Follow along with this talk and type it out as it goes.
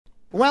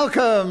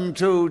Welcome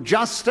to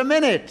Just a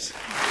Minute.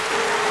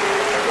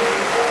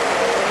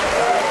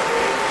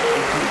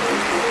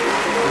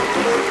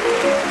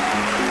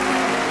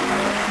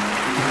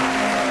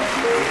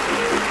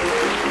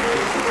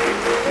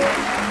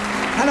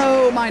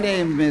 Hello, my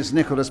name is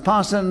Nicholas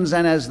Parsons,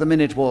 and as the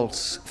Minute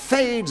Waltz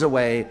fades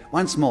away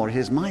once more, it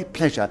is my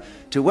pleasure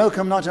to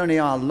welcome not only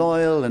our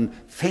loyal and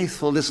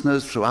faithful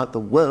listeners throughout the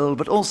world,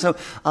 but also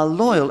our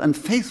loyal and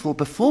faithful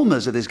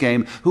performers of this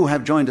game who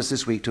have joined us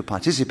this week to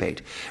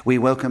participate. We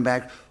welcome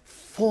back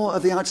four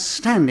of the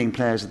outstanding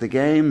players of the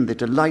game, the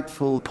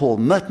delightful Paul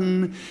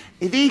Merton,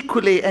 the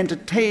equally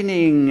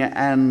entertaining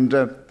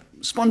and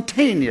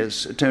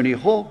spontaneous Tony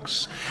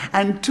Hawks,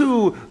 and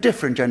two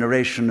different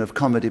generation of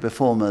comedy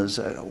performers,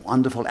 a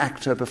wonderful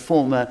actor,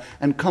 performer,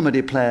 and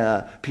comedy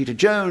player, Peter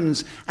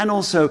Jones, and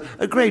also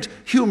a great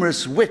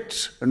humorous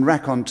wit and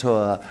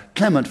raconteur,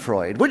 Clement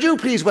Freud. Would you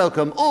please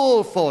welcome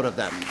all four of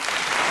them?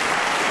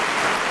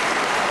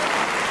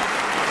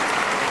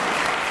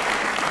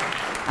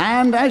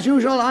 And as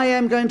usual, I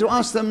am going to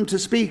ask them to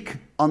speak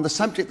on the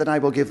subject that I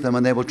will give them,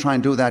 and they will try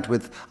and do that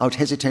without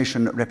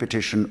hesitation,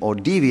 repetition, or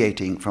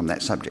deviating from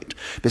that subject.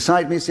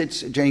 Beside me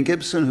sits Jane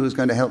Gibson, who is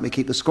going to help me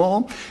keep the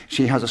score.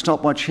 She has a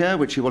stopwatch here,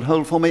 which she will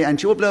hold for me, and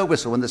she will blow a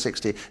whistle when the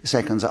 60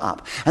 seconds are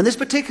up. And this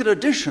particular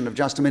edition of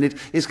Just a Minute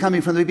is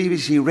coming from the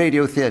BBC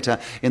Radio Theatre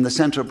in the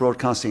Central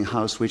Broadcasting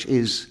House, which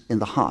is in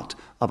the heart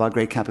of our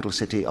great capital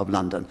city of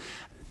London.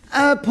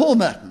 Paul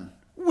Merton,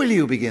 will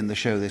you begin the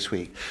show this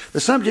week? The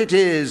subject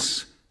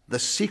is The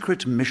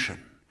Secret Mission.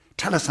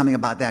 Tell us something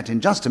about that in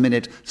just a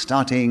minute,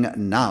 starting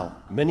now.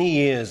 Many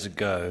years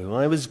ago,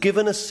 I was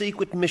given a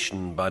secret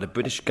mission by the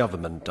British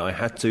government. I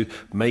had to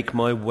make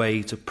my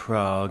way to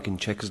Prague in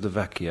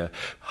Czechoslovakia,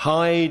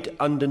 hide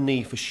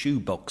underneath a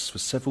shoebox for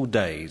several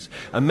days,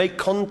 and make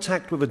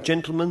contact with a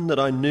gentleman that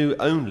I knew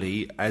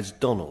only as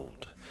Donald.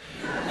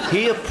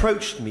 He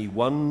approached me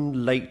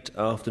one late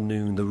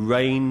afternoon. The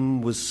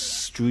rain was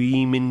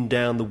streaming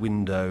down the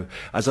window.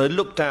 As I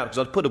looked out, because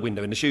I'd put a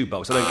window in the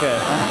shoebox, I don't care.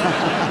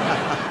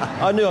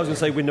 I knew I was going to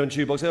say window and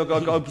shoebox. I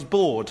was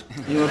bored.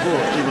 You were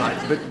bored, you're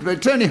right.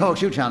 But Tony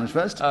Hawks, you challenged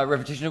first.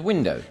 Repetition of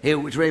window. He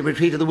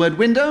repeated the word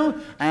window,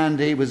 and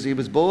he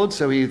was bored,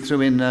 so he threw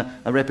in a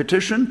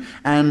repetition.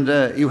 And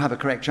you have a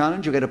correct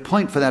challenge. You get a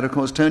point for that, of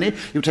course, Tony.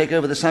 You take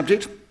over the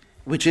subject,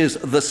 which is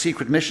The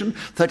Secret Mission.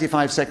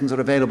 35 seconds are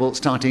available,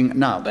 starting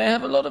now. They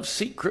have a lot of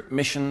secret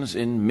missions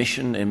in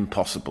Mission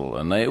Impossible,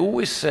 and they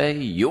always say,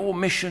 your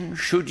mission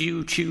should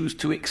you choose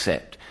to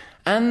accept.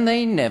 And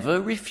they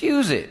never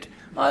refuse it.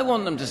 I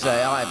want them to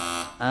say,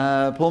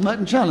 Paul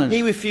Merton challenge.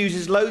 He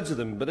refuses loads of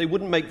them, but they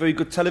wouldn't make very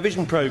good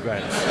television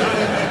programmes.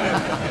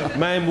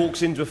 Man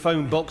walks into a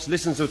phone box,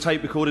 listens to a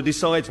tape recorder,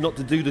 decides not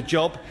to do the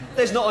job.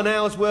 There's not an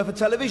hour's worth of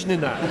television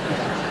in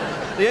that.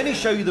 They only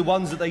show you the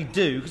ones that they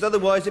do, because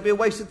otherwise it'd be a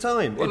waste of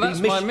time. Well, that's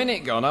my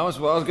minute gone. That was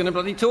what I was going to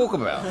bloody talk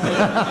about.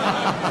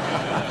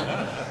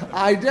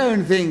 I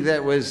don't think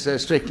that was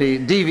strictly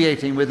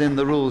deviating within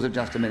the rules of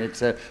Just a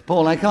Minute.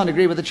 Paul, I can't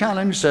agree with the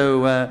challenge,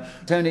 so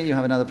Tony, you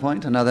have another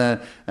point,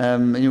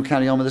 you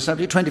carry on with the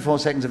subject. 24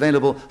 seconds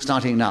available,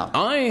 starting now.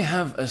 I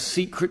have a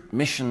secret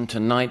mission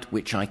tonight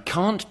which I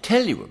can't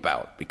tell you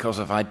about, because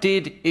if I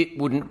did, it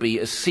wouldn't be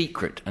a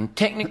secret, and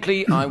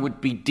technically I would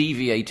be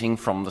deviating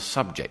from the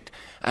subject.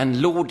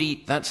 And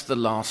Lordy, that's the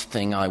last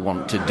thing I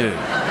want to do.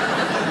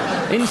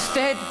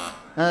 Instead...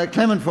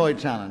 Clement Freud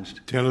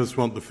challenged. Tell us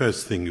what the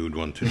first thing you would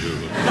want to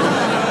do.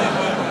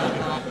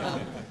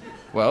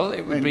 Well,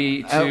 it would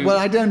be to... well,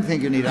 I don't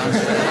think you need to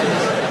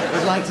answer.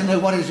 I'd like to know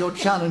what is your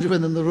challenge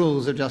within the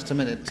rules of Just a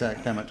Minute,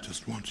 Clement.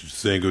 Just wanted to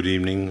say good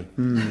evening.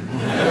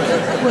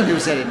 Well, you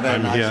said it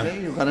very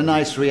nicely. You've got a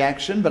nice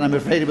reaction, but I'm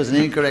afraid it was an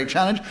incorrect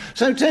challenge.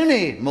 So,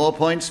 Tony, more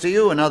points to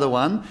you. Another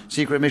one.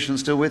 Secret mission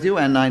still with you,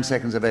 and 9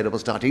 seconds available,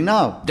 starting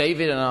now.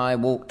 David and I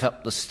walked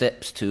up the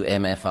steps to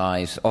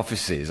MFI's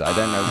offices. I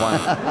don't know why.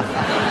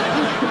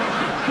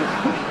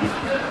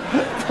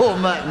 Paul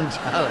Merton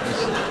challenge.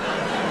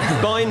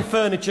 Buying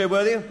furniture,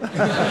 were you?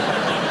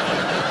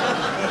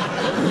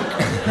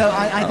 No,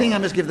 I think I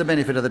must give the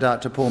benefit of the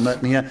doubt to Paul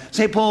Merton here.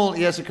 Say, Paul,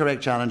 yes, a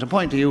correct challenge. A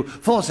point to you.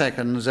 4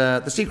 seconds.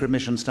 The secret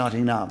mission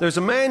starting now. There's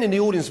a man in the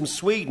audience from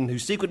Sweden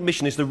whose secret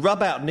mission is to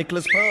rub out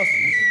Nicholas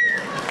Parsons.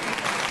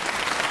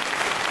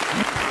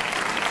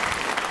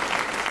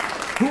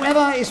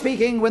 Whoever is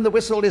speaking when the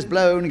whistle is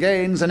blown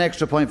gains an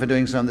extra point for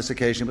doing so on this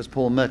occasion. It was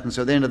Paul Merton.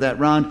 So at the end of that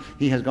round,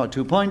 he has got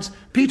 2 points.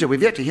 Peter,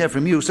 we've yet to hear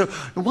from you, so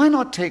why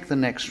not take the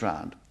next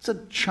round? It's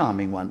a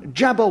charming one.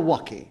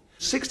 Jabberwocky.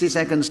 60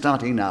 seconds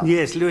starting now.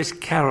 Yes, Lewis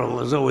Carroll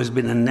has always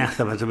been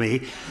anathema to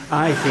me.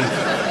 I think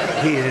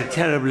he is a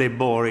terribly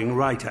boring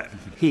writer.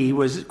 He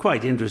was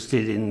quite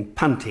interested in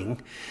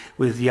punting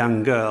with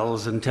young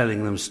girls and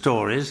telling them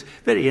stories,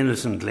 very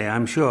innocently,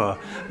 I'm sure.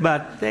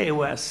 But they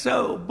were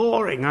so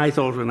boring, I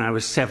thought, when I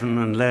was 7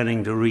 and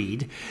learning to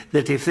read,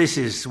 that if this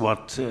is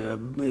what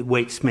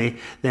waits me,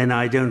 then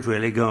I don't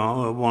really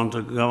want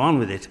to go on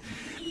with it.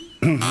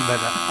 But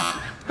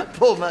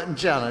Paul Merton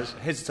challenge.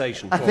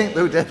 Hesitation. I think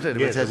there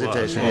definitely was Yes, it was.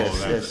 hesitation,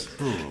 Oh, yes.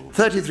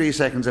 33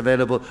 seconds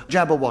available.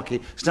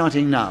 Jabberwocky,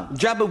 starting now.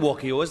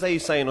 Jabberwocky, or as they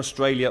say in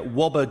Australia,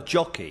 wobber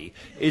jockey,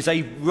 is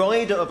a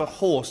rider of a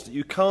horse that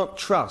you can't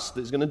trust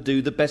that's going to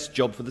do the best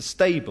job for the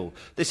stable.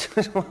 This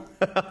is...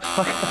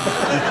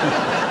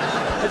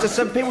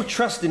 Some people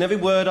trust in every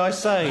word I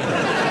say.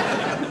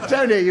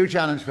 Tony, you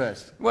challenge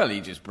first. Well,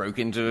 he just broke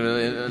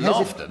into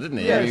laughter, didn't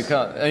he? Yes. You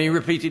can't, and he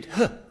repeated,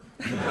 huh.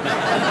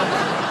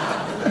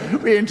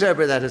 We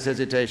interpret that as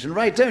hesitation.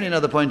 Right, Tony,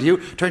 another point to you.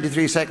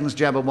 23 seconds,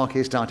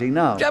 Jabberwocky, starting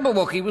now.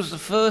 Jabberwocky was the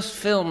first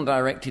film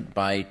directed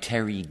by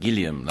Terry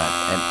Gilliam.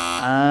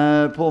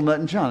 Paul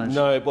Merton challenge.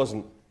 No, it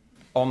wasn't.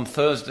 On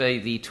Thursday,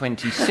 the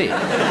 26th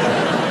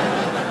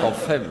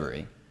of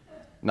February,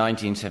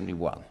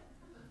 1971.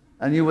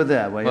 And you were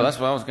there, were you? Well, that's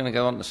what I was going to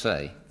go on to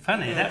say.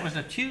 Funny, that was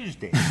a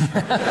Tuesday.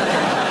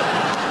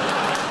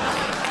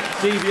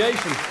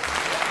 Deviation.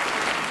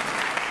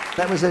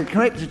 That was a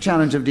correct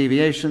challenge of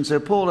deviation. So,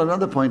 Paul,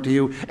 another point to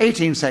you.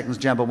 18 seconds,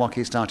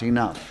 Jabberwocky, starting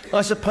now.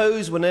 I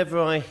suppose whenever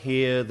I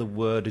hear the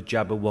word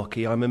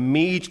Jabberwocky, I'm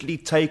immediately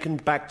taken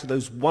back to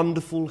those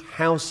wonderful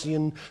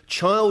halcyon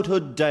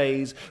childhood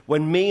days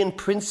when me and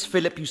Prince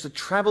Philip used to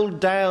travel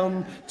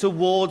down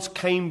towards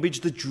Cambridge.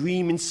 The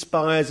dream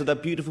inspires of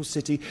that beautiful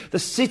city. The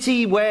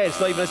city where it's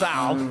not even as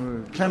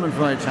Clement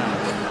Freud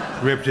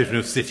challenge. Repetition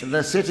of city.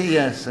 The city,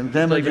 yes. And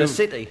Clement, Not even a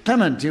city.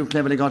 Clement, you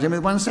cleverly got him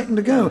with 1 second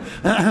to go.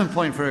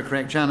 Point for a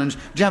correct challenge.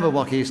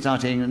 Jabberwocky,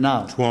 starting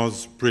now.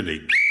 'Twas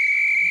brilliant.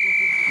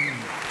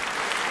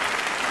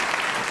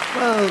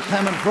 Well,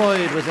 Clement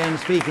Freud was then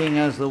speaking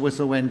as the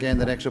whistle went,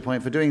 gained that extra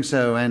point for doing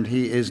so, and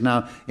he is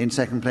now in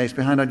second place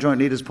behind our joint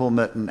leaders, Paul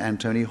Merton and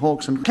Tony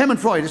Hawks. And Clement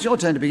Freud, it's your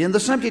turn to begin. The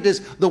subject is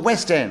the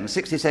West End.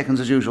 60 seconds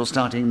as usual,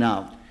 starting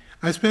now.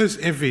 I suppose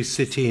every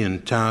city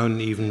and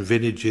town, even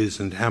villages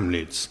and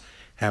hamlets,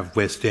 have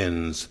West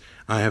Ends.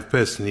 I have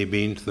personally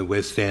been to the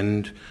West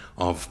End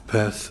of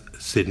Perth,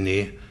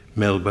 Sydney,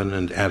 Melbourne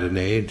and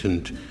Adelaide,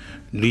 and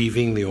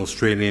leaving the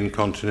Australian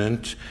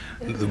continent,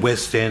 the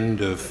West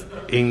End of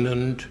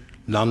England,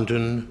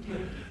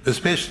 London,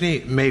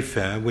 especially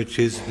Mayfair, which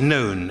is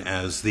known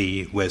as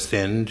the West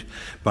End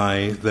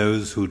by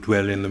those who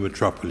dwell in the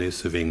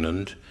metropolis of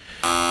England.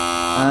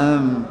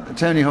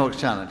 Tony Hawk's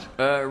challenge.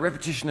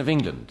 Repetition of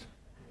England.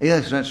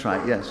 Yes, that's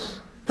right, yes.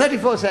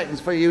 34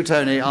 seconds for you,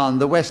 Tony, on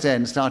the West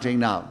End, starting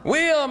now.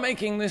 We are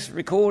making this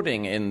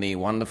recording in the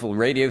wonderful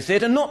Radio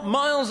Theatre, not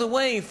miles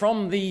away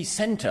from the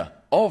centre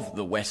of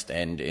the West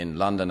End in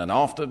London. And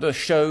after the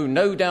show,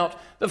 no doubt,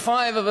 the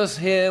five of us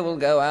here will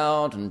go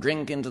out and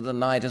drink into the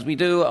night, as we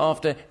do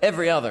after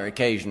every other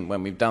occasion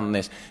when we've done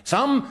this.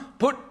 Some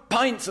put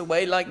pints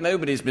away like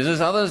nobody's business.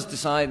 Others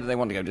decide they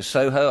want to go to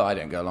Soho. I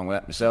don't go along with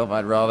that myself.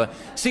 I'd rather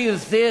see the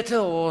theatre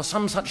or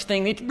some such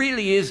thing. It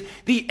really is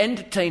the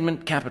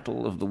entertainment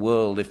capital of the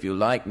world, if you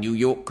like. New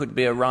York could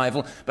be a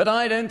rival, but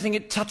I don't think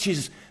it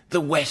touches the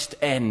West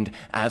End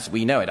as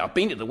we know it. I've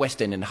been to the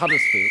West End in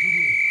Huddersfield.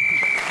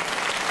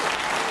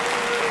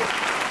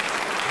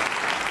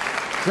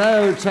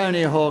 So,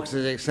 Tony Hawks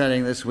is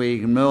excelling this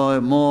week.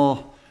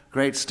 More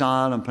great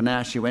style and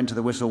panache. He went to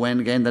the whistle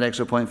when, gained that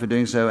extra point for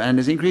doing so, and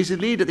has increased his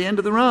lead at the end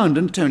of the round.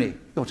 And, Tony,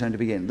 your turn to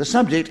begin. The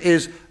subject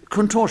is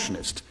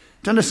Contortionist.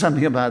 Tell us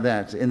something about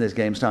that in this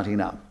game, starting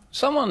now.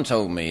 Someone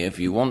told me if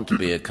you want to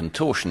be a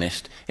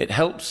contortionist, it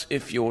helps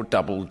if you're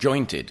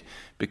double-jointed,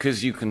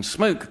 because you can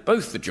smoke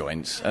both the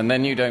joints and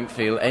then you don't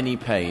feel any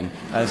pain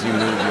as you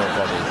move your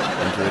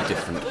body into a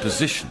different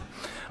position.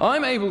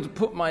 I'm able to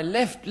put my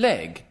left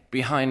leg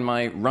behind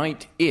my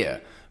right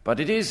ear, but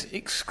it is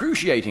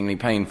excruciatingly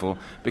painful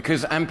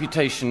because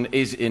amputation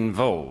is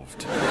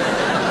involved.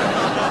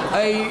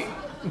 A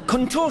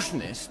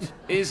contortionist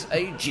is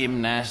a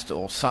gymnast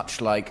or such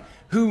like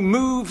who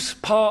moves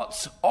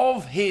parts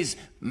of his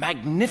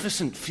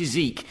magnificent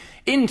physique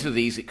into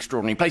these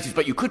extraordinary places.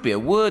 But you could be a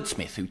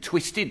wordsmith who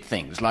twisted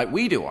things like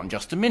we do on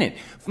Just a Minute.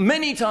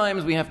 Many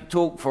times we have to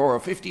talk for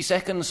 50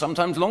 seconds,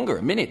 sometimes longer,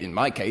 a minute in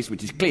my case,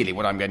 which is clearly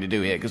what I'm going to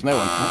do here, because no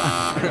one...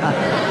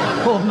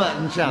 Paul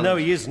Merton challenge. No,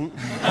 he isn't.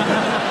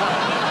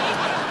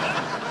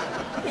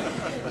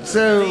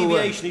 So,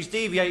 Deviation. He's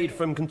deviated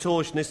from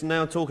contortionist and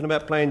now talking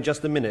about playing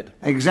Just a Minute.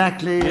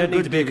 exactly. You don't need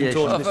good to be a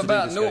deviation. contortionist. Of to do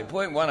about this game.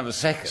 0.1 of a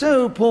second.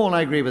 So, Paul,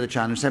 I agree with the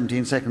challenge.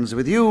 17 seconds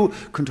with you.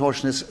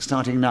 Contortionist,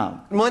 starting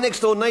now. My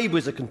next-door neighbour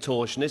is a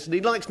contortionist, and he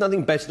likes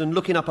nothing better than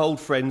looking up old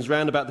friends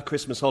round about the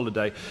Christmas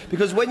holiday.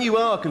 Because when you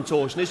are a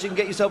contortionist, you can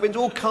get yourself into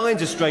all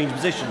kinds of strange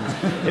positions.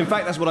 In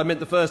fact, that's what I meant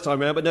the first time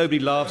round, but nobody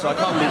laughed, so I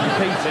can't really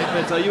repeat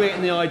it. But you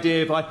getting the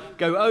idea if I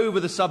go over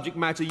the subject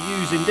matter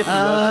using different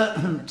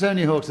words.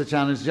 Tony Hawk's the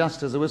challenge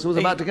just as the whistle's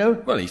about to go.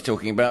 Well, he's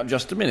talking about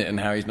Just a Minute and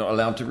how he's not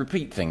allowed to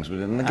repeat things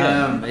within the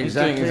game. He's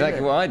doing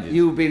exactly what I did.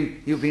 You've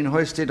been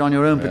hoisted on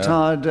your own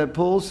petard,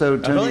 Paul, so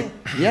Tony...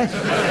 Yes.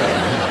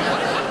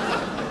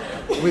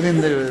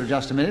 Within the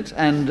Just a Minute.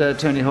 And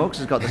Tony Hawks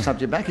has got the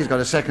subject back. He's got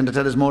a second to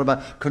tell us more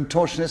about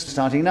Contortionist,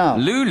 starting now.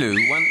 Lulu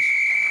once...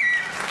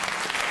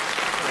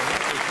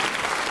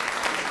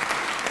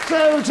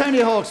 So, Tony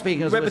Hawks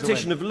speaking as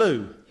Repetition of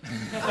Lou.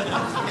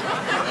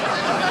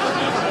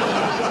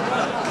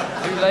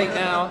 late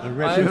now.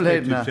 Too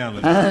late now.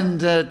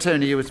 And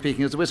Tony, you were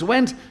speaking as the whistle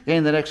went.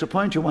 Gained that extra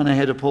point. You're 1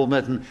 ahead of Paul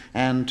Merton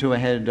and 2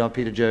 ahead of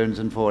Peter Jones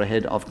and 4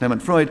 ahead of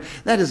Clement Freud.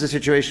 That is the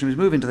situation. We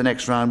move into the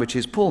next round, which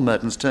is Paul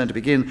Merton's turn to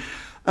begin.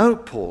 Oh,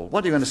 Paul,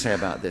 what are you going to say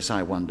about this,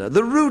 I wonder?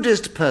 The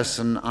rudest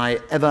person I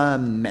ever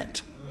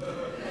met.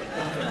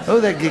 Oh,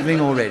 they're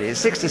giggling already.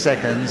 60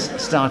 seconds,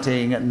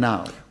 starting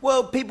now.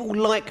 Well, people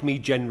like me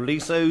generally,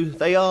 so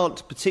they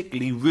aren't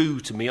particularly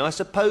rude to me. I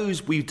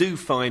suppose we do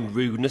find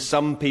rudeness.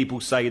 Some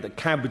people say that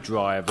cab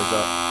drivers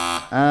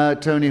are...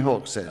 Tony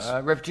Hawk says.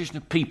 Repetition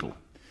of people.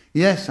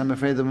 Yes, I'm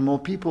afraid there were more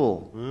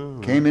people.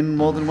 Came in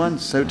more than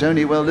once. So,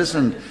 Tony, well,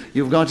 listen,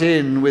 you've got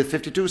in with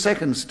 52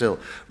 seconds still.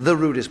 The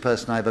rudest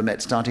person I ever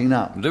met, starting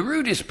now. The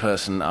rudest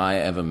person I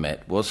ever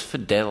met was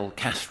Fidel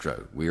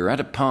Castro. We were at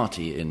a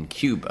party in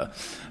Cuba,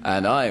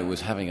 and I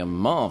was having a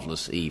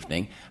marvellous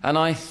evening, and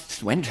I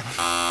went...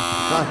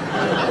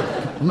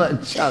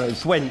 Challenge.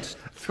 Swent.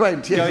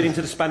 Swent, yes. Going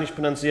into the Spanish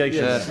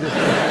pronunciation. Yes.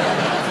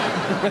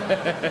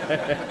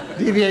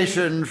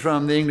 Deviation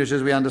from the English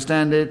as we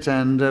understand it,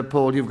 and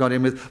Paul, you've got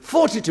in with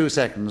 42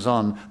 seconds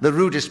on the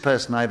rudest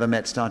person I ever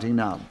met, starting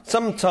now.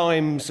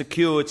 Sometimes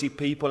security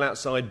people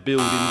outside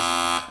buildings.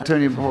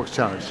 Tony Hawk's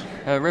challenge.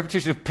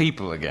 Repetition of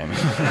people again.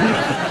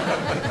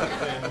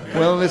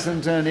 Well,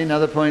 listen, Tony,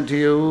 another point to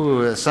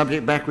you.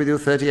 Subject back with you,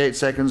 38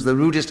 seconds. The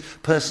rudest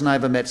person I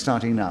ever met,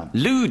 starting now.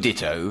 Lou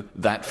Ditto,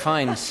 that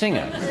fine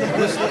singer,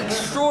 was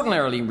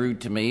extraordinarily rude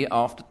to me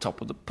after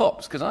Top of the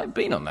Pops, because I've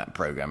been on that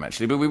programme,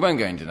 actually, but we won't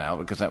go into now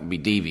because that would be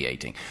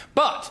deviating.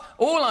 But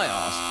all I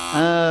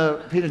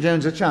ask... Peter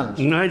Jones, a challenge.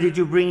 Why did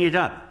you bring it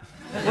up?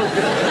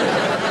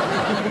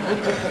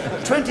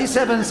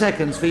 27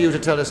 seconds for you to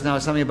tell us now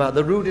something about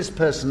the rudest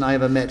person I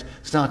ever met,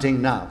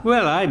 starting now.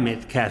 Well, I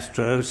met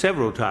Castro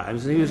several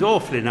times, and he was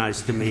awfully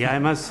nice to me, I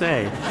must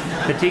say,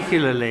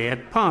 particularly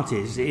at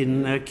parties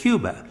in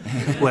Cuba,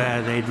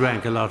 where they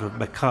drank a lot of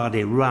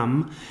Bacardi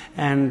rum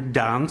and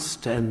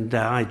danced, and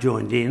I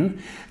joined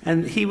in.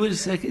 And he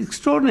was an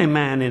extraordinary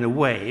man in a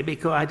way,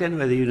 because I don't know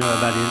whether you know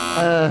about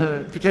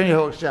his... Tony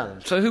Hawk's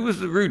challenge. So who was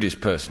the rudest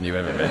person you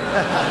ever met?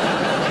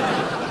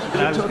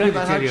 I was going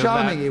to tell you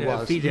charming he about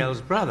was. Fidel's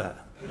brother.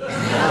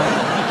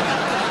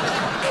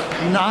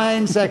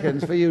 9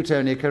 seconds for you,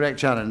 Tony. Correct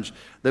challenge.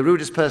 The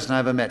rudest person I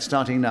ever met,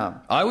 starting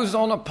now. I was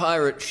on a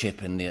pirate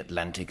ship in the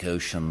Atlantic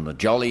Ocean, the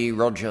Jolly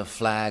Roger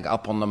flag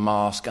up on the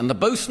mast, and the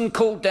bosun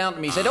called down to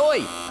me, said,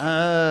 "Oi!"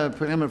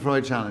 Clement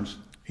Freud challenge.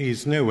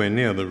 He's nowhere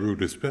near the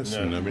rudest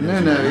person. No,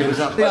 he was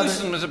up The the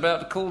bosun was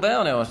about to call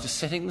down. I was just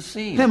setting the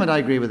scene. Clement, I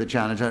agree with the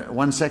challenge.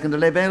 1 second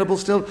delay available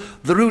still.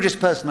 The rudest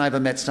person I ever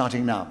met,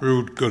 starting now.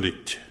 Rude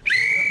Gullit.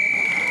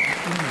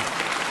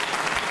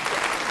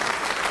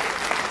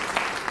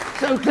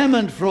 So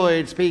Clement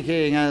Freud,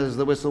 speaking as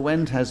the whistle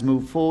went, has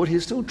moved forward.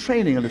 He's still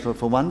training a little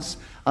for once.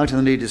 Out in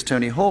the lead is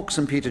Tony Hawks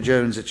and Peter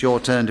Jones. It's your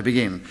turn to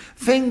begin.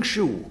 Feng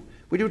Shui.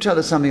 Would you tell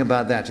us something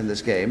about that in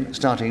this game,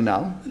 starting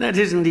now? That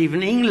isn't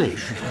even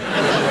English.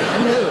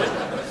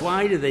 No.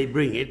 Why do they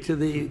bring it to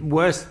the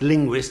worst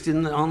linguist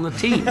on the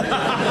team?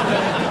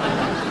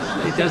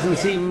 It doesn't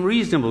seem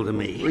reasonable to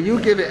me. Well, you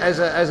give it, as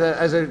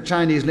a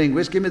Chinese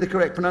linguist, give me the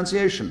correct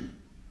pronunciation.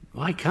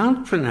 I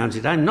can't pronounce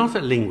it. I'm not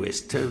a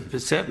linguist,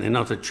 certainly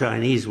not a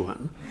Chinese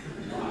one.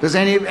 Does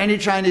any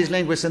Chinese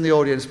linguist in the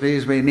audience,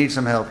 please? We need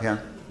some help here.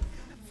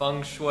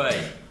 Feng Shui.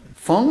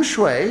 Feng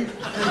Shui?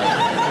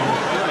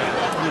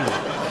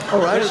 All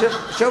right,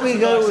 shall we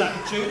go... Nice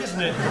attitude,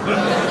 isn't it?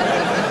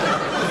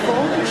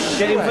 Feng Shui?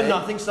 Get him for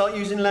nothing, start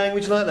using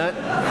language like that.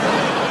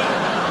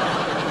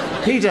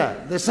 Peter,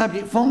 the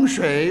subject Feng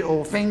Shui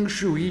or Feng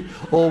Shui,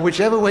 or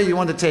whichever way you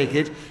want to take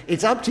it,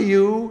 it's up to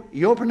you.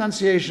 Your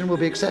pronunciation will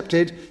be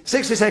accepted.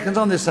 60 seconds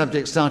on this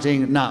subject,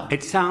 starting now.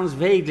 It sounds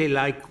vaguely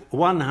like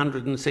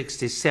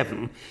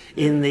 167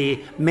 in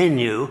the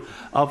menu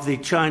of the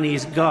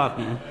Chinese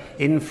garden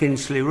in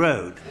Finchley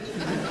Road.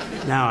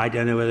 Now, I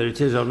don't know whether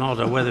it is or not,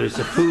 or whether it's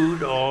a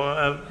food or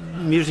a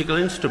musical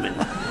instrument.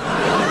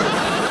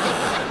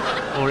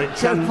 Or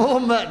it's... So Paul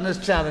Merton has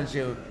challenged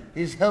you.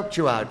 He's helped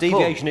you out.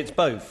 Deviation, Paul. it's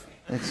both.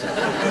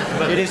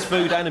 It is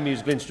food and a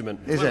musical instrument.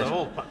 Is Well, it?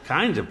 all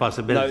kinds of No,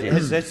 possibilities.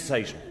 it's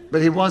hesitation.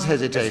 But it was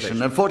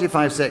hesitation. And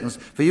 45 seconds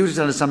for you to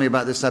tell us something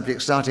about this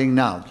subject, starting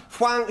now.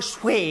 Feng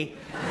Shui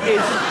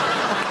is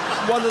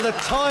one of the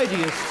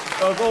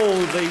tidiest of all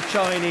the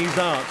Chinese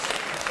arts.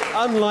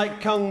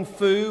 Unlike Kung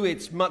Fu,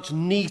 it's much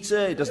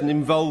neater. It doesn't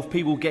involve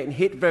people getting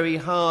hit very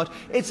hard.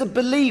 It's a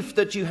belief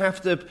that you have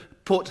to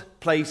put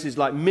places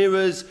like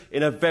mirrors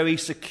in a very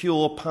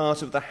secure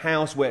part of the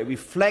house where it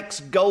reflects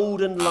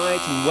golden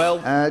light and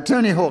wealth.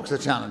 Tony Hawk's the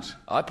challenge.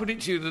 I put it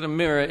to you that a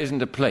mirror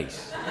isn't a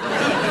place.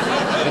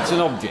 It's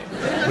an object.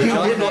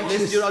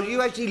 Are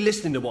you actually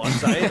listening to what I'm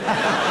saying?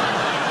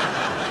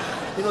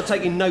 You're not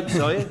taking notes,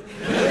 are you?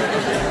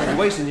 You're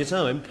wasting your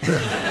time.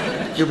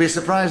 You'll be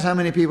surprised how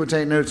many people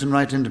take notes and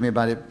write into me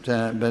about it.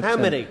 How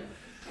many?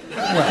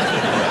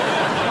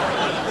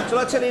 Shall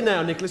I tell you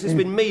now, Nicholas? It's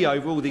been me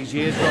over all these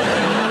years. Really?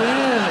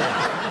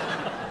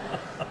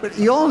 But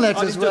your I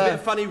letters just do a bit were...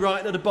 of funny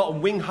writing at the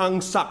bottom. Wing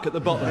Hung Suck at the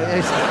bottom.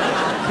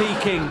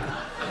 Peking.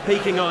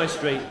 Peking High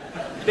Street.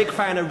 Big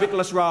fan of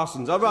Nicholas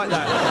Rarson's. I'll write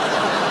that.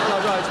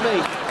 Oh, right, it's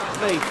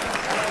me.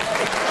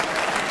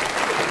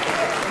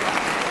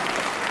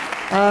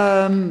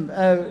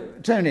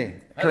 Tony,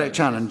 correct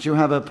challenge. You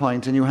have a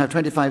point and you have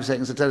 25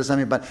 seconds to tell us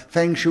something about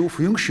Feng, Shui,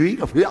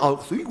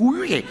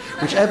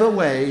 whichever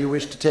way you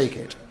wish to take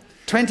it.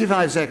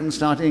 25 seconds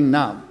starting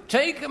now.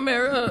 Take a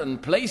mirror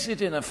and place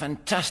it in a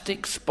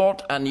fantastic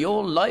spot and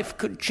your life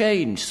could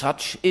change.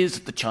 Such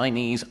is the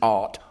Chinese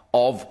art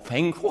of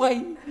Feng Shui,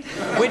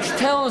 which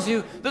tells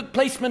you that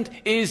placement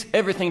is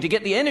everything to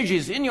get the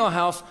energies in your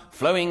house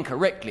flowing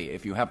correctly.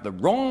 If you have the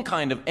wrong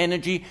kind of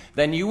energy,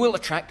 then you will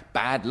attract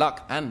bad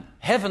luck, and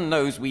heaven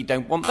knows we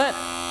don't want that.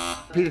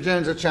 Peter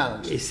Jones, a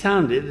challenge. It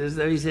sounded as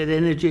though he said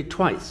energy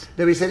twice.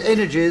 No, he said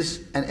energies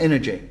and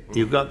energy.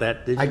 You got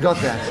that, did you? I got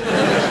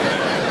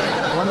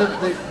that. One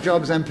of the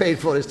jobs I'm paid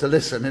for is to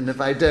listen, and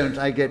if I don't,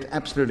 I get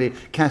absolutely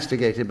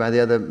castigated by the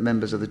other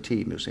members of the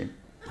team, you see.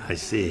 I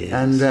see. Yes.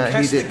 And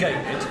Castigated? he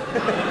did.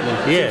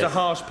 Yes. It's a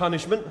harsh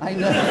punishment. I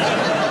know.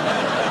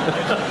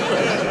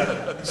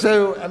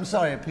 So, I'm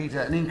sorry,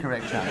 Peter, an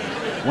incorrect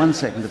challenge. 1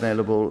 second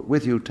available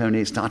with you,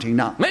 Tony, starting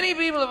now. Many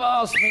people have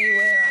asked me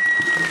where...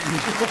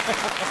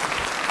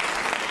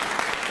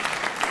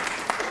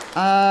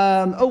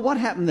 What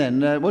happened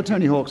then? Well,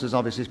 Tony Hawks is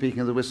obviously speaking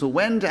of the whistle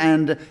went,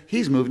 and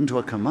he's moved into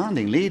a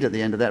commanding lead at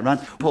the end of that run.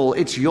 Paul,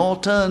 it's your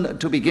turn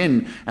to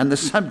begin, and the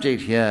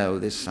subject here, oh,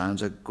 this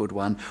sounds a good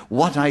one,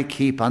 what I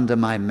keep under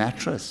my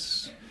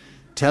mattress.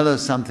 Tell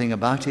us something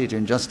about it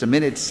in just a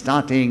minute,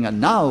 starting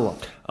now.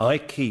 I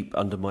keep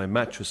under my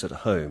mattress at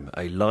home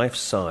a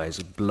life-size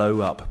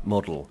blow-up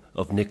model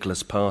of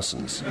Nicholas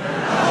Parsons,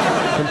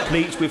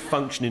 complete with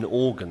functioning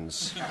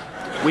organs.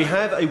 We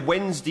have a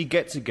Wednesday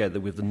get-together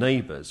with the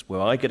neighbours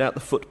where I get out the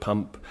foot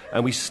pump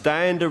and we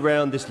stand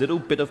around this little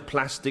bit of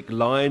plastic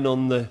lying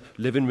on the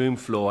living room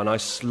floor, and I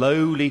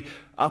slowly,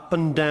 up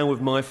and down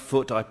with my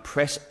foot, I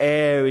press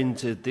air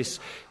into this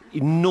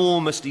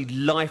enormously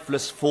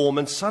lifeless form,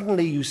 and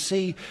suddenly you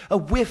see a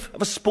whiff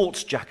of a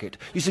sports jacket.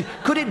 You see,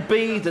 could it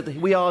be that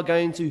we are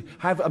going to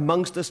have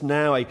amongst us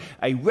now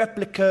a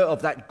replica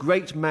of that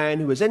great man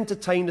who has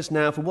entertained us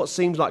now for what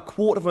seems like a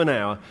quarter of an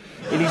hour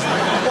in his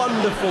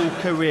wonderful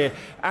career?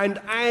 And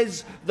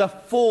as the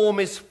form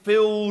is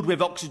filled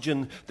with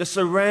oxygen, the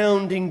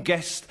surrounding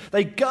guests,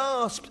 they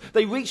gasp,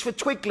 they reach for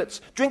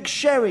twiglets, drink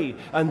sherry,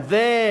 and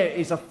there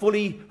is a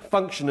fully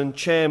functioning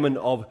chairman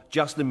of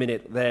Just a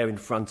Minute there in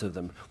front of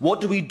them.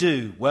 What do we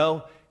do?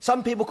 Well,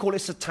 some people call it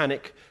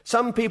satanic,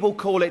 some people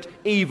call it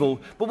evil,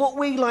 but what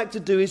we like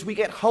to do is we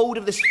get hold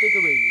of this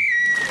figurine.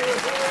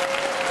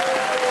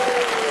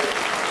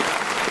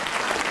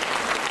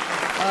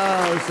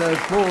 Oh, so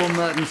Paul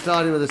Merton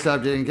started with the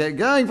subject and kept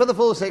going for the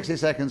full 60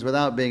 seconds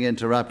without being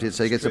interrupted,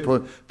 so he gets a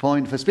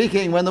point for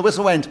speaking when the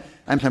whistle went.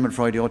 I'm Clement,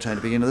 Freud, your turn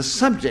to begin. The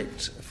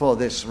subject for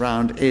this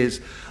round is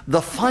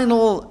the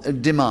final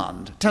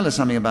demand. Tell us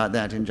something about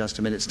that in just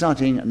a minute,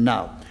 starting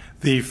now.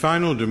 The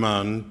final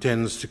demand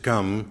tends to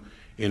come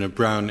in a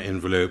brown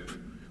envelope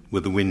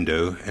with a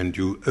window, and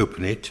you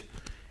open it,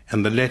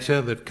 and the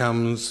letter that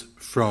comes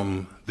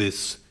from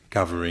this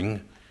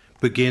covering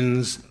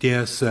begins,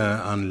 "Dear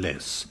Sir,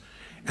 unless."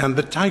 And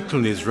the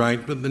title is right,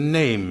 but the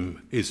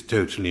name is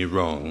totally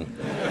wrong.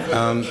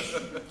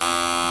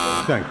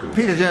 Thank you.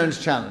 Peter Jones'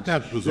 challenge.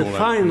 That was The all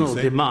final I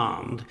say.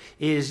 demand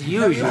is No,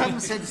 usually... I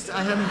haven't said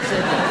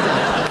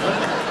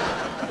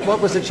that. What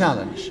was the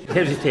challenge?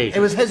 Hesitation.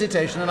 It was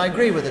hesitation, and I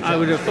agree with the challenge. I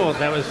would have thought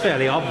that was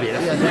fairly obvious.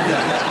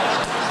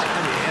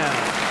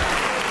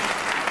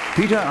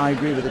 Peter, I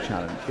agree with the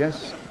challenge,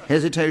 yes?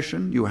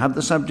 Hesitation, you have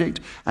the subject,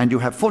 and you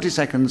have 40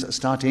 seconds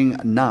starting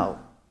now.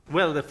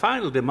 Well, the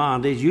final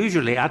demand is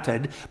usually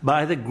uttered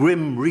by the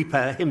Grim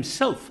Reaper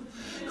himself,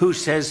 who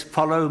says,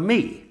 "Follow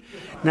me."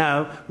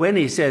 Now, when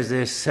he says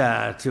this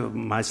to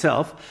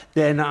myself,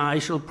 then I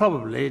shall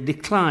probably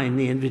decline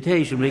the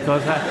invitation,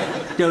 because I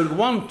don't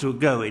want to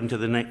go into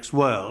the next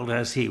world,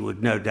 as he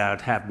would no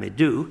doubt have me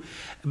do,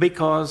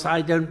 because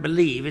I don't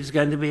believe it's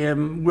going to be a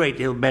great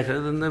deal better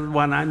than the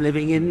one I'm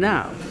living in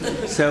now.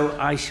 So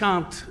I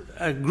shan't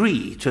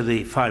agree to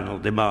the final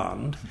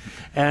demand,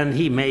 and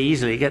he may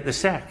easily get the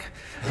sack.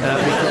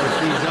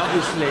 Because he's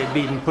obviously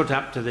been put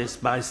up to this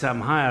by some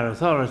higher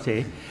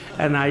authority,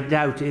 and I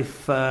doubt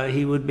if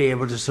he would be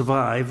able to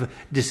survive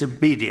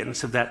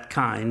disobedience of that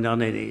kind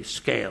on any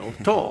scale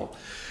at all.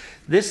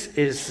 This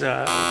is...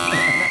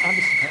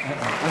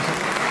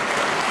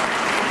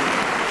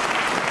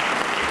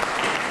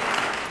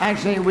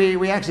 Actually,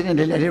 we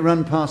accidentally let it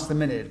run past the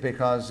minute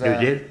because... You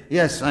did?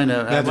 Yes, I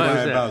know. That's why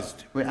I that?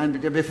 buzzed.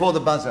 And before the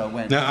buzzer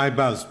went. No, I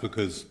buzzed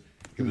because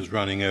he was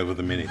running over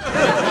the minute.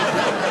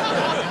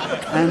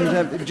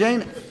 And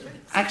Jane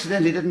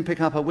accidentally didn't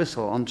pick up her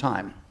whistle on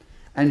time.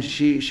 And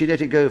she let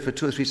it go for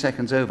 2 or 3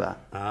 seconds over.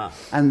 Ah.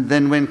 And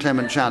then when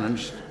Clement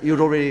challenged, you'd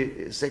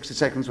already... 60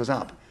 seconds was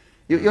up.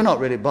 You're not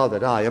really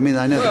bothered, are you? I mean,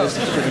 I know the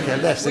listeners couldn't care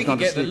less. We can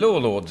get the law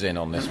lords in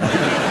on this one.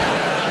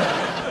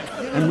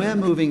 And we're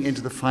moving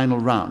into the final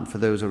round for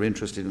those who are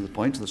interested in the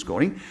points, the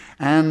scoring.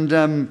 And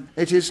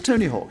it is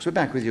Tony Hawks. We're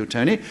back with you,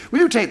 Tony. Will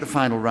you take the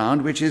final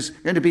round, which is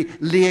going to be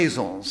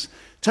Liaisons?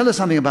 Tell us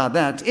something about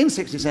that in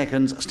 60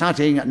 seconds,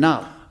 starting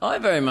now. I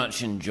very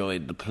much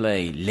enjoyed the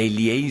play Les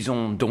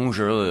Liaisons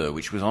Dangereuses,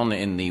 which was on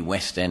in the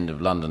West End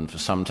of London for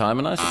some time,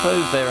 and I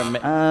suppose there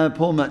are...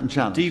 Paul Merton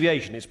challenge.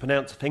 Deviation, it's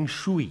pronounced Feng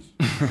Shui.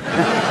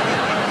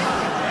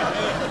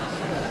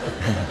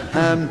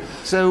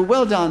 So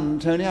well done,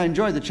 Tony. I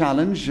enjoyed the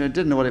challenge.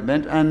 Didn't know what it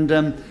meant. And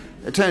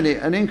Tony,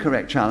 an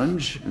incorrect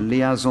challenge.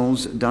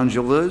 Liaisons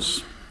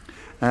dangereuses.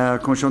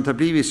 Quand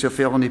j'entendais se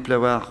faire en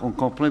pleuvoir, on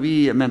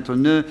compris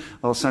maintenant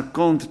en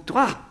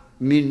 53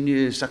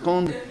 minutes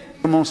secondes.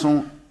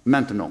 Commençons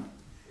maintenant.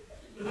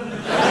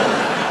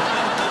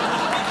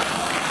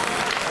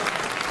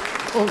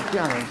 Oh,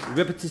 challenge.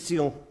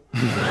 Repetition.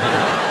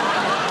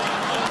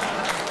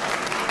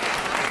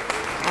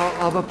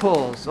 Of a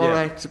pause. All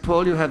right,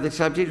 Paul, you have the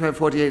subject. You have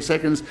 48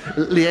 seconds.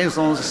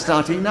 Liaisons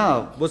starting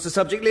now. What's the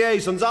subject?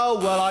 Liaisons. Oh,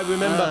 well, I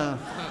remember.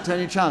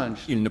 Tony challenge.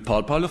 Il ne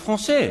parle pas le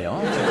français,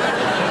 hein?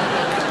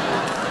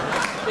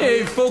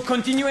 Il faut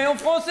continuer en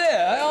français,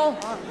 hein?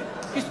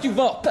 Qu'est-ce que tu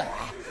vas?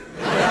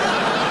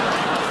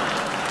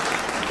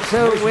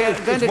 So we're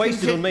going it's to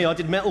wasted on me. I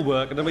did metal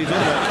work, and nobody's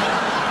talking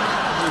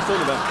about. What are you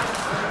talking about?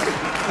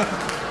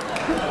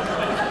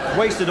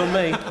 Wasted on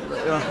me.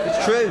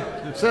 It's true.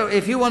 So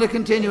if you want to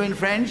continue in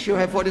French, you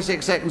have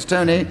 46 seconds,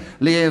 Tony.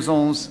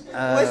 Liaisons.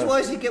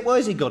 Why has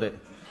he got it?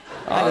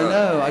 I don't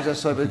know. I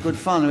just thought it was good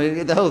fun. I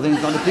mean, the whole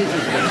thing's gone to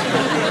pieces.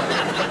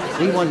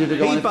 He wanted to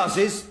go on. He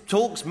buzzes,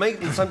 talks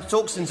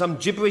in some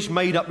gibberish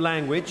made-up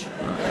language.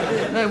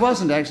 No, it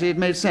wasn't actually. It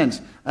made sense.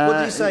 What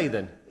did he say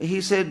then?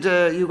 He said,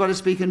 you've got to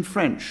speak in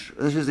French.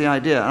 This is the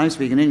idea. I'm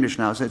speaking English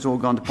now, so it's all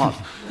gone to pot.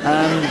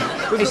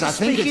 Yes, I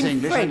think it's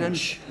English.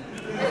 French?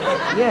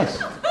 Yes.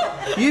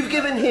 You've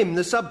given him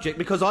the subject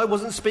because I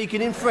wasn't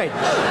speaking in French.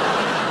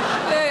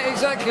 Yeah,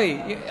 exactly.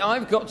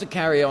 I've got to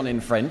carry on in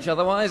French,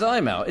 otherwise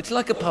I'm out. It's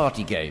like a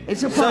party game.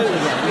 It's a party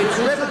game. It's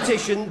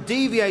repetition,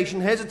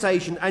 deviation,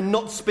 hesitation, and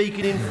not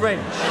speaking in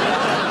French.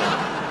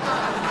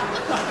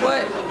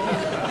 Wait.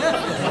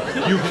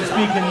 You can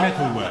speak in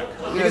metalwork.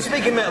 You can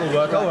speak in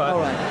metalwork, all right. All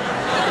right.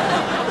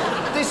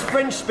 This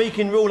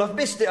French-speaking rule, I've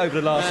missed it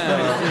over the last few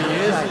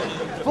years.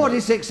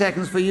 46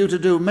 seconds for you to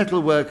do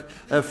metalwork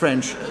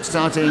French,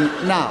 starting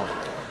now.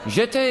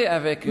 J'étais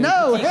avec...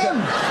 No,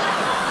 him!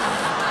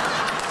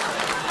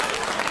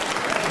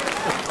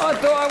 I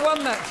thought I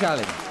won that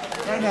challenge.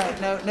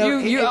 No.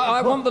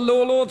 I want the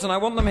law lords, and I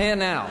want them here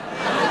now.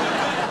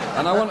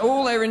 And I want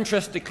all their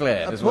interest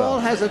declared as well. Paul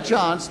has a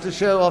chance to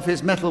show off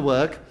his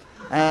metalwork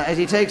as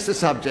he takes the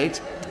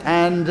subject,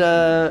 and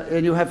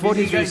you have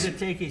 43... Is he going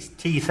to take his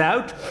teeth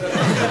out?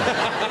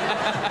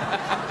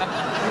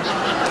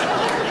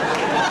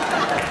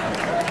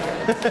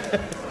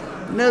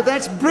 No,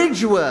 that's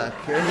bridge work.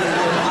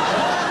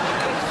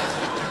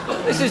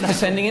 This is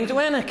descending into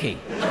anarchy.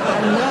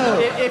 No.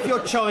 If you're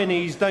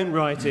Chinese, don't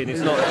write in.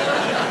 It's not...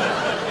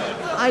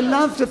 I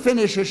love to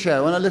finish a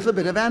show on a little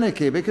bit of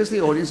anarchy because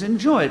the audience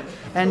enjoy it.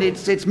 And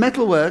it's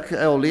metalwork,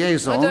 or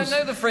liaisons. I don't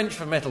know the French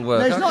for metalwork.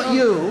 No, it's not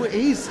you.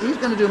 He's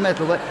going to do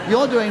metalwork.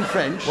 You're doing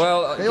French.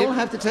 Well, they all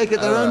have to take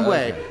it their own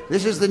way. Okay.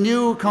 This is the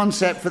new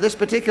concept for this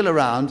particular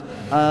round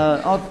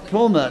of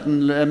Paul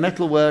Merton,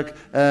 metalwork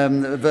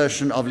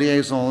version of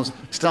Liaisons,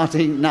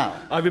 starting now.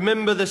 I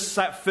remember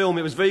that film.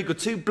 It was very good.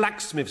 Two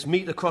blacksmiths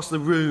meet across the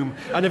room,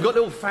 and they've got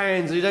little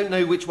fans, and you don't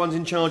know which one's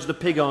in charge of the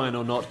pig iron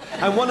or not.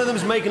 And one of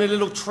them's making a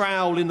little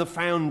trowel in the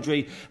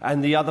foundry,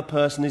 and the other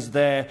person is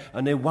there,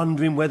 and they're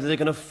wondering whether they're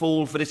going to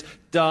fall for this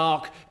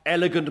dark,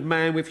 elegant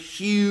man with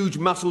huge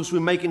muscles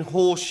who's making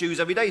horseshoes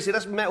every day. You see,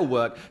 that's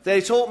metalwork.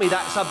 They taught me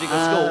that subject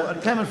at school.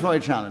 Clement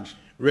Freud challenge.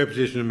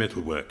 Repetition of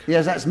metalwork.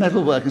 Yes, that's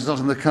metalwork. It's not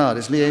on the card.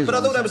 It's liaisons. But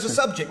I thought that was the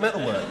subject,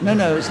 metalwork.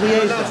 No, it's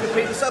liaisons. You're allowed to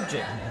repeat the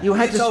subject. You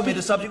told me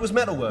the subject was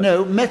metalwork.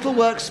 No,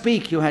 metalwork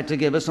speak you had to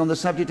give us on the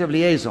subject of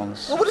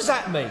liaisons. Well, what does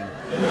that mean?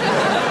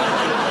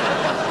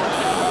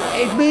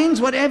 It means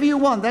whatever you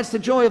want. That's the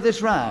joy of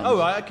this round. Oh,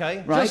 right,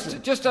 OK. Right?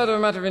 Just out of a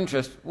matter of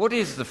interest, what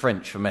is the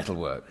French for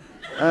metalwork?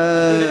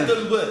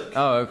 Metalwork.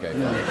 Oh, OK.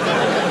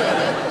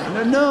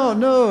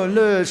 No,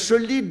 le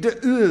solide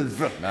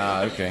d'oeuvre.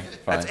 Ah, OK, fine.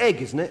 That's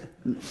egg, isn't it?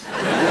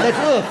 That's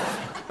oeuvre.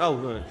 Oh,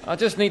 right. I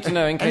just need to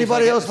know in case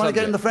Anybody else want to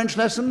get in the French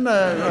lesson?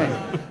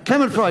 Right.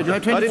 Clement Freud, you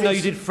have 20 I didn't know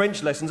you did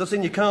French lessons. I've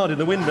seen your card in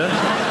the window.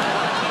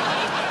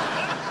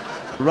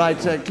 Right,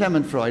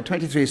 Clement Freud,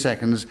 23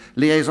 seconds,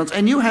 liaisons.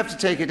 And you have to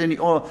take it in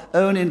your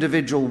own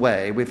individual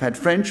way. We've had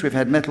French, we've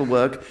had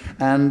metalwork,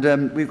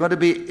 and we've got to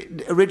be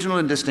original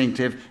and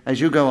distinctive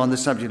as you go on the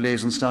subject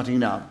liaison starting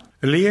now.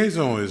 A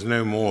liaison is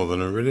no more than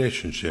a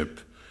relationship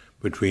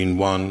between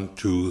 1,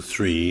 2,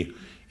 3,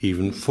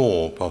 even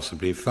 4,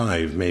 possibly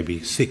 5,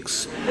 maybe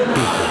 6 people.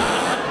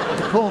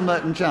 Paul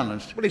Merton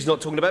challenged. Well, he's not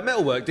talking about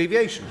metalwork,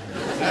 deviation.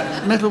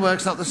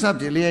 Metalwork's not the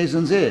subject,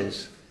 liaisons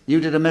is. You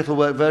did a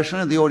metalwork version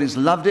and the audience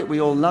loved it, we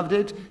all loved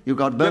it. You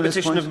got bonus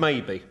Repetition points. of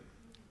maybe.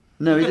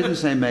 No, he didn't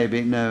say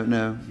maybe.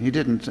 No, he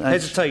didn't.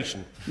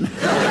 Hesitation.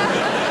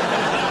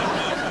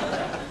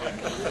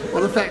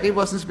 or the fact he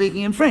wasn't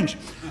speaking in French.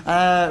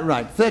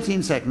 Right,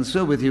 13 seconds.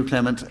 So with you,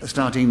 Clement,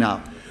 starting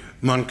now.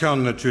 Man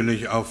kann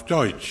natürlich auf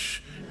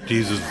Deutsch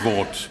dieses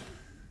Wort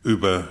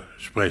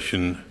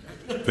übersprechen,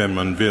 wenn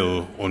man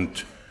will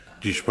und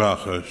die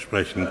Sprache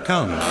sprechen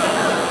kann.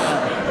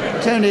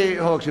 Tony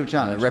Hawks, you've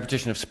challenged.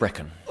 Repetition of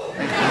sprechen.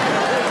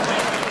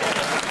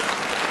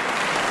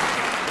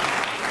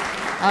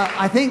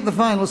 I think the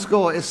final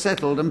score is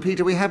settled, and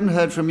Peter, we haven't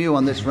heard from you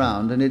on this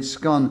round, and it's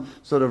gone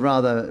sort of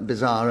rather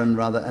bizarre and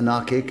rather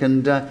anarchic,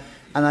 and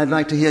I'd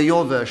like to hear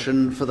your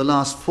version for the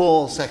last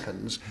 4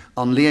 seconds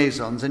on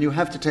Liaisons, and you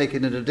have to take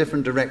it in a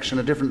different direction,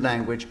 a different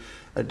language,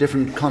 a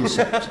different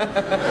concept.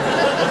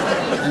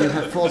 And you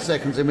have 4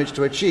 seconds in which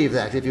to achieve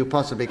that, if you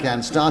possibly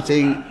can,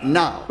 starting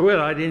now. Well,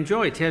 I'd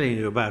enjoy telling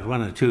you about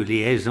 1 or 2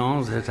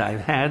 liaisons that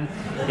I've had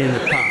in the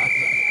past.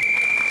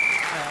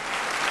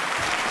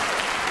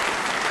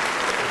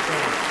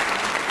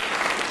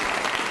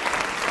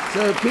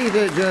 So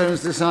Peter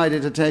Jones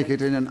decided to take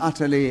it in an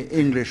utterly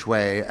English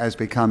way, as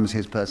becomes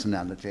his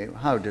personality.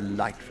 How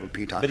delightful,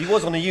 Peter. But he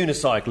was on a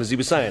unicycle as he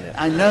was saying it.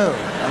 I know,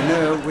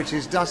 which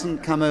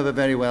doesn't come over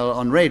very well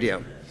on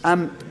radio.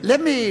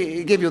 Let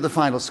me give you the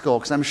final score,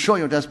 because I'm sure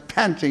you're just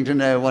panting to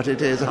know what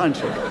it is,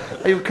 aren't you?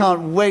 You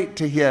can't wait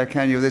to hear,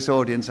 can you, this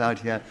audience out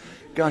here?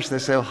 Gosh, they're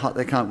so hot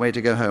they can't wait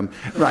to go home.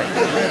 Right.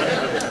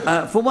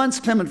 For once,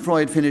 Clement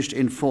Freud finished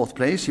in 4th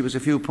place. He was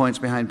a few points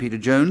behind Peter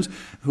Jones,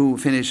 who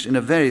finished in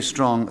a very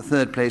strong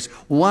 3rd place,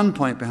 1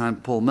 point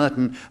behind Paul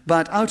Merton.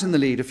 But out in the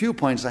lead, a few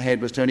points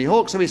ahead, was Tony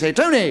Hawks. So we say,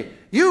 Tony,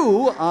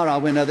 you are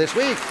our winner this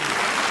week.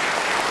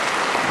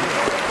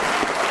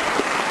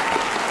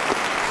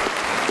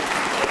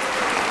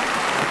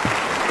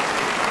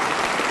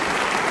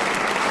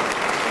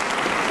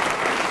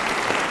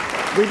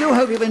 We do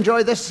hope you've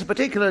enjoyed this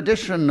particular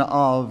edition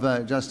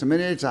of Just a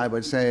Minute. I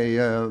would say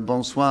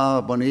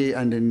bonsoir, boni,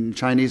 and in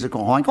Chinese, and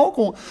all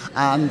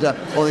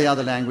the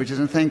other languages,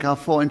 and thank our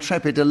 4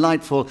 intrepid,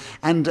 delightful,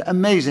 and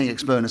amazing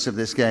exponents of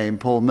this game,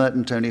 Paul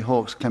Merton, Tony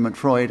Hawks, Clement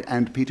Freud,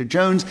 and Peter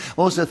Jones.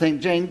 Also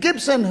thank Jane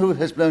Gibson, who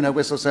has blown her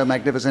whistle so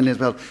magnificently as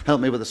well,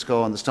 helped me with the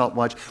score on the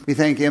stopwatch. We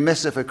thank Ian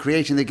Messer for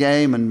creating the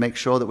game and make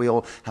sure that we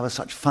all have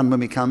such fun when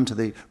we come to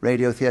the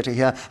radio theatre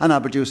here, and our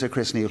producer,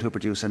 Chris Neal, who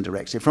produces and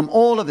directs it. From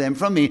all of them,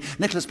 from me,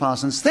 Nicholas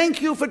Parsons,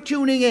 thank you for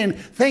tuning in.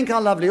 Thank our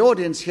lovely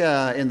audience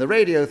here in the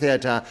radio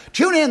theatre.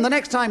 Tune in the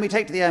next time we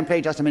take to the air and play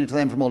Just a Minute to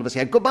them from all of us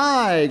here.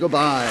 Goodbye,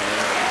 goodbye.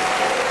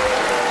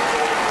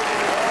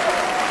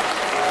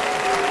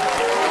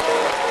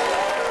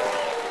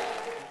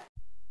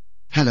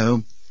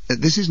 Hello,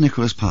 this is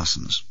Nicholas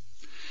Parsons,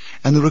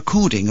 and the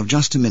recording of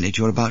Just a Minute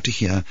you're about to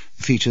hear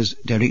features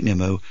Derek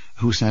Nimmo,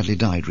 who sadly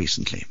died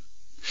recently.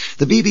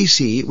 The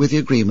BBC, with the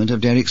agreement of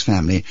Derek's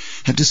family,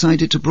 have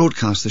decided to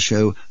broadcast the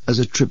show as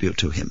a tribute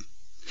to him.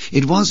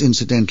 It was,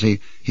 incidentally,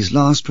 his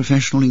last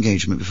professional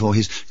engagement before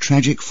his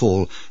tragic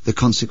fall, the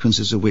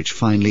consequences of which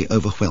finally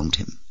overwhelmed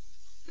him.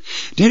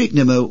 Derek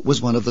Nimmo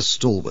was one of the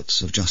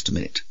stalwarts of Just a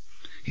Minute.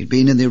 He'd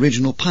been in the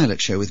original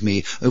pilot show with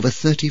me over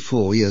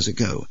 34 years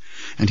ago,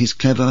 and his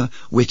clever,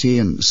 witty,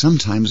 and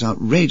sometimes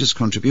outrageous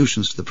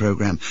contributions to the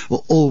programme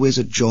were always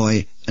a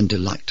joy and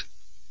delight.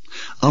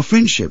 Our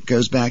friendship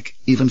goes back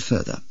even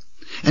further,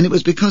 and it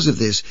was because of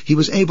this he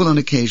was able on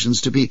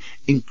occasions to be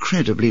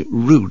incredibly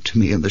rude to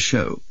me in the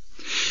show.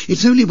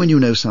 It's only when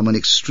you know someone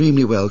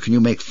extremely well can you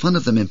make fun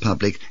of them in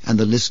public and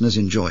the listeners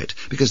enjoy it,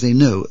 because they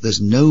know there's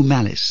no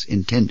malice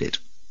intended.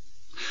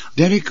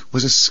 Derek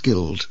was a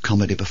skilled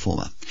comedy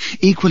performer,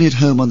 equally at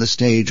home on the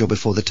stage or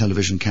before the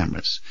television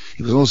cameras.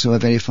 He was also a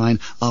very fine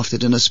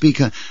after-dinner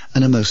speaker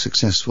and a most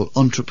successful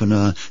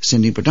entrepreneur,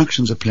 sending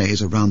productions of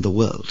plays around the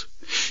world.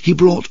 He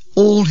brought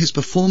all his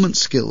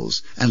performance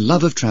skills and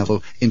love of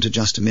travel into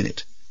Just a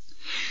Minute.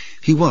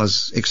 He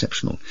was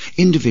exceptional,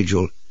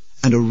 individual,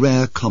 and a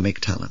rare comic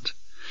talent.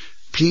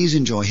 Please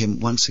enjoy him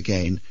once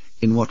again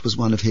in what was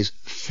one of his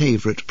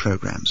favourite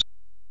programmes.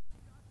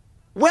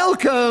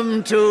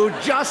 Welcome to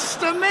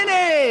Just a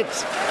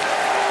Minute!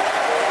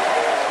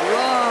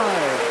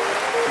 Right.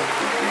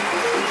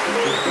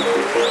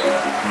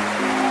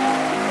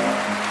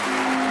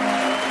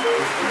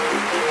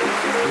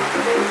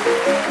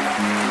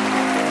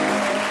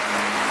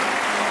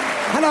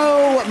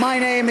 Hello, my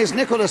name is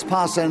Nicholas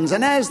Parsons,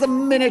 and as the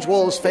minute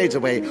waltz fades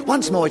away,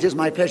 once more it is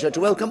my pleasure to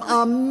welcome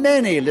our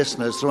many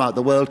listeners throughout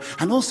the world,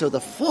 and also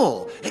the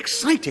 4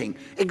 exciting,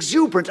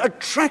 exuberant,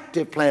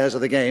 attractive players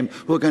of the game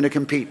who are going to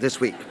compete this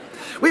week.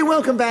 We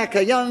welcome back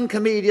a young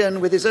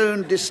comedian with his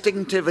own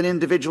distinctive and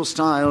individual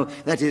style,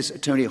 that is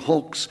Tony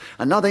Hawks,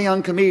 another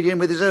young comedian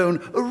with his own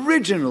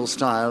original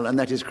style, and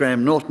that is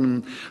Graham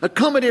Norton, a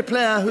comedy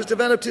player who's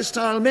developed his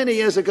style many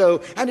years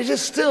ago, and it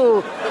is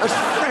still as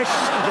fresh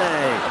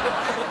today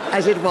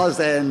as it was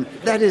then,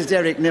 that is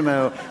Derek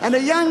Nimmo, and a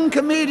young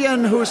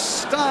comedian whose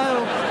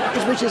style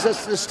is which is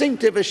as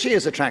distinctive as she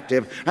is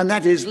attractive, and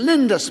that is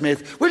Linda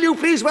Smith. Will you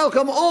please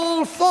welcome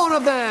all 4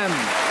 of them?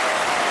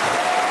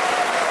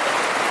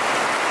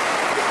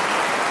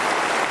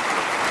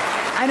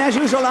 And as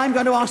usual, I'm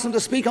going to ask them to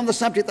speak on the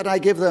subject that I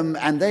give them,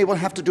 and they will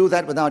have to do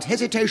that without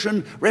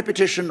hesitation,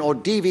 repetition, or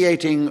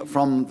deviating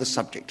from the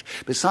subject.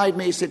 Beside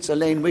me sits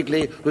Elaine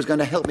Wigley, who's going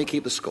to help me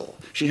keep the score.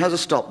 She has a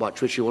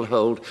stopwatch which she will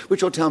hold,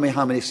 which will tell me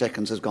how many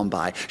seconds has gone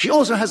by. She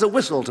also has a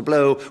whistle to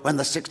blow when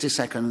the 60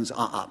 seconds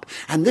are up.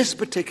 And this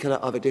particular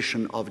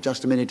edition of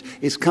Just a Minute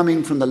is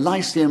coming from the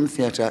Lyceum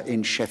Theatre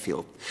in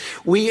Sheffield.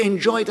 We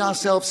enjoyed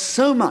ourselves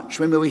so much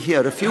when we were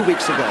here a few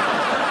weeks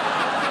ago.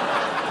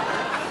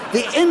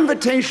 The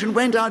invitation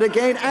went out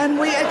again, and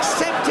we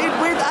accepted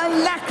with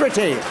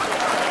alacrity.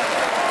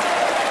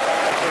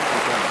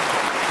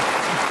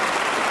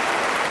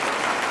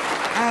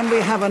 And we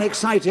have an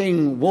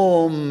exciting,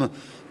 warm,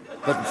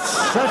 but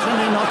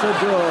certainly not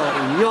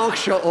a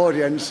Yorkshire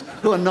audience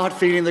who are not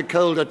feeling the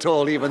cold at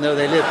all, even though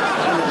they live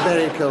in a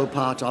very cold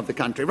part of the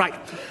country. Right,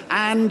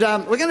 and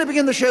we're going to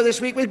begin the show this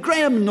week with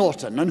Graham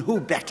Norton, and who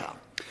better?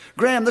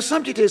 Graham, the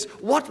subject is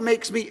What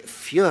Makes Me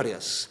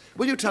Furious?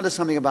 Will you tell us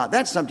something about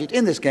that subject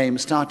in this game,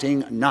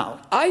 starting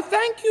now? I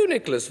thank you,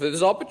 Nicholas, for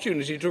this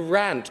opportunity to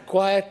rant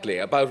quietly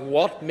about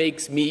what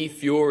makes me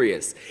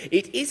furious.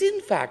 It is,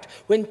 in fact,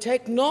 when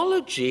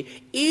technology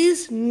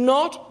is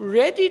not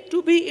ready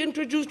to be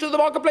introduced to the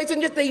marketplace,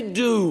 and yet they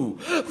do.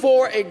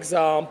 For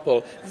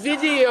example,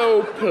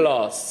 Video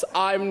Plus.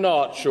 I'm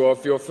not sure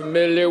if you're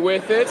familiar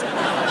with it,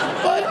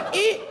 but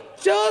it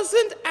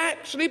doesn't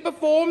actually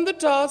perform the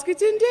task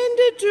it's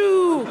intended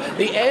to.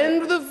 The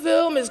end of the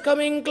film is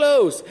coming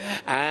close,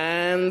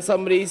 and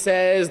somebody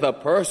says the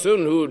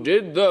person who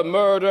did the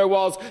murder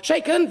was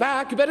shaken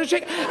back. You better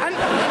shake. And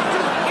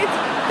it's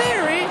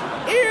very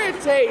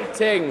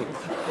irritating.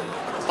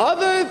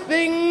 Other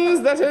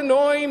things that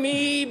annoy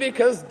me,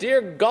 because,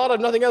 dear God, I've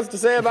nothing else to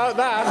say about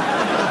that,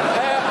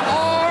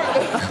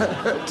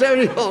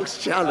 Tony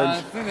Hawk's challenge.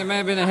 I think there may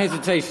have been a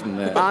hesitation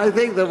there. I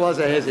think there was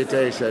a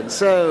hesitation.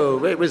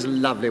 So it was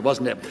lovely,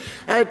 wasn't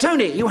it?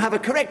 Tony, you have a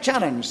correct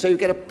challenge, so you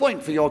get a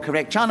point for your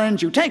correct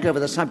challenge. You take over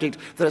the subject.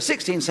 There are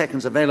 16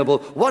 seconds available.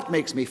 What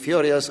makes me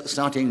furious,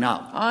 starting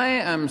now? I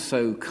am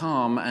so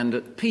calm and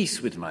at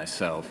peace with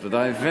myself that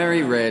I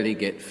very rarely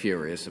get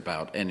furious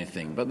about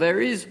anything. But there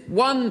is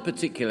one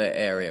particular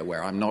area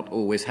where I'm not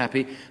always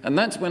happy, and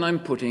that's when I'm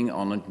putting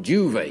on a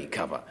duvet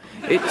cover.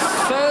 It's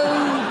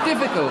so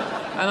difficult,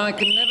 and I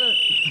can never...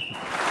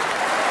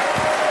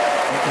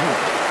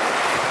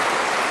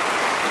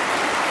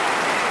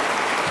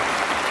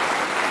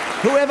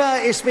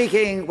 Whoever is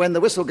speaking when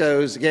the whistle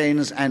goes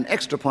gains an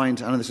extra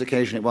point, and on this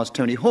occasion it was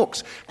Tony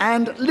Hawk's.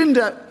 And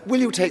Linda, will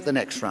you take the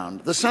next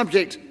round? The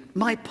subject,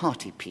 my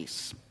party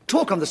piece.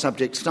 Talk on the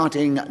subject,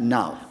 starting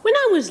now. When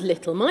I was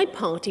little, my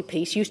party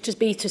piece used to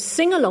be to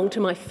sing along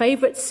to my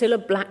favourite Cilla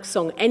Black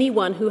song,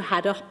 Anyone Who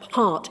Had a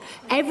Heart.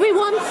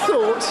 Everyone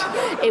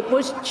thought it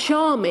was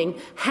charming.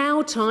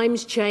 How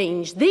times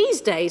change.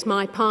 These days,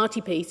 my party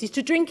piece is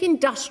to drink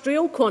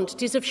industrial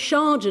quantities of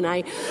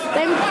Chardonnay,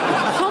 then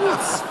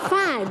Ponce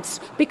fads,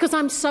 because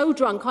I'm so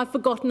drunk I've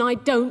forgotten I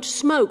don't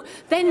smoke,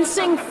 then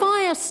sing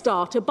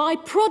Firestarter by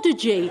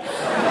Prodigy.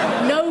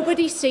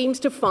 Nobody seems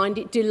to find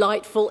it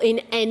delightful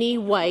in any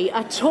way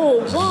at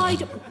all.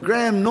 Wide...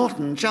 Graham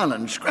Norton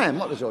challenge. Graham,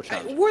 what was your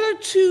challenge? Were there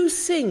two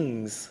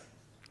sings?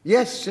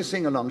 Yes, she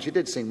sing along. She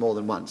did sing more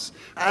than once.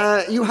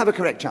 You have a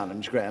correct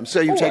challenge, Graham, so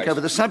you take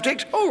over the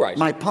subject. All right.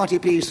 My party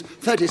piece,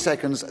 30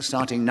 seconds,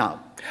 starting now.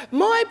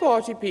 My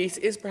party piece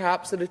is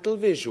perhaps a little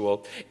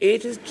visual.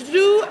 It is to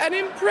do an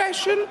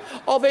impression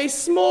of a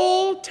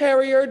small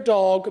terrier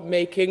dog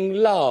making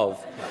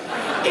love.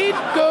 It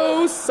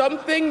goes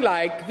something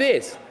like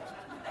this.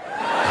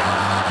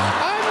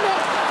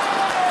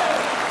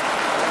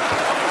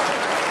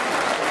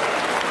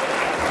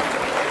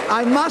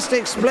 I must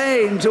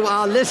explain to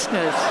our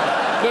listeners.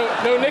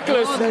 No,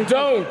 Nicholas,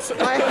 don't.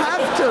 I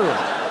have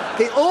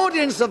to. The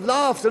audience have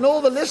laughed, and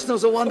all the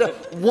listeners will wonder,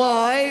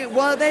 why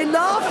were they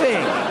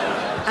laughing?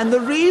 And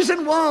the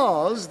reason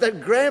was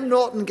that Graham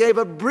Norton gave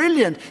a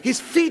brilliant...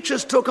 His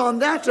features took on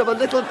that of a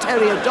little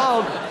terrier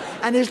dog,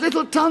 and his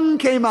little tongue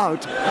came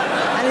out,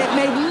 and it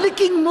made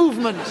licking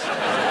movements.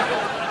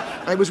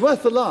 It was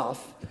worth the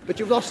laugh. But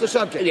you've lost the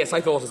subject. Yes,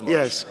 I thought as much.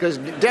 Yes, because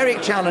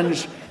Derek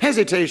challenge,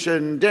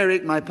 hesitation.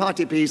 Derek, my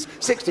party piece,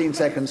 16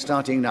 seconds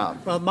starting now.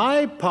 Well,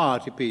 my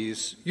party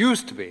piece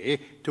used to be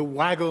to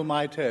waggle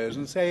my toes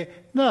and say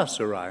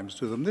nursery rhymes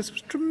to them. This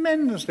was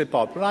tremendously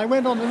popular. I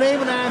went on the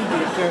Name and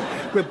Andrew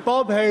show with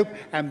Bob Hope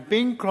and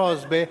Bing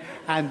Crosby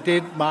and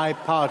did my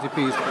party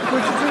piece,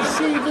 which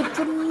received a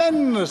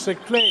tremendous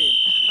acclaim.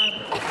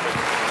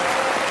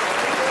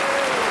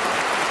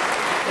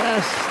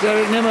 Yes,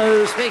 Derek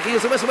Nimmo speaking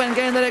as the whistleband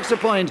gained that extra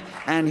point,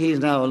 and he's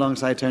now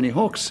alongside Tony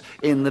Hawk's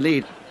in the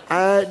lead.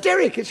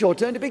 Derek, it's your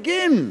turn to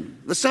begin.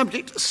 The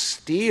subject,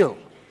 steel.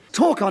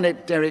 Talk on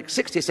it, Derek.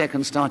 60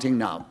 seconds starting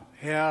now.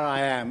 Here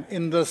I am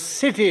in the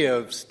city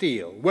of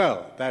steel.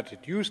 Well, that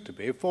it used to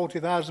be.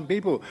 40,000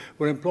 people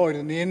were employed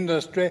in the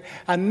industry,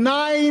 and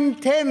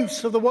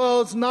 9/10 of the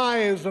world's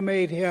knives were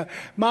made here.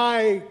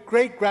 My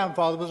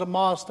great-grandfather was a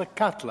master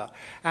cutler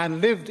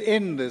and lived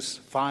in this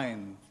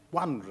fine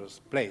wondrous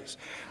place.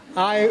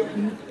 I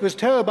was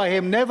told by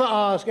him, never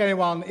ask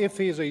anyone if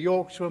he's a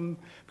Yorkshireman,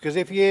 because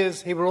if he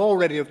is, he will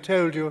already have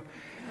told you.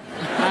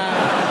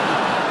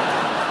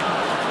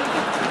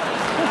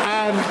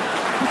 And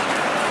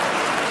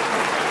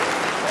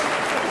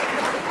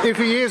if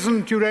he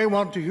isn't, you don't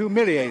want to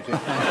humiliate him.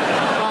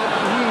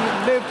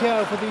 But he lived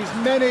here for these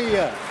many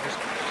years.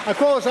 Of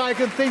course, I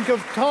can think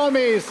of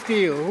Tommy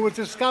Steele, who was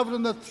discovered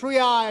in the Three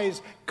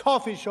Eyes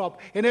coffee shop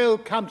in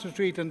Old Compton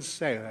Street in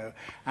Soho,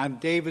 and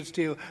David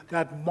Steele,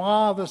 that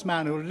marvellous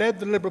man who led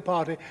the Liberal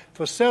Party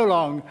for so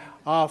long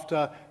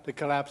after the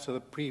collapse of the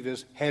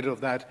previous head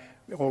of that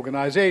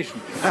organisation.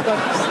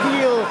 But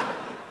Steele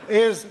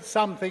is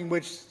something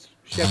which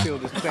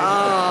Sheffield is playing.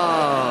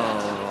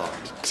 Oh,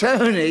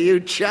 Tony, you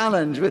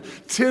challenged.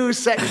 With 2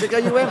 seconds ago,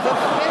 you went for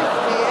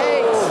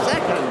 58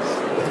 seconds.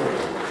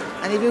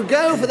 And if you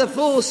go for the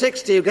full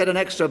 60, you get an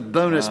extra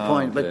bonus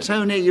point. But,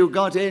 Tony, you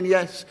got in,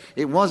 yes.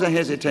 It was a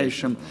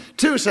hesitation.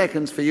 2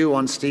 seconds for you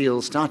on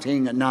Steele,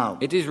 starting now.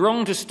 It is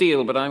wrong to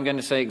steal, but I'm going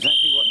to say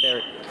exactly what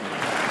Derek...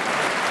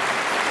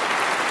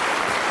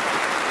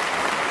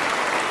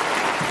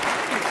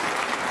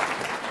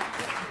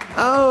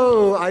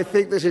 Oh, I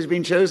think this has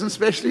been chosen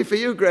specially for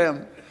you,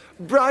 Graham.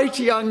 Bright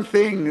young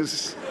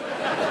things.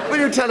 Will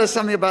you tell us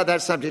something about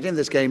that subject in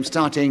this game,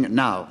 starting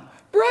now?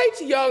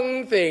 Bright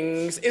young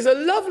things is a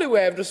lovely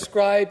way of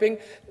describing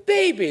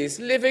babies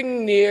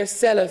living near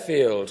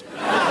Sellafield.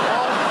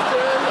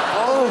 Often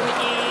on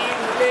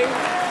the evening,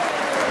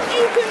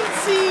 you can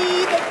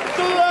see the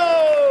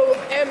glow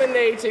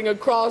emanating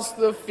across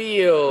the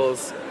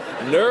fields.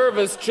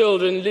 Nervous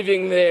children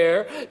living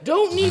there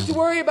don't need to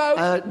worry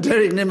about...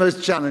 Derek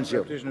Nimmo's challenged you.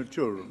 Competition of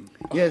children.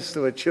 Yes,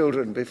 there were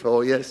children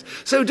before, yes.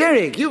 So,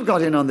 Derek, you've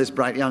got in on this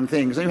bright young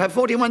things, and you have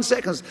 41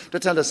 seconds to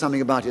tell us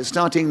something about it,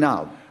 starting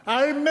now.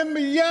 I remember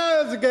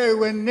years ago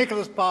when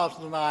Nicholas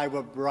Parsons and I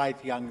were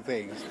bright young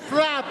things.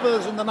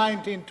 Flappers in the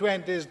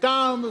 1920s,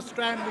 down the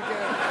Strand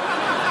again,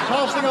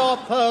 tossing our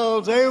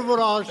pearls over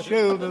our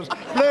shoulders,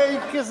 blowing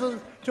kisses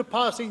to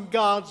passing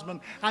guardsmen,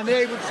 and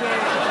they would say,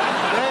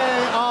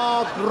 they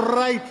are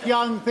bright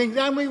young things,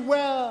 and we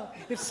were.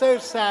 It's so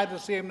sad to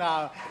see him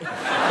now.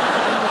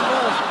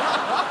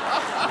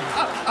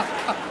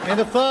 In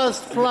the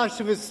first flush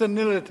of his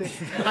senility,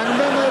 I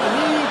remember that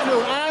he too,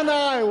 and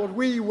I, what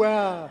we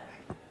were.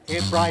 A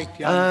bright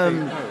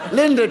young thing.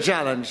 Linda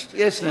challenged.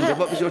 Yes, Linda,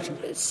 what was your...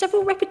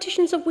 Several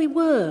repetitions of we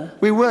were.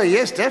 We were,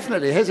 yes,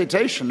 definitely.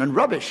 Hesitation and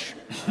rubbish.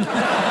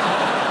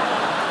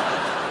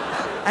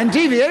 And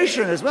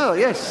deviation as well,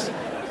 yes.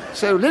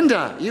 So,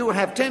 Linda, you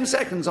have 10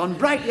 seconds on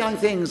bright young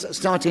things,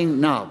 starting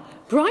now.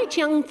 Bright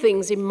young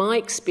things, in my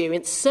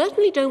experience,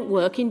 certainly don't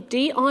work in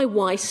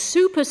DIY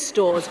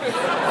superstores.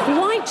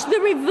 Quite the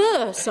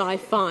reverse, I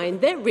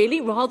find. They're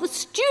really rather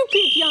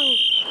stupid young...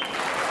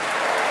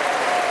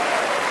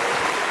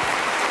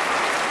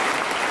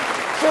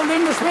 So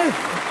Linda Smith,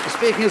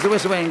 speaking as the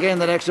Whistleway,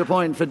 gained that extra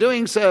point for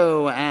doing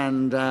so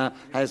and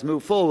has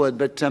moved forward.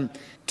 But,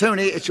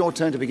 Tony, it's your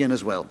turn to begin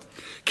as well.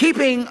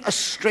 Keeping a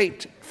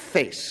straight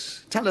face.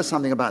 Tell us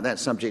something about that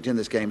subject in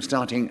this game,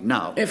 starting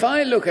now. If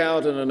I look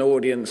out at an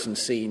audience and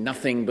see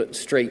nothing but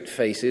straight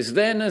faces,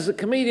 then as a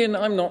comedian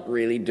I'm not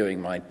really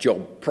doing my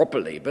job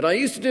properly. But I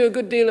used to do a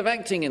good deal of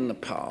acting in the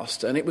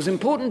past, and it was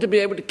important to be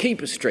able to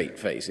keep a straight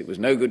face. It was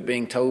no good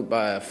being told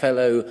by a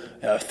fellow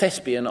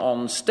thespian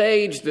on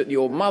stage that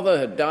your mother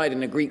had died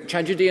in a Greek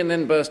tragedy and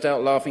then burst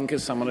out laughing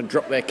because someone had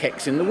dropped their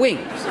keks in the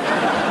wings.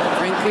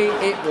 Frankly,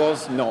 it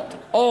was not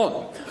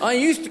on. I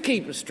used to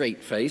keep a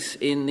straight face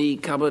in the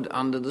cupboard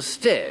under the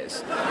stairs.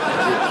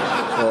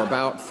 For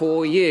about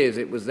 4 years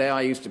it was there.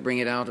 I used to bring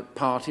it out at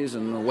parties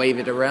and wave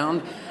it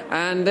around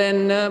and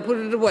then put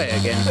it away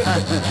again.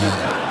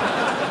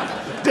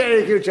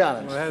 Derek, you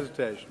challenge. Well,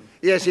 hesitation.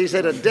 Yes, he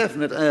said a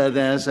definite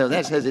there, so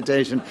that's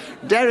hesitation.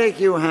 Derek,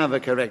 you have a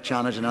correct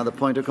challenge. Another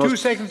point, of course. 2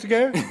 seconds to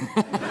go.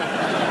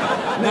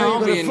 Now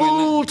you've got a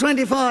full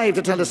 25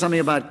 to tell us something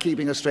about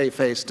keeping a straight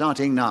face,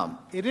 starting now.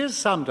 It is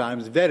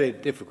sometimes very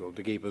difficult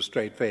to keep a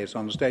straight face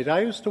on stage.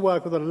 I used to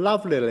work with a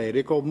lovely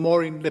lady called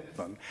Maureen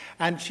Lipman,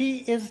 and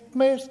she is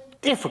most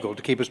difficult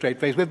to keep a straight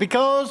face with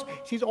because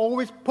she's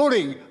always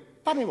pulling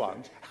funny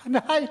ones. And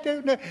I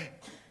don't know...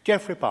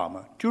 Geoffrey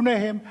Palmer, do you know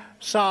him?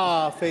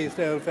 Sour-faced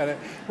old fellow.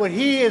 Well,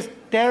 he is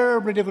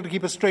terribly difficult to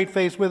keep a straight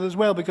face with as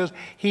well because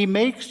he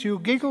makes you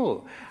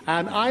giggle.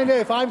 And I know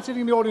if I'm sitting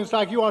in the audience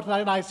like you are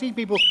tonight and I see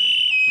people...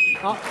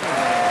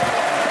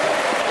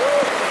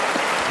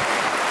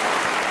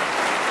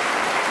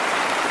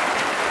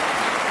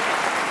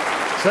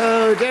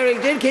 So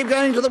Derek did keep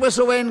going to the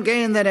whistle and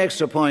gain that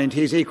extra point.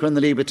 He's equal in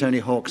the lead with Tony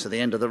Hawkes at the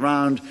end of the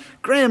round.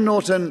 Graham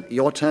Norton,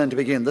 your turn to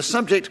begin. The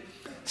subject,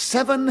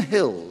 7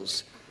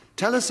 Hills.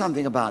 Tell us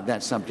something about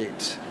that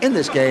subject in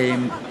this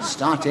game,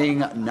 starting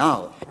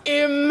now.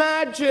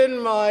 Imagine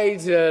my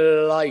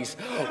delight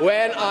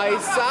when I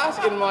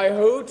sat in my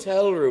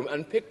hotel room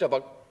and picked up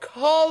a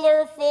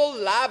colourful,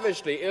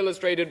 lavishly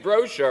illustrated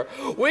brochure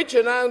which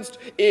announced,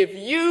 if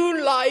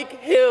you like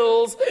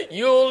hills,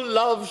 you'll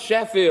love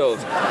Sheffield.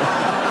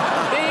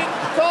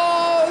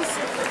 Because,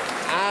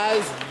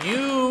 as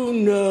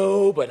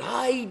no, but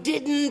I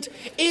didn't.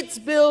 It's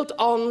built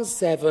on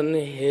 7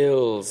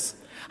 hills.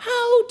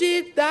 How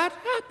did that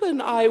happen,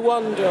 I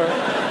wonder?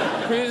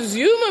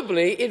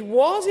 Presumably, it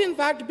was, in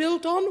fact,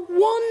 built on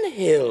 1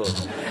 hill.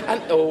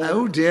 And,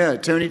 Oh, dear.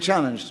 Tony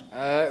challenged.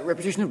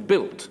 Repetition of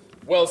built.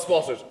 Well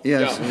spotted.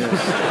 Yes, Yeah.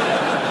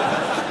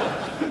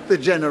 yes. The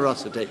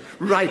generosity.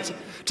 Right.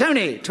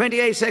 Tony,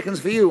 28 seconds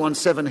for you on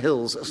 7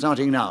 hills,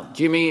 starting now.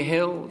 Jimmy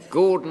Hill,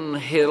 Gordon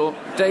Hill,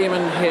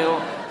 Damon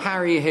Hill,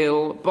 Harry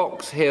Hill,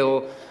 Box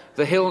Hill.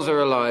 The hills are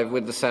alive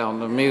with the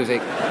sound of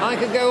music. I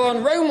could go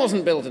on. Rome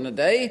wasn't built in a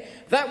day.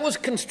 That was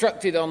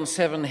constructed on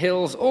 7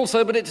 hills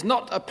also, but it's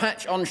not a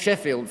patch on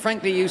Sheffield.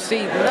 Frankly, you see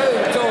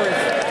no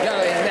tourists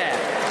going there.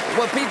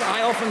 Well,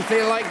 I often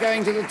feel like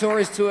going to the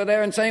tourist tour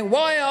there and saying,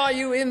 why are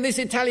you in this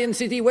Italian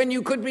city when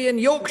you could be in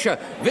Yorkshire,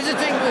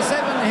 visiting the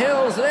 7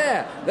 hills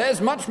there?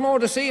 There's much more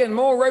to see and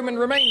more Roman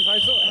remains, I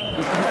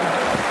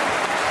thought.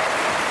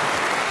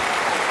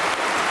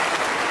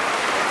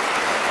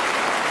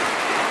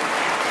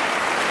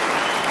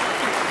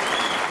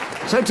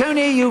 So,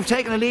 Tony, you've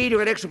taken a lead.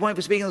 You're at extra point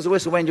for speaking as a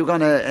whistle when you've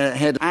gone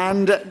ahead.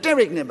 And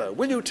Derek Nimmo,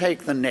 will you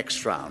take the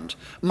next round?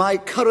 My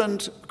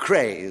current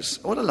craze.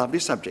 What a lovely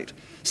subject.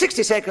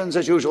 60 seconds,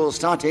 as usual,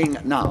 starting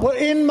now. Well,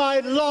 in my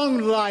long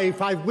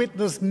life, I've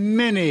witnessed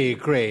many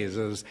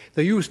crazes.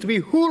 There used to be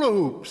hula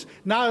hoops.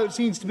 Now it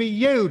seems to be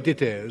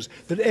yo-dittos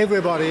that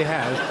everybody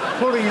has,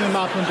 pulling them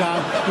up and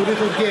down with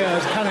little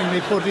gears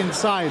cunningly put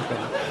inside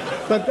them.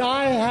 But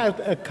I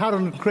had a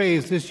current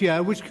craze this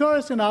year, which,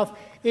 curious enough,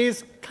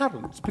 is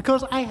currants,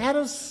 because I had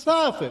a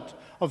surfeit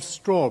of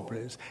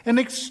strawberries, an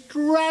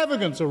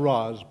extravagance of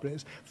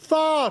raspberries,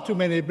 far too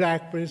many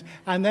blackberries,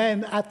 and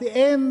then at the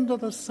end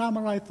of the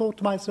summer I thought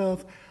to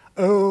myself,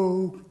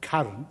 oh,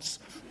 currants,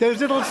 those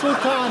little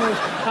sultanas,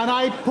 and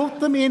I put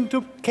them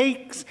into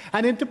cakes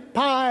and into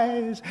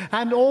pies,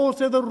 and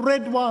also the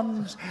red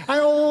ones,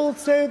 and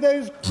also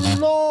those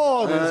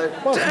glorious...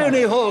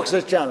 Tony Hawks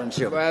has challenged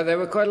you. Well, there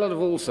were quite a lot of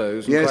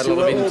alsos. And Yes, quite a you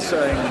lot were of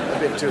also a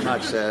bit too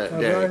much, Derek.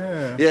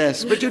 yeah.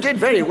 Yes, but you did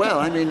very well.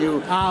 I mean,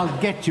 you... I'll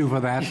get you for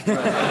that.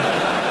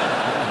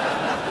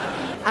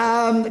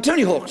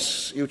 Tony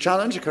Hawks, you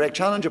challenge, a correct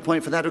challenge, a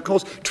point for that, of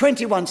course.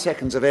 21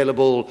 seconds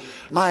available.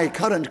 My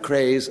current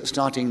craze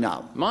starting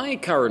now. My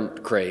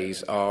current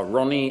craze are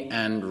Ronnie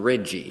and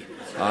Reggie.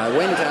 I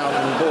went out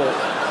and bought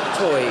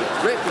toy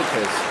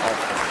replicas of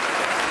them,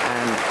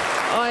 and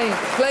I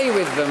play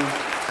with them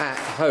at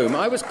home.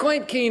 I was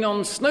quite keen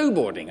on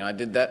snowboarding. I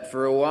did that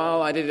for a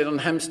while. I did it on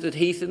Hampstead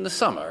Heath in the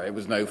summer. It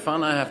was no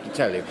fun, I have to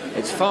tell you.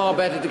 It's far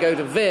better to go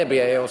to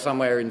Verbier or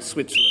somewhere in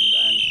Switzerland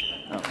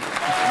and...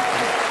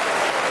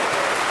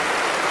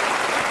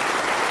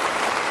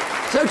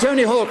 So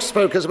Tony Hawks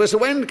spoke as a whistle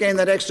went, gained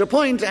that extra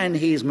point, and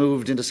he's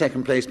moved into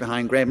second place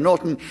behind Graham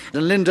Norton.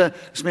 And Linda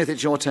Smith,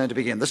 it's your turn to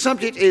begin. The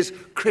subject is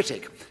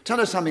Critic. Tell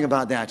us something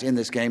about that in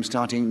this game,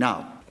 starting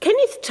now.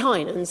 Kenneth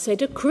Tynan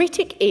said a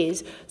critic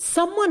is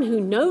someone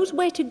who knows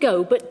where to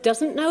go but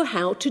doesn't know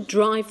how to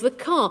drive the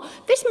car.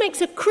 This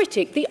makes a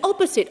critic the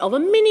opposite of a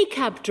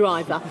minicab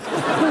driver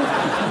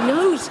who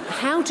knows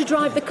how to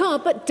drive the car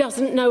but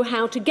doesn't know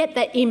how to get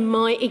there, in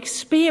my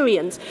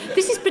experience.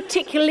 This is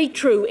particularly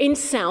true in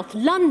South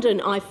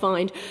London, I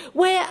find,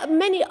 where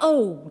many...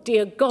 Oh,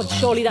 dear God,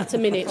 surely that's a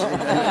minute.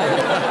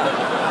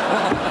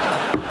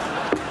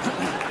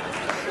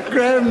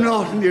 Graham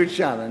Norton, you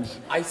challenge.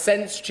 I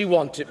sensed she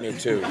wanted me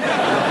to.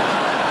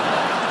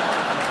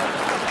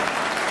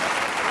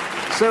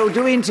 So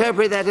do we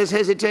interpret that as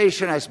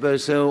hesitation, I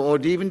suppose, so, or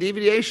even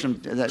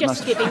deviation?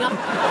 Just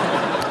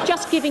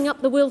giving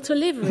up the will to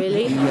live,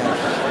 really.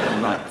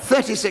 Yes, right.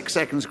 36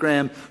 seconds,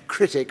 Graham.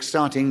 Critic,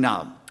 starting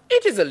now.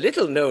 It is a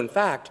little-known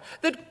fact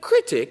that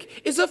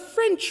critic is a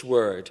French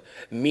word,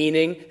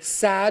 meaning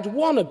sad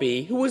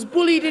wannabe who was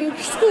bullied in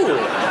school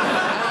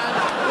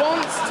and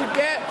wants to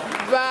get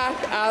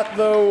back at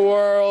the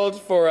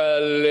world for a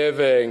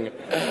living.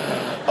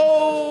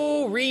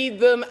 Oh, read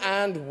them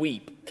and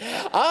weep.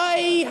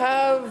 I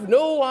have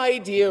no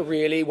idea,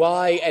 really,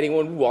 why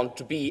anyone would want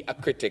to be a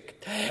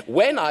critic.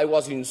 When I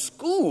was in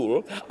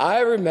school, I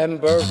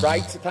remember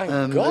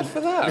thank God for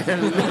that.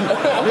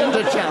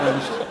 Linda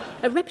challenged.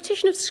 A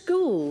repetition of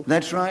school.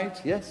 That's right,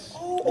 yes.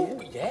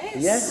 Oh, yes.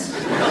 Yes.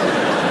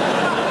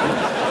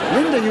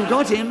 Linda, you've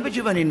got in, but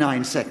you've only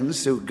 9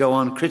 seconds to go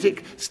on,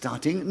 Critic,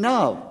 starting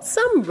now.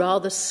 Some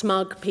rather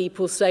smug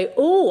people say,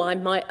 oh,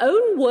 I'm my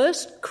own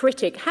worst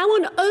critic. How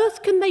on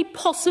earth can they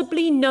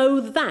possibly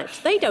know that?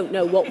 They don't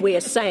know what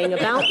we're saying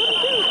about them.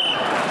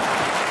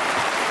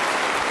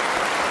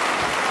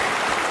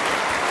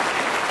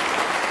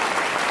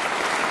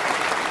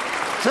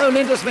 So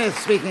Linda Smith,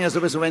 speaking as the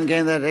whistle went,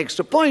 gained that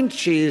extra point.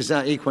 She's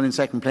equal in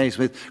second place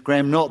with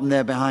Graham Norton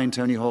there behind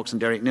Tony Hawks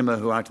and Derek Nimmo,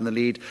 who are out in the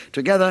lead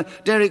together.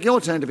 Derek,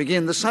 your turn to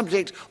begin. The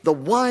subject, the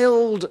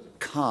wild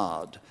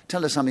card.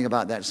 Tell us something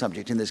about that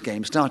subject in this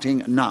game,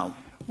 starting now.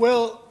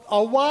 Well,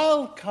 a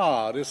wild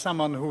card is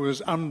someone who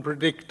is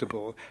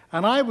unpredictable,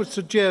 and I would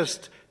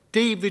suggest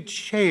David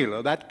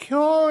Shaler, that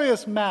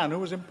curious man who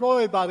was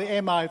employed by the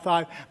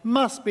MI5,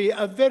 must be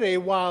a very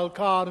wild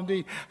card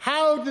indeed.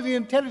 How did the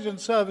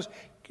intelligence service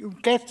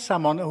get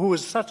someone who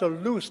was such a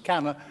loose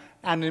cannon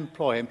and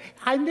employ him?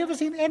 I've never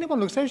seen anyone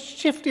look so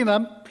shifty and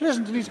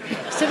unpleasant. And he's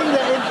sitting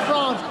there in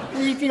France,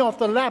 eating off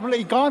the lap.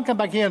 He can't come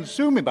back here and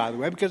sue me, by the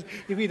way, because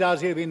if he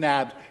does, he'll be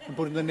nabbed and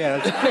put in the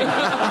nearest thing.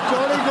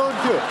 Jolly good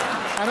too.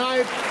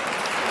 And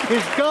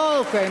his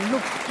girlfriend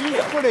looks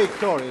equally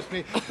curious to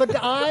me, but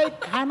I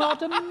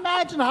cannot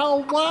imagine how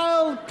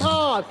wild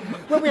card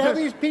when we have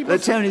these people...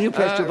 Tony, you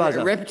pressed your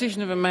buzzer.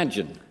 Repetition of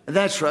imagine.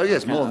 That's right,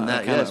 yes, more than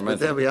that, yes, but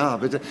there we are.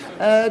 But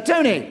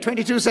Tony,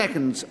 22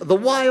 seconds. The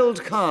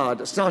wild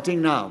card,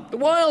 starting now. The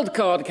wild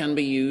card can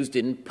be used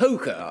in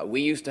poker.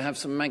 We used to have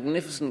some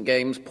magnificent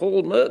games.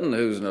 Paul Merton,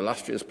 who's an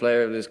illustrious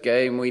player of this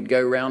game, we'd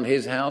go round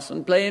his house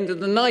and play into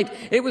the night.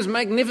 It was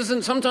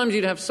magnificent. Sometimes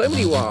you'd have so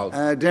many wild.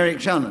 Derek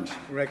Chalmers.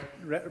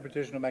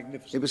 Repetition of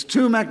magnificent. It was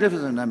too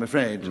magnificent, I'm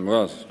afraid. It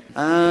was.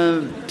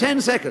 10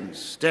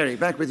 seconds. Derek,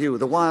 back with you.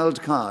 The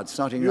wild card,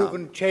 starting now. You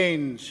can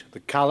change the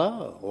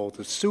colour or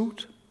the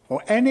suit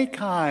or any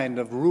kind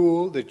of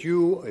rule that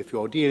you, if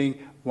you're dealing,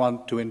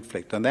 want to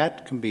inflict. And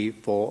that can be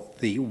for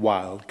the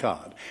wild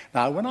card.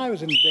 Now, when I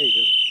was in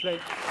Vegas...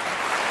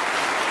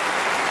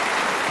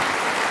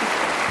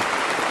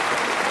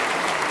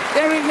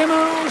 Derek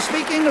Nimmo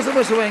speaking as the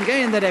whistle went,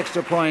 gained that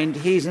extra point.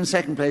 He's in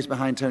second place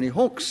behind Tony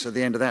Hawks at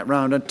the end of that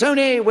round. And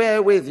Tony,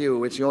 we're with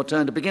you. It's your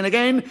turn to begin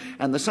again.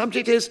 And the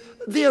subject is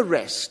the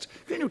arrest.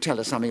 Can you tell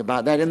us something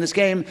about that in this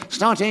game,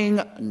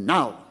 starting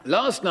now?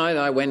 Last night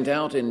I went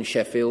out in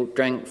Sheffield,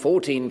 drank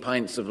 14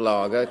 pints of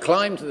lager,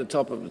 climbed to the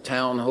top of the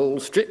town hall,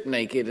 stripped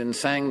naked, and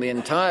sang the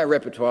entire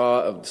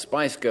repertoire of the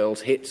Spice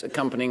Girls hits,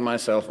 accompanying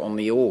myself on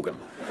the organ.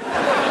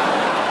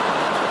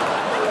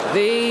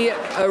 The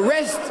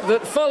arrest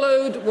that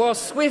followed was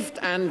swift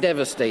and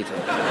devastating.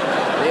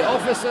 The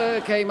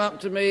officer came up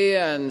to me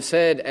and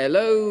said,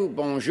 "Hello,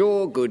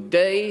 bonjour, good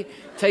day,"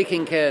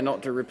 taking care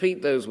not to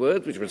repeat those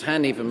words, which was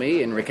handy for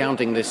me in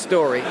recounting this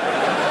story.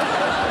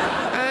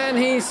 And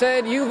he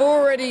said, "You've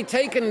already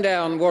taken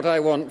down what I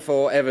want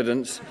for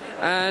evidence."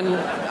 And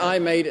I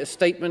made a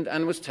statement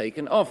and was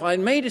taken off. I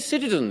made a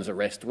citizen's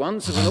arrest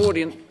once as an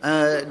audience.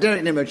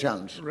 Derek Nimmo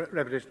challenge.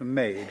 Repetition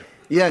made.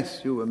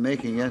 Yes, you were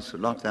making, yes, a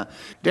lot there.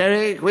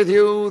 Derek, with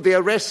you, the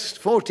arrest,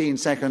 14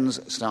 seconds,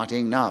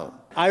 starting now.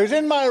 I was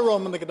in my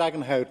room in the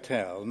Cadogan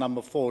Hotel,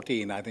 number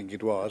 14, I think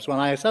it was, when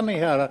I suddenly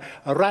heard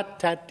a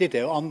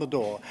rat-tat-ditto on the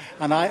door,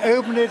 and I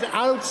opened it.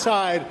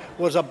 Outside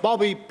was a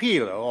Bobby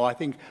Peeler, or I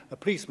think a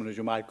policeman, as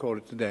you might call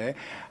it today,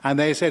 and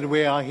they said,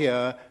 "We are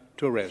here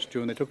to arrest you,"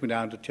 and they took me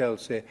down to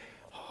Chelsea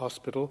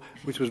Hospital,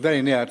 which was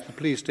very near to the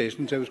police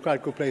station, so it was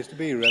quite a good place to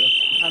be, really.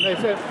 And they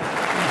said...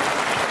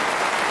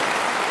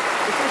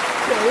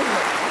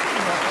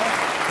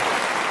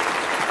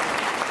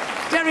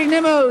 Derek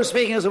Nimmo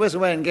speaking as the whistle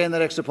went, gained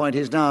that extra point.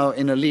 He's now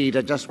in a lead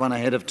at just one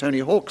ahead of Tony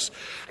Hawks.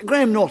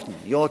 Graham Norton,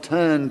 your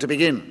turn to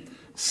begin.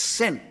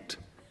 Scent.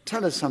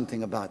 Tell us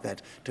something about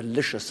that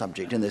delicious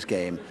subject in this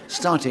game,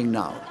 starting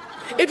now.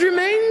 It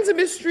remains a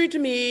mystery to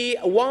me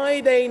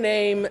why they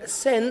name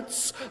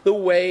scents the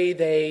way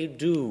they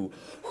do.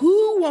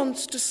 Who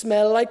wants to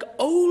smell like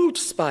Old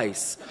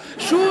Spice?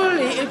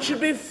 Surely it should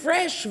be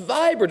fresh,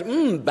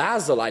 vibrant.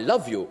 Basil, I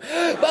love you.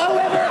 But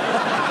however,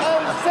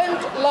 a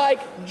scent like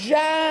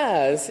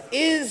jazz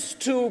is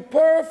to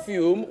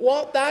perfume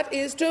what that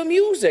is to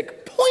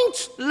music.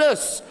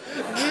 Pointless.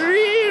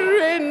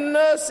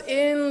 Dreariness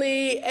in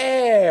the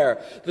air.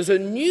 There's a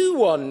new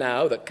one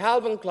now that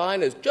Calvin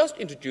Klein has just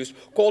introduced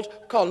called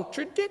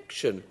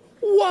Contradiction.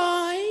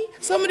 Why?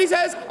 Somebody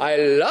says, "I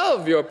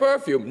love your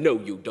perfume." No,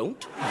 you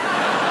don't.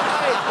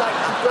 "I'd like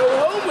to go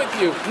home with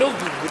you." No,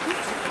 you wouldn't.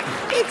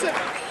 It's a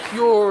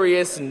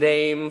curious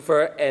name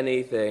for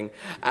anything.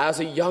 As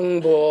a young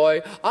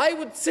boy, I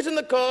would sit in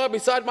the car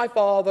beside my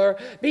father,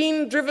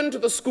 being driven to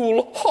the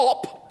school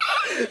hop,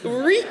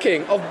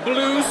 reeking of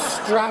blue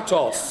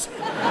Stratos,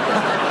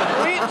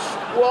 which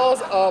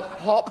was a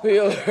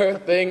popular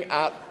thing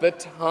at the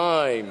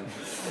time.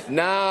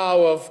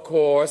 Now, of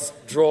course,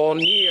 draw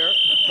near.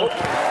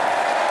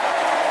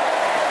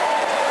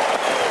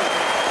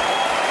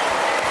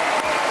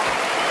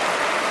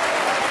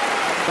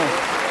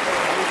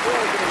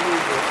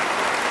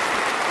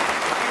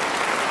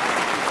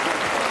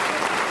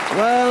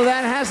 Well,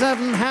 that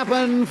hasn't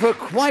happened for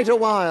quite a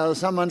while.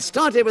 Someone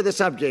started with the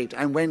subject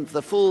and went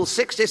the full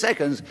 60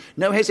 seconds.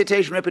 No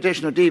hesitation,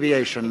 repetition, or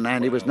deviation,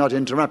 and he was not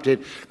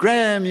interrupted.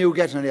 Graham, you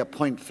get only a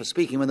point for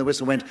speaking when the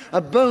whistle went. A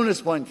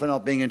bonus point for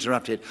not being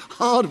interrupted.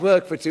 Hard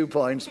work for 2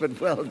 points, but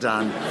well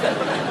done.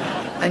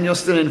 And you're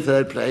still in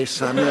third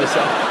place.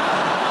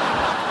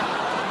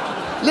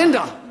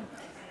 Linda,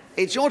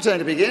 it's your turn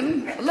to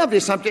begin. A lovely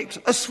subject,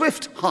 a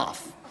swift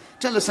half.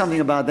 Tell us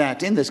something about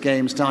that in this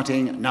game,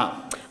 starting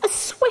now. A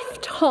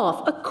swift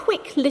half, a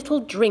quick little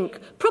drink,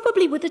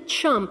 probably with a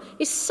chum,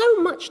 is so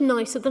much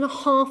nicer than a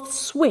half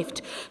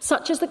swift,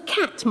 such as the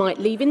cat might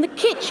leave in the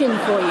kitchen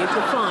for you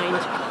to find.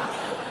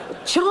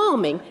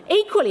 Charming,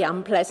 equally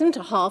unpleasant,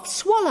 a half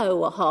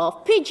swallow, a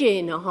half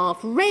pigeon, a half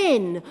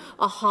wren,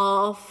 a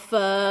half...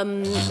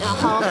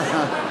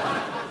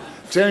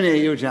 Tony,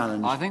 you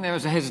challenge. I think there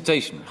was a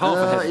hesitation. Half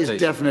a hesitation.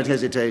 It's definite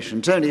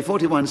hesitation. Tony,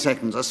 41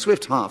 seconds, a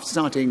swift half,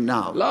 starting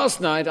now. Last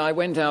night I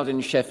went out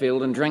in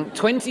Sheffield and drank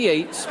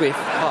 28 swift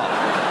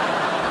halves.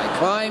 I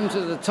climbed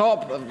to the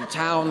top of the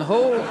town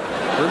hall,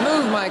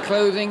 removed my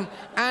clothing,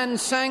 and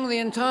sang the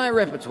entire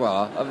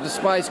repertoire of the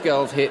Spice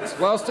Girls hits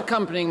whilst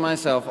accompanying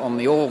myself on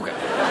the organ.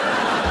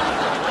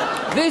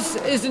 This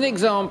is an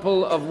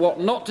example of what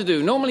not to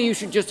do. Normally you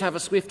should just have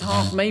a swift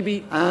half,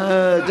 maybe...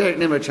 Derek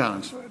Nimmo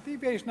challenge.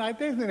 Deviation, I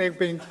don't think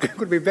they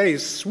could be very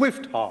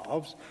swift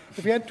halves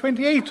if you had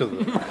 28 of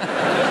them.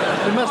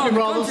 They must be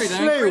rather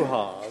slow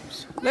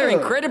halves. They're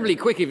incredibly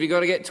quick if you've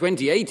got to get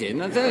 28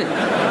 in, I tell you.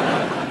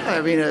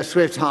 I mean, a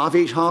swift half,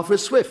 each half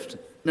was swift.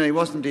 No, he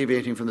wasn't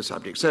deviating from the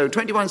subject. So,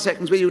 21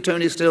 seconds with you,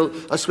 Tony, still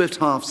a swift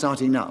half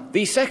starting now.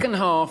 The second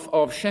half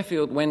of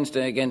Sheffield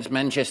Wednesday against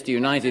Manchester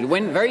United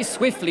went very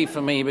swiftly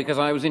for me because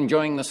I was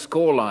enjoying the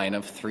scoreline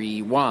of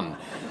 3-1.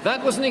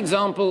 That was an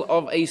example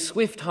of a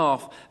swift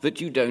half that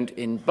you don't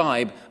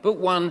imbibe, but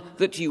one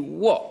that you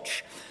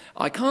watch.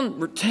 I can't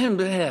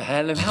remember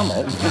how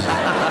much.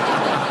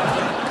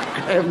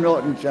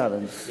 Norton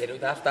challenge. Yeah,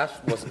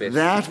 that was a bit...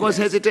 That was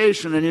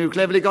hesitation, and you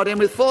cleverly got in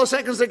with 4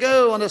 seconds to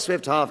go on a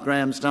swift half,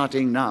 Graham,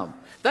 starting now.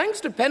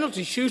 Thanks to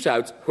penalty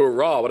shootouts,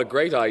 hurrah, what a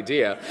great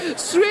idea.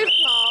 Swift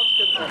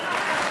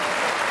halves...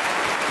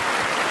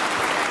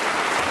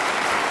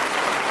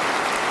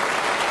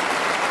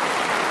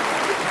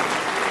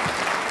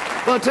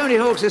 Well, Tony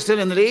Hawkes is still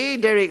in the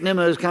lead. Derek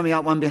Nimmo's coming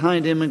up one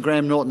behind him, and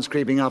Graham Norton's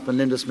creeping up, and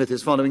Linda Smith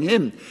is following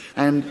him.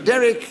 And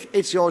Derek,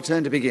 it's your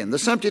turn to begin. The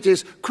subject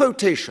is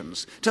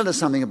quotations. Tell us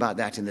something about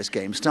that in this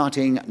game,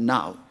 starting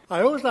now.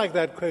 I always like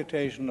that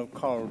quotation of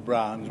Coral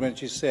Brown's when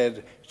she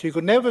said she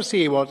could never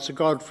see what Sir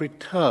Godfrey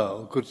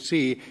Turle could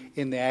see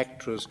in the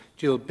actress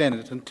Jill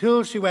Bennett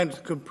until she went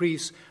to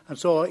Caprice and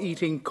saw her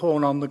eating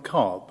corn on the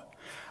cob.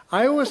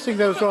 I always think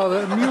that was a rather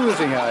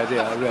amusing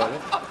idea, really.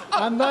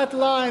 And that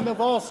line of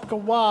Oscar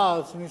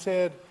Wilde's, and he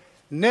said,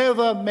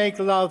 never make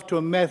love to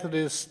a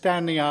Methodist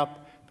standing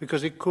up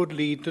because it could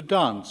lead to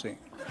dancing.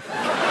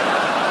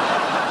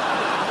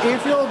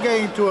 If you're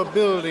going to a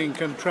building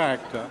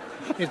contractor,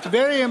 it's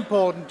very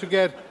important to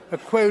get a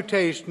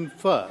quotation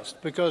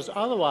first, because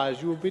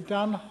otherwise you will be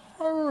done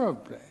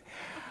horribly.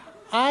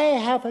 I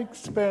have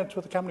experience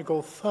with a company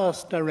called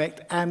First Direct,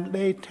 and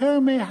they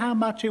told me how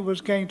much it was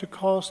going to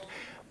cost,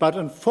 but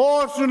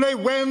unfortunately,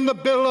 when the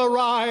bill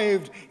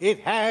arrived, it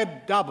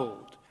had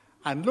doubled.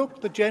 And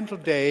look, the gentle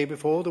day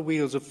before the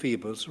wheels of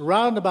Phoebus,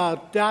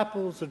 roundabout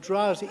dapples the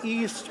drowsy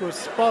east with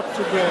spots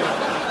of red,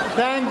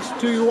 thanks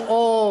to you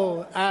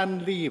all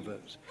and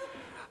leavers.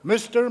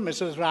 Mr. and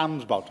Mrs.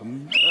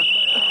 Ramsbottom.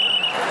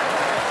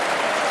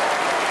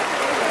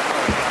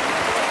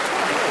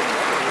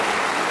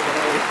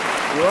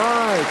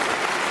 Right.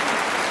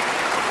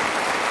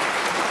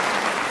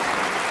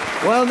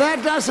 Well,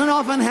 that doesn't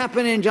often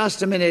happen in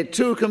just a minute.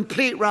 2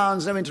 complete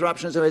rounds, no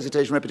interruptions, no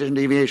hesitation, repetition,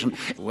 deviation.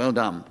 Well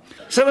done.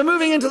 So we're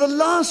moving into the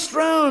last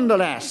round,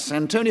 alas.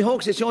 And Tony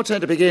Hawkes, it's your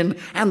turn to begin.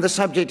 And the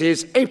subject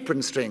is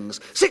apron strings.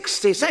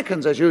 60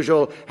 seconds as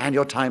usual, and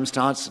your time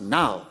starts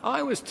now.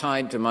 I was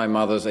tied to my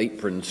mother's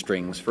apron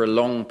strings for a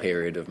long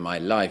period of my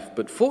life,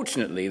 but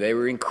fortunately they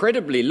were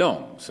incredibly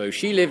long. So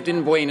she lived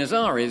in Buenos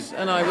Aires,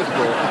 and I was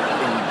brought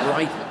up in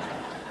Brighton.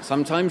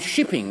 Sometimes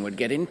shipping would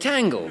get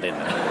entangled in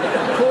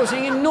them,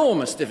 causing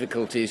enormous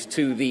difficulties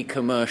to the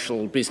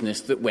commercial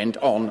business that went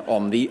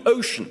on the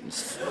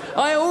oceans.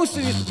 I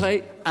also used to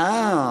play...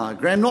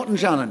 Graham Norton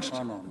challenged.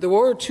 There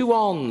were 2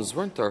 ons,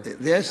 weren't there?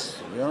 Yes,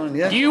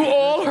 yes. You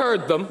all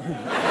heard them.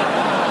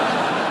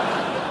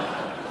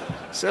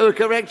 So,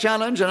 correct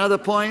challenge, another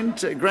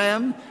point.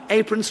 Graham,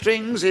 apron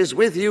strings is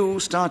with you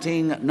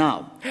starting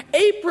now.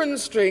 Apron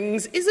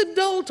strings is a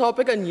dull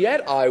topic, and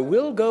yet I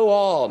will go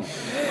on.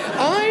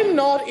 I'm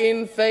not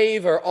in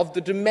favour of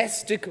the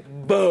domestic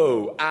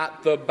bow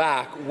at the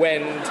back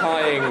when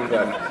tying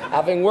them.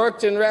 Having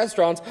worked in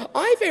restaurants,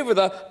 I favour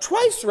the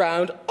twice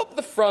round, up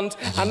the front,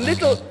 and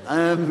little...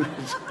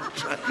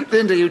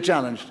 Linda, you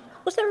challenged.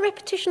 Was there a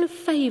repetition of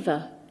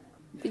favour?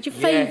 Did you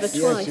favour twice?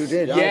 Yes, you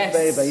did. Yes. I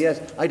favour,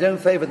 yes. I don't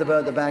favour the bow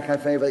at the back, I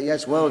favour,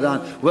 yes, well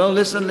done. Well,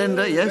 listen,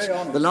 Linda, yes,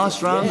 the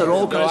last round, they're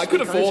all... No, I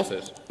could have fought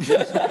it.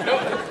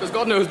 Because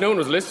God knows no one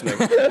was listening.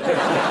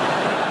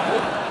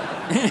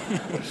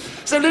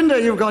 So,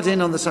 Linda, you've got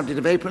in on the subject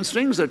of apron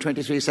strings. There are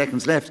 23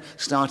 seconds left,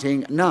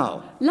 starting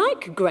now.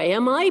 Like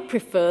Graham, I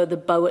prefer the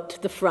bow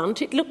at the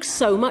front. It looks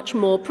so much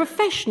more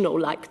professional,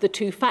 like the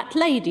 2 fat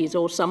ladies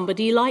or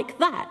somebody like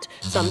that.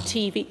 Some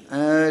TV...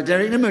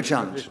 Derek Nimmo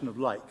challenge. Of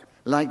like.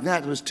 Like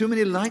that. There was too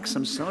many likes.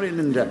 I'm sorry,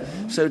 Linda.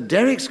 So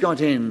Derek's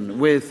got in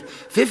with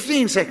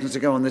 15 seconds to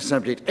go on this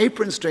subject.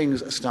 Apron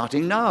strings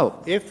starting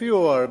now. If you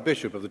are a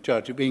bishop of the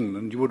Church of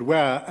England, you would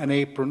wear an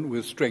apron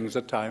with strings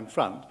that tie in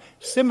front.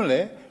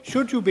 Similarly,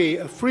 should you be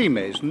a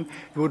Freemason,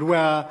 you would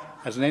wear,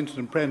 as an entered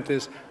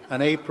apprentice,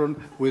 an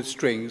apron with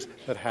strings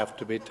that have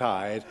to be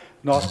tied,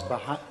 not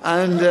behind.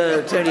 And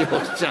Tony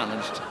was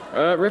challenged.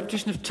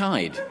 Repetition of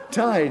tide.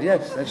 Tide,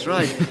 yes, that's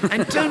right.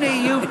 And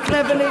Tony, you've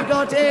cleverly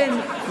got in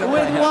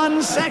with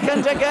 1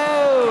 second to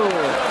go.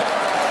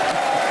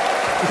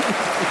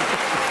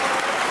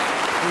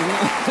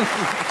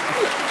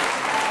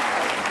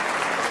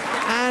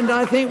 And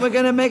I think we're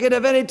going to make it a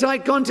very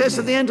tight contest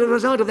at the end of the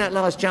result of that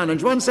last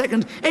challenge. 1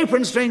 second.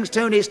 Apron strings,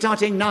 Tony,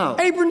 starting now.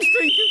 Apron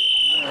strings.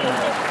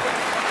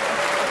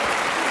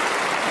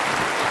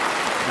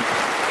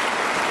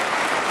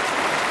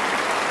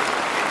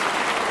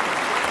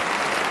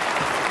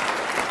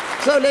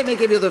 So let me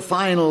give you the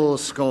final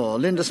score.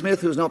 Linda Smith,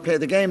 who's not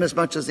played the game as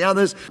much as the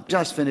others,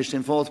 just finished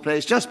in 4th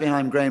place, just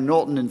behind Graham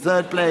Norton in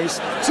 3rd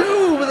place.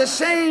 2 with the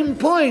same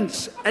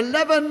points,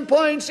 11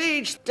 points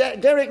each.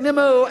 Derek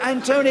Nimmo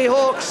and Tony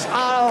Hawks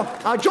are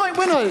our joint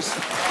winners.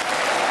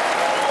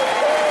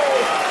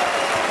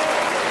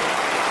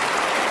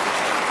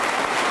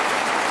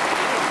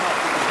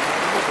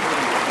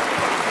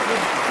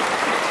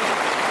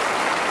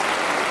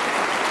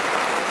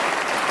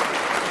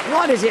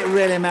 What does it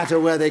really matter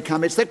where they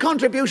come? It's the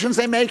contributions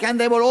they make, and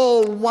they were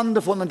all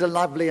wonderful and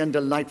lovely and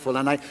delightful.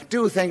 And I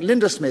do thank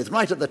Linda Smith,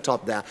 right at the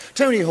top there,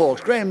 Tony Hawks,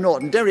 Graham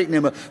Norton, Derek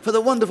Nimmo, for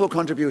the wonderful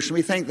contribution.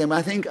 We thank them.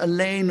 I thank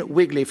Elaine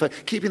Wigley for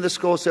keeping the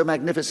score so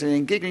magnificently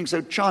and giggling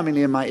so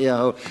charmingly in my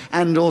earhole,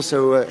 and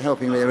also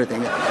helping with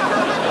everything.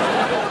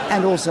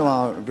 And also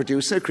our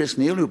producer, Chris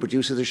Neal, who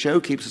produces the show,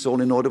 keeps us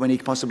all in order when he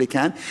possibly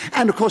can.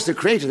 And, of course, the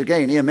creator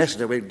again, Ian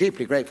Messiter. We're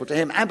deeply grateful to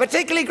him, and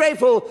particularly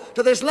grateful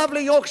to this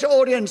lovely Yorkshire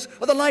audience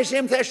of the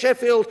Lyceum Theatre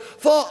Sheffield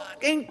for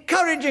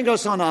encouraging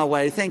us on our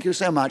way. Thank you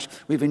so much.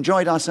 We've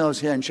enjoyed ourselves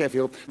here in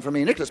Sheffield. From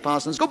me, Nicholas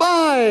Parsons,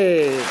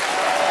 goodbye!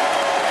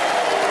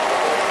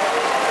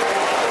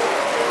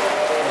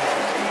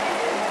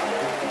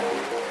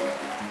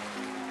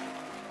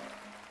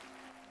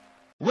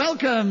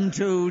 Welcome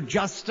to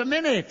Just a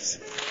Minute.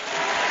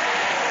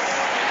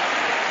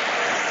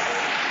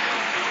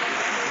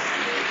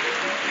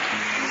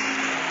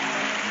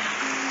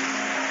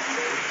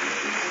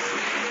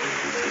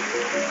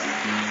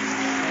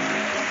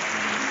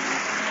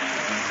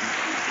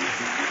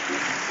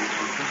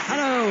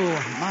 Hello,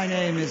 my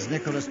name is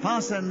Nicholas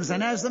Parsons,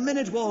 and as the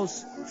minute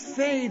waltz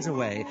fades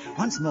away,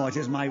 once more it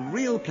is my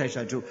real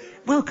pleasure to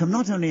welcome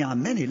not only our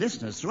many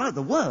listeners throughout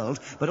the world,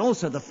 but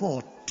also the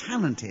 4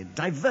 talented,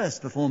 diverse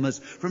performers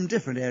from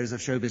different areas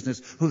of show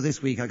business who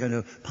this week are going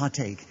to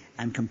partake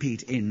and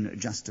compete in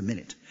Just a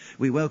Minute.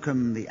 We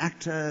welcome the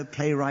actor,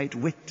 playwright,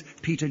 wit,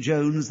 Peter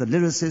Jones, the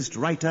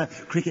lyricist, writer,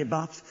 cricket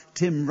buff,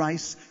 Tim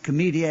Rice,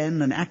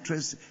 comedian and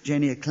actress,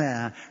 Jenny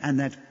Eclair, and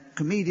that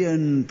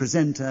comedian,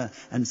 presenter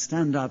and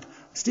stand-up,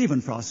 Stephen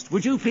Frost.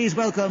 Would you please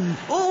welcome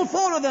all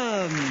 4 of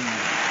them?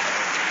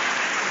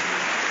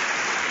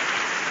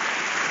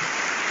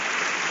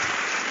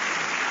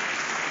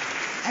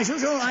 As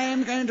usual, I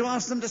am going to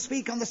ask them to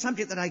speak on the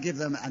subject that I give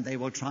them, and they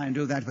will try and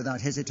do that without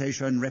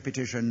hesitation,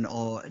 repetition,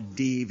 or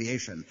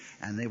deviation.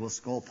 And they will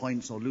score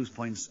points or lose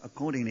points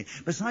accordingly.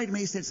 Beside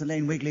me sits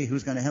Elaine Wigley,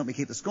 who's going to help me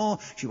keep the score.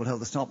 She will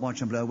hold the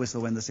stopwatch and blow a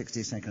whistle when the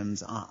 60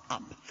 seconds are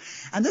up.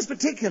 And this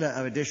particular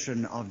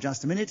edition of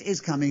Just a Minute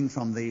is coming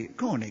from the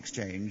Corn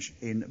Exchange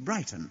in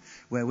Brighton,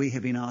 where we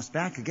have been asked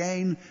back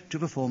again to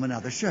perform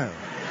another show.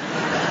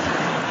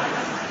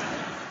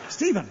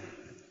 Stephen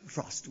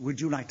Frost, would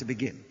you like to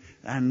begin?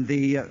 And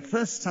the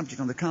first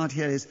subject on the card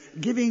here is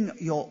giving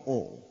your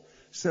all.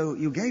 So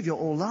you gave your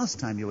all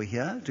last time you were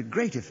here, to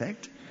great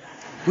effect.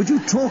 Would you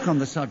talk on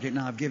the subject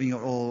now of giving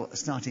your all,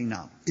 starting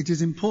now? It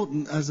is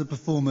important as a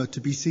performer to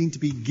be seen to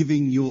be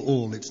giving your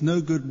all. It's no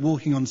good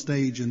walking on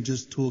stage and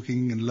just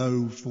talking in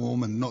low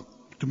form and not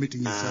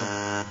committing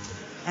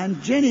yourself.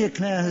 And Jenny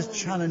Eclair has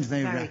challenged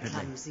very rapidly.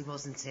 Very clumsy,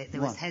 wasn't it? There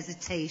was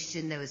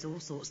hesitation, there was all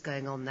sorts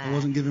going on there. I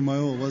wasn't giving my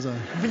all, was I?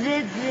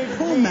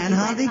 Poor man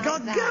hardly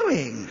got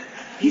going.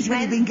 He's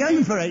really been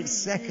going for 8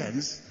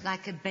 seconds.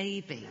 Like a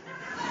baby.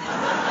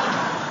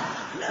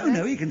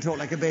 No, he can talk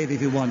like a baby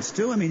if he wants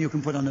to. I mean, you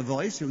can put on a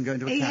voice, you can go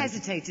into a He character.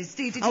 hesitated.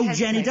 Steve, did you Oh,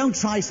 hesitate? Jenny, don't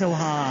try so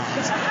hard.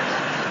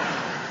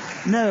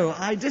 No,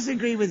 I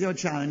disagree with your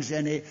challenge,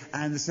 Jenny,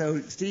 and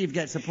so Steve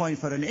gets a point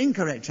for an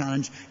incorrect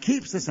challenge,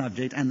 keeps the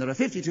subject, and there are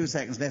 52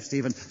 seconds left,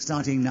 Stephen,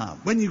 starting now.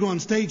 When you go on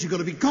stage, you've got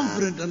to be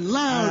confident and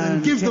loud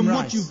and give Tim them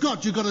Rice. what you've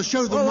got. You've got to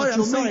show them what I'm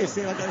you're sorry, made of.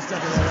 Steve, I've got to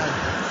stop you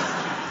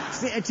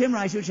there. Tim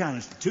Rice, you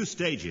challenged. 2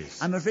 stages.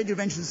 I'm afraid you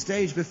mentioned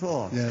stage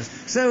before. Yes.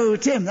 So,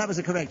 Tim, that was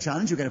a correct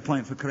challenge. You get a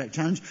point for correct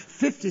challenge.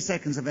 50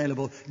 seconds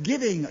available.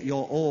 Giving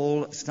your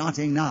all,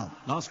 starting now.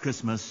 Last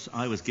Christmas,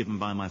 I was given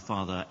by my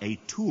father a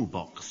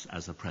toolbox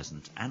as a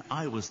present, and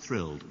I was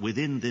thrilled.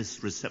 Within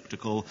this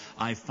receptacle,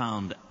 I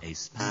found a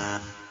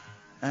spoon.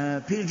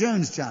 Peter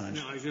Jones challenge.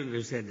 No, I shouldn't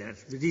have said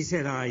that, but he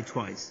said I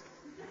twice.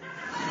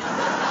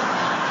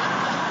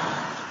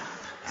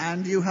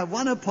 And you have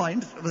won a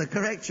point for the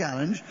correct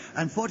challenge,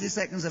 and 40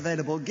 seconds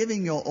available,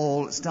 giving your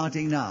all,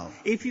 starting now.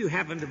 If you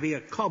happen to be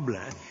a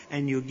cobbler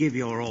and you give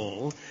your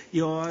all,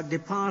 you're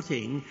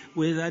departing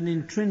with an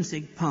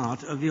intrinsic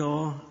part of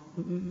your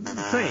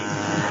trade.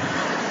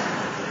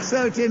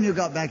 So, Tim, you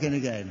got back in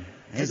again.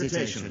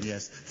 Hesitation,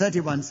 yes.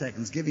 31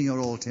 seconds. Giving your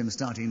all, Tim,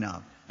 starting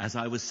now. As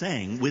I was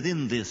saying,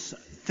 within this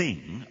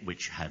thing,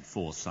 which had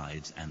 4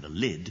 sides and a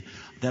lid,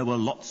 there were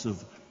lots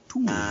of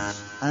tools.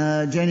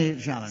 Jenny,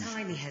 challenge.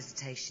 Tiny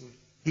hesitation.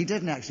 He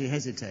didn't actually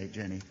hesitate,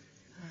 Jenny.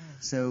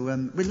 So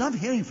we love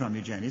hearing from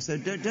you, Jenny, so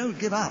don't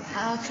give up.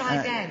 I'll try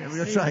again.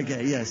 We'll try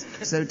again, yes.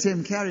 So,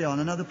 Tim, carry on.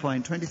 Another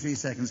point, 23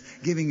 seconds,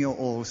 giving your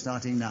all,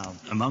 starting now.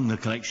 Among the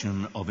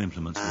collection of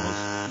implements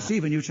was...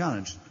 Stephen, you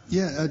challenged.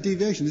 Yeah,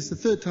 deviation. It's the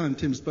third time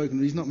Tim's spoken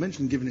and he's not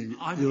mentioned giving it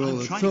your all.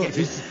 I'm trying to get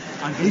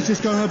He's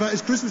just gone on about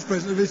his Christmas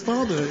present of his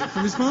father,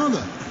 from his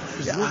father.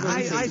 Yeah,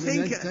 I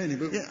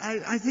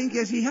think,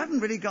 yes, he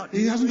hasn't really got...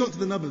 He hasn't got to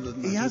the nub of the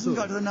matter. He hasn't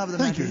got to the nub of the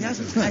matter. He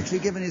hasn't actually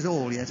given his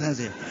all yet, has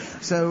he?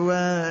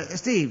 So,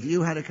 Steve,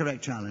 you had a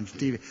correct challenge.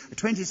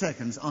 20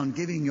 seconds on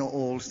giving your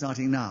all,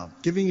 starting now.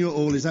 Giving your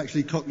all is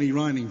actually Cockney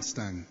rhyming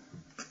stang.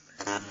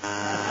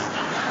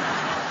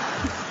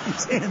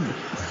 Tim,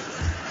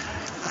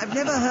 I've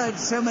never heard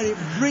so many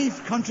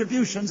brief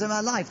contributions in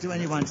my life to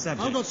any one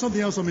subject. I've got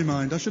something else on my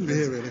mind. I shouldn't be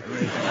here, really.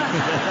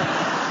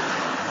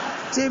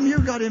 Tim, you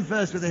got in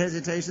first with the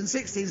hesitation.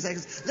 16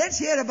 seconds. Let's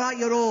hear about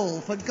your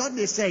all. For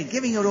goodness sake,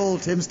 giving your all,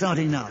 Tim,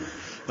 starting now.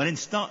 But in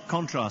stark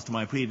contrast to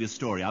my previous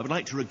story, I would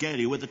like to regale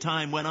you with the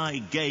time when I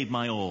gave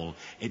my all.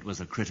 It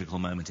was a critical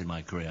moment in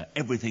my career.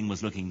 Everything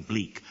was looking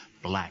bleak,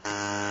 black.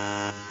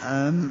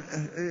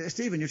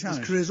 Stephen, your challenge.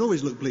 His career's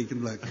always looked bleak and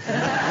black.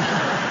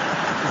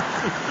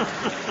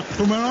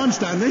 From where I'm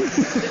standing.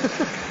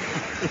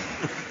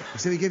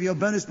 So we give you a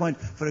bonus point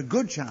for a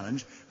good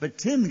challenge, but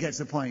Tim gets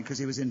a point because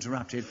he was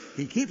interrupted.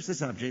 He keeps the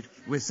subject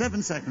with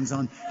 7 seconds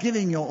on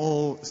giving your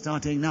all,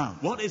 starting now.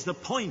 What is the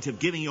point of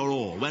giving your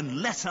all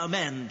when lesser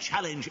men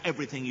challenge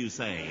everything you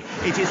say?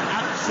 It is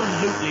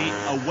absolutely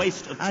a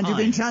waste of time. And you've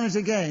been challenged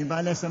again by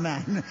lesser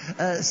man.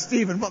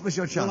 Stephen, what was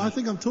your challenge? Well, I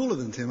think I'm taller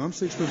than Tim. I'm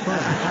 6'5".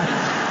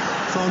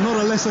 So I'm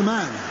not a lesser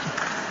man.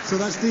 So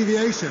that's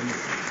deviation.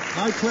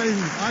 I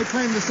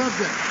claim the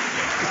subject.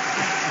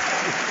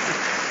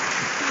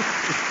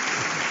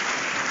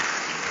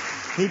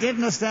 He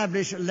didn't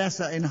establish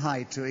lesser in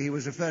height. He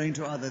was referring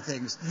to other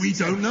things. We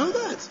don't know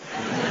that.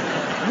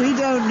 We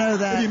don't know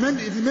that.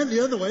 If you meant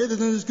the other way, then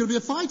there's going to be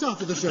a fight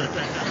after the show.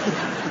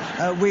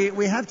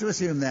 We have to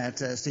assume that,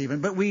 Stephen,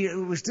 but we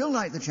still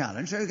like the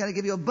challenge, so we're going to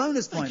give you a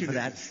bonus point for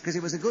that, because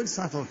it was a good,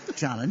 subtle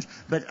challenge.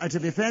 But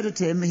to be fair to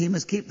Tim, he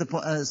must keep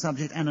the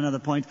subject and another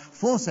point.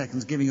 4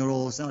 seconds, giving your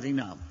all, starting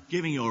now.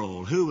 Giving your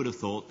all. Who would have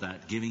thought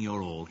that giving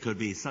your all could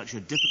be such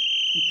a difficult...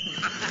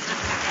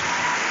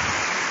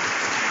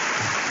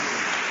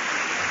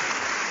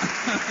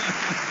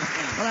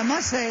 Well, I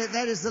must say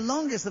that is the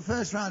longest the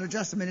first round of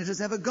Just a Minute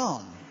has ever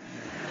gone.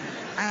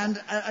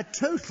 And a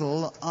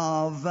total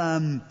of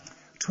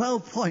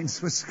 12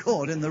 points was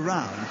scored in the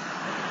round,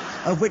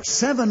 of which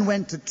 7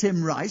 went to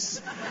Tim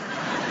Rice,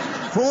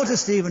 4 to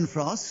Stephen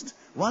Frost,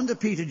 1 to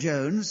Peter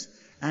Jones,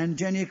 and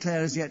Jenny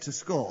Eclair is yet to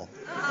score.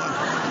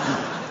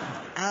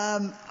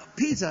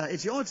 Peter,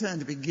 it's your turn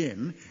to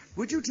begin.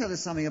 Would you tell us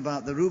something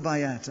about the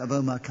Rubaiyat of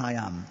Omar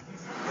Khayyam?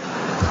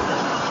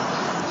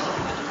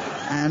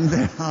 And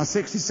there are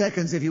 60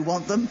 seconds if you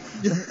want them.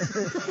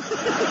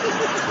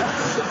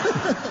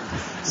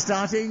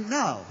 Starting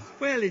now.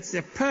 Well, it's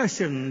a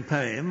Persian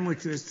poem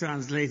which was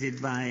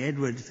translated by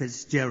Edward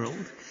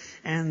Fitzgerald,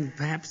 and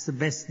perhaps the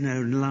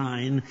best-known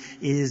line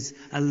is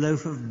 "a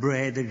loaf of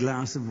bread, a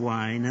glass of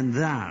wine, and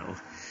thou."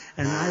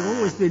 And I've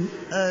always been...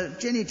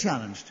 Jenny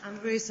challenged. I'm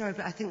very sorry,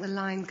 but I think the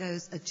line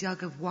goes, "a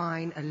jug of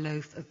wine, a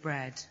loaf of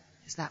bread."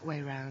 It's that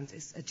way round.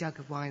 It's a jug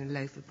of wine, a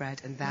loaf of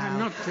bread, and thou. I'm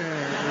not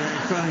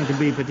trying to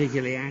be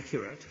particularly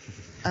accurate.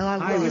 Oh,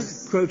 I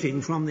was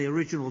quoting from the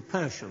original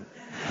Persian.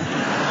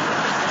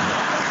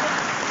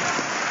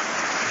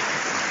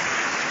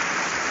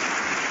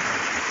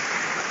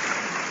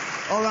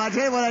 All right,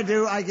 here what I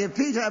do. I give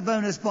Peter a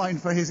bonus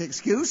point for his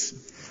excuse,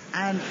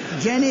 and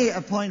Jenny a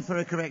point for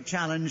a correct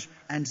challenge,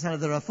 and so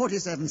there are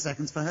 47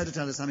 seconds for her to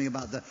tell us something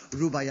about the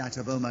Rubaiyat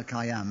of Omar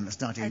Khayyam,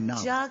 starting now.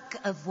 A jug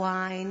of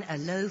wine, a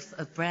loaf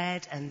of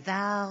bread, and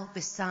thou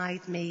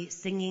beside me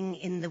singing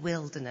in the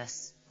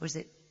wilderness. Or is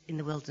it in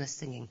the wilderness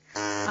singing?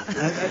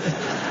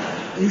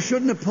 You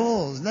shouldn't have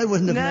paused. They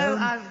wouldn't have known.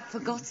 No, I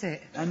forgot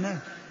it.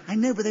 I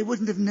know, but they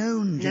wouldn't have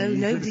known, Jenny.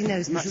 No, nobody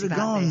knows much about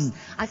gone. this.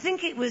 I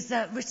think it was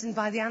written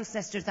by the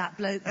ancestor of that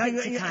bloke,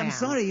 Victor Khayyam. I'm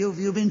sorry,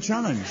 you've been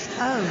challenged.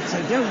 Oh.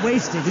 So don't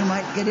waste it. You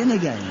might get in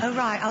again. Oh,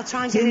 right. I'll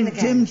try and get in again.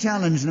 Tim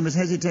challenged, and there was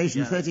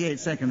hesitation. 38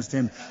 seconds,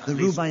 Tim. The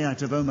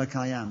Rubaiyat of Omar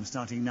Khayyam,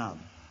 starting now.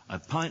 A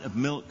pint of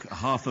milk,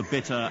 half a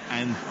bitter,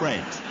 and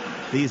bread.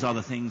 These are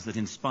the things that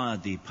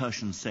inspired the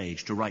Persian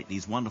sage to write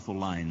these wonderful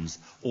lines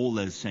all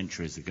those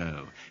centuries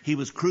ago. He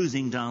was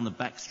cruising down the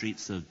back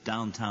streets of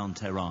downtown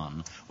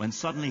Tehran when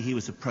suddenly he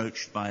was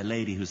approached by a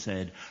lady who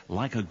said,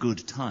 "Like a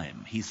good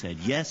time." He said,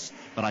 "Yes,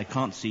 but I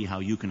can't see how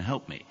you can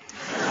help me."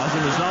 As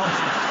a result,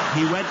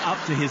 he went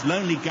up to his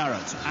lonely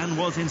garret and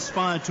was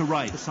inspired to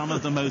write some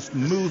of the most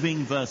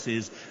moving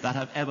verses that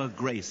have ever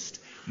graced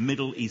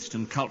Middle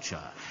Eastern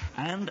culture,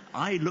 and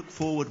I look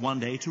forward one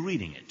day to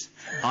reading it,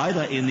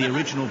 either in the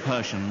original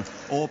Persian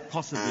or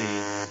possibly...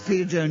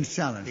 Peter Jones'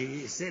 challenge.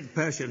 He said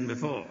Persian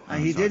before.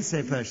 He did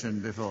say Persian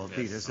before, yes.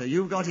 Peter, so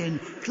you got in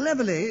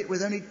cleverly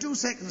with only 2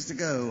 seconds to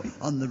go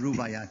on the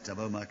Rubaiyat of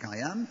Omar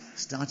Khayyam,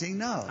 starting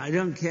now. I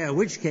don't care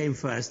which came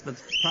first, but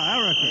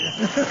priority.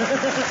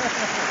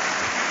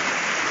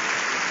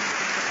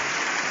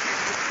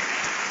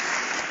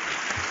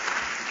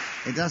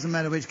 It doesn't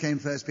matter which came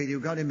first, Peter.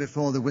 You got in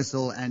before the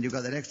whistle, and you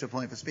got that extra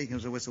point for speaking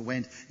as the whistle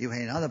went. You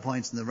had other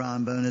points in the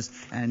round bonus,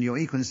 and you're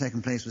equal in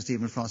second place with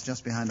Stephen Frost,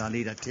 just behind our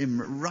leader,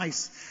 Tim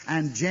Rice.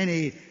 And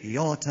Jenny,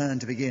 your turn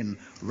to begin.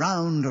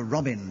 Round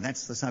robin,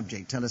 that's the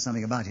subject. Tell us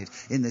something about it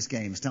in this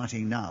game,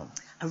 starting now.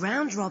 A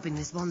round robin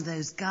is one of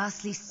those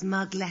ghastly,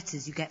 smug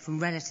letters you get from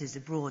relatives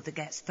abroad that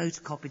gets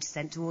photocopied,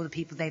 sent to all the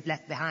people they've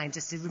left behind,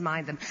 just to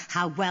remind them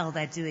how well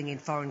they're doing in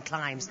foreign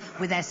climes,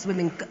 with their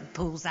swimming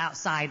pools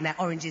outside and their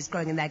oranges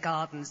growing in their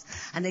gardens.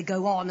 And they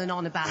go on and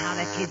on about how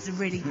their kids are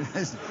really...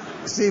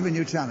 Stephen,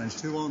 you challenged.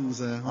 2 ons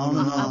there. On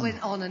and on. I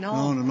went on and on.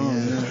 On and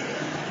on,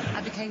 yeah.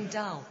 I became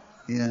dull.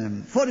 Yeah.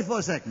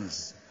 44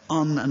 seconds.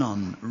 On and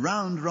on.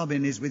 Round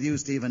robin is with you,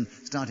 Stephen,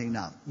 starting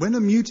now. When a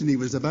mutiny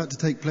was about to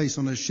take place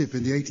on a ship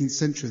in the 18th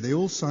century, they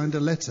all signed a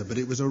letter, but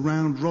it was a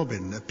round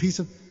robin, a piece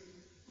of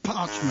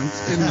parchment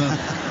in the...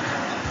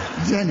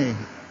 Jenny.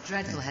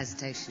 Dreadful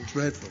hesitation.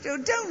 Dreadful.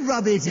 Don't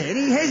rub it in.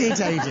 He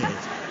hesitated.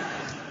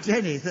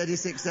 Jenny,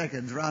 36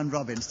 seconds. Round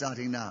robin,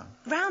 starting now.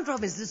 Round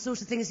robins are the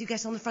sort of things you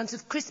get on the front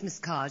of Christmas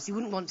cards. You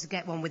wouldn't want to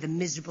get one with a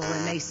miserable,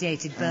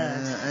 emaciated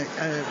bird.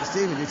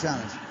 Stephen, you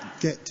challenge.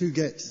 Get 2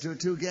 gets.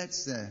 Two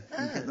gets there.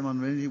 You get them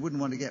on. You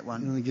wouldn't want to get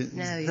one. No,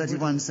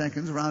 31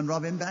 seconds. Round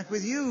robin, back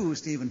with you,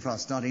 Stephen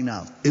Frost, starting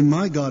now. In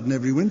my garden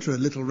every winter, a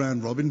little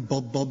round robin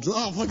bobs.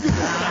 Oh, for goodness.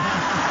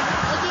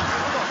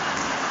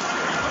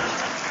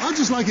 I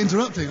just like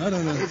interrupting. I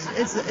don't know.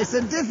 It's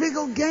a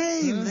difficult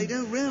game. Yeah. They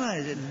don't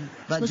realise it.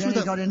 But Especially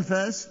Jenny got in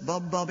first.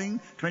 Bobbing.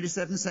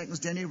 27 seconds,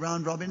 Jenny.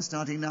 Round robin,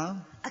 starting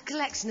now. A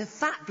collection of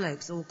fat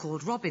blokes, all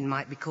called Robin,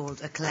 might be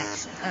called a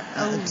collection.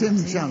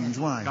 Tim challenge,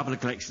 why? A couple of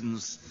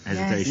collections,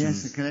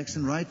 hesitations. Yes, a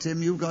collection, right.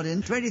 Tim, you got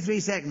in. 23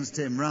 seconds,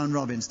 Tim. Round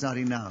robin,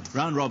 starting now.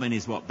 Round robin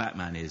is what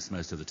Batman is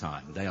most of the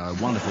time. They are a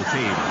wonderful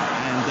team,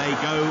 and they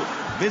go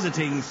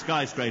visiting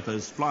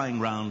skyscrapers, flying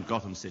round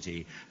Gotham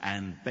City,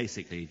 and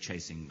basically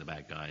chasing the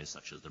bad guys,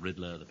 such as the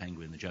Riddler, the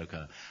Penguin, the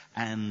Joker,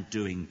 and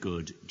doing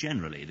good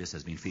generally. This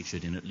has been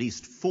featured in at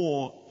least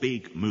 4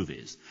 big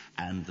movies,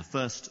 and the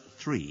first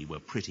 3 were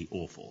pretty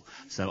awful.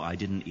 So I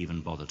didn't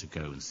even bother to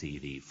go and see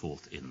the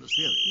 4th in the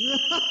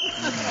series.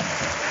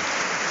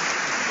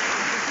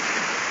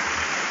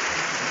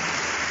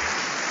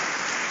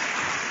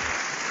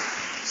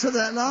 So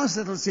that last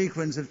little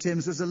sequence of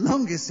Tim's was the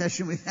longest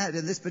session we've had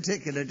in this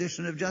particular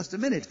edition of Just a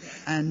Minute.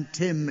 And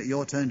Tim,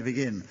 your turn to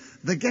begin.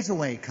 The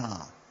getaway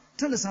car.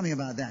 Tell us something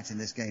about that in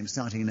this game,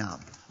 starting now.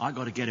 I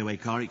got a getaway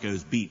car. It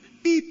goes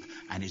beep, beep,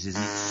 and it is...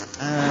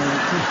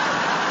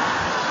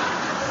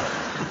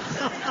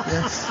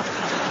 Yes.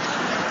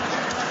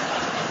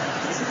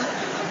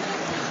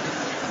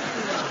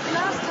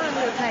 Last time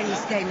we were playing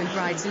this game in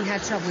Brighton, we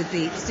had trouble with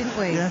beeps, didn't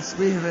we? Yes,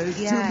 we have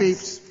 2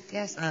 beeps.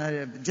 Yes.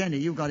 Jenny,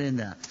 you got in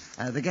there.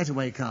 The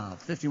getaway car,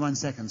 51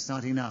 seconds,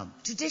 starting now.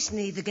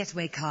 Traditionally, the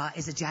getaway car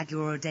is a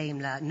Jaguar or a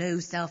Daimler. No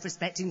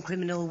self-respecting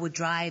criminal would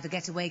drive a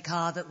getaway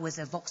car that was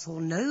a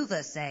Vauxhall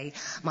Nova, say.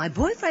 My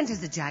boyfriend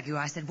has a Jaguar.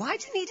 I said, why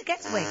do you need a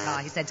getaway car?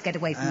 He said, to get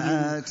away from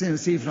you. Tim,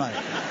 Steve, right.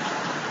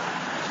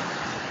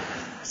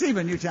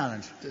 Stephen, you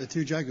challenge.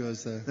 2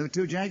 Jaguars there. There were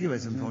 2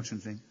 Jaguars,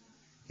 unfortunately.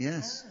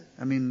 Yes.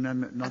 I mean, not...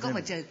 I got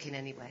my joke in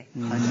anyway. I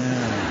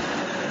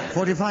know.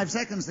 45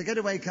 seconds, the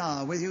getaway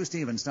car. With you,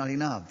 Stephen, starting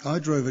now. I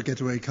drove a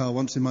getaway car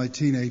once in my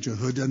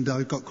teenagerhood, and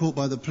I got caught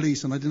by the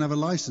police, and I didn't have a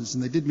licence,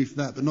 and they did me for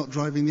that, but not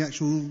driving the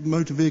actual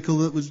motor vehicle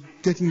that was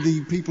getting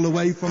the people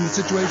away from the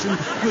situation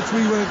which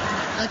we were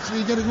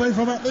actually getting away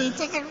from at the...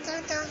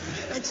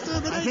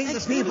 I think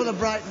the people of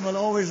Brighton will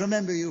always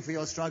remember you for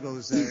your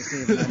struggles,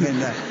 Stephen. I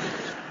mean,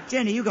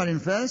 Jenny, you got in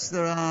first.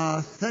 There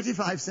are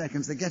 35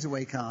 seconds, the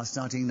getaway car,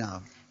 starting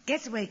now.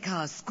 Getaway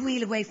cars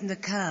squeal away from the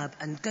curb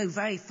and go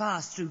very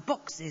fast through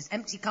boxes,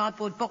 empty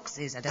cardboard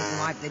boxes. I don't know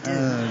why they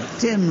do.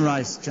 Tim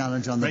Rice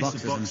challenge on the Race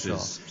boxes, I'm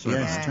boxes. sure.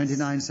 Yes,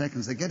 29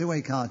 seconds. The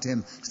getaway car,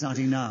 Tim,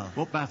 starting now.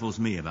 What baffles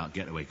me about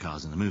getaway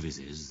cars in the movies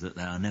is that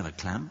they are never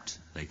clamped.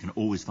 They can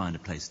always find a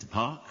place to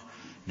park.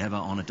 Never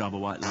on a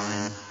double white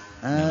line.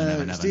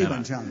 Never,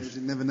 Stephen challenge.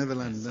 Never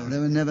land.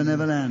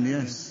 Never land,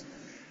 yes.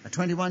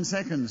 21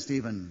 seconds,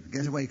 Stephen.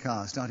 Getaway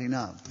car, starting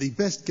now. The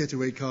best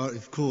getaway car,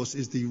 of course,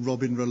 is the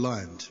Robin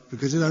Reliant.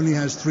 Because it only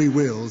has 3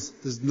 wheels,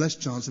 there's less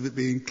chance of it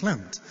being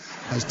clamped,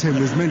 as Tim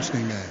was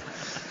mentioning there.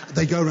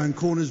 They go around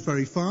corners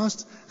very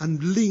fast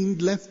and lean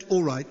left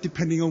or right,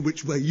 depending on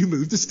which way you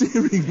move the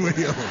steering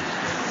wheel.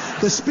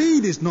 The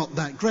speed is not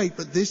that great,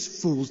 but this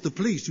fools the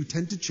police, who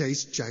tend to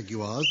chase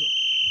Jaguars.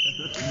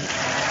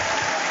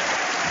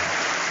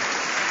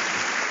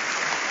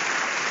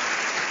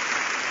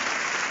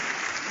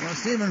 Well,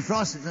 Stephen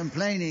Frost is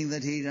complaining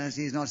that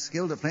he's not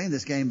skilled at playing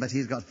this game, but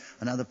he's got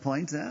another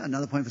point there.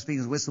 Another point for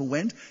Speaker's Whistle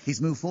went.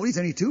 He's moved forward. He's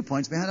only 2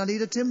 points behind our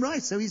leader, Tim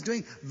Rice, so he's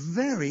doing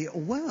very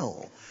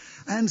well.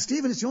 And,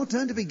 Stephen, it's your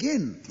turn to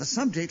begin. The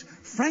subject,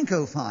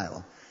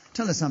 Francophile.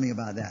 Tell us something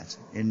about that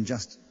in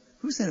just...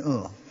 Who said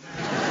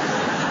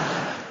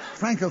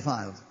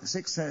Francophile.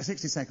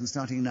 60 seconds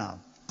starting now.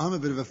 I'm a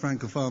bit of a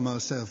Francophile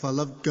myself. I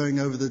love going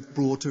over the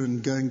water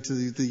and going to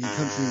the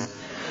country...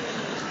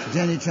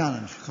 Jenny,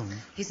 challenge.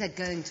 He said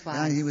going twice.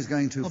 Yeah, he was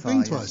going too far.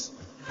 Been twice.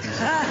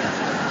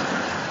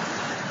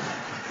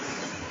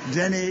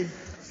 Jenny,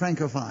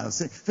 Francophile.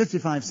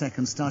 55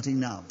 seconds starting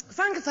now.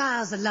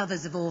 Francophiles are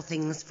lovers of all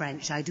things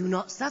French. I do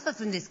not suffer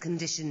from this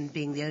condition,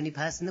 being the only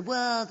person in the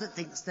world that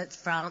thinks that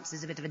France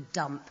is a bit of a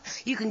dump.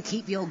 You can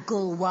keep your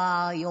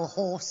gaulois, your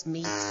horse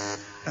meat.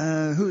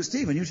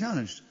 Stephen, you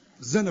challenged.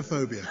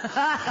 Xenophobia.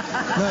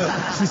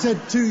 No, she said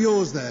 2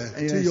 yours there.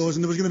 Yes. 2 yours,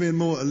 and there was going to be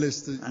more a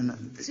list. 2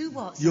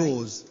 what? Sorry?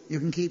 Yours. You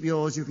can keep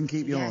yours, you can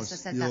keep yours. Yes, I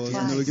said that Yours.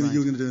 twice. No, you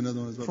were going to do another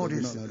one as well.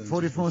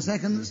 44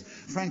 seconds.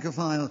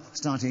 Francophile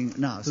starting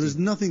now. There is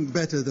nothing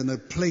better than a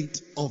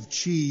plate of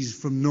cheese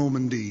from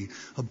Normandy,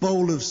 a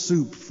bowl of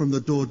soup from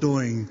the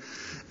Dordogne,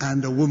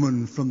 and a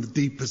woman from the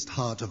deepest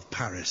heart of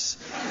Paris.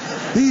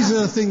 These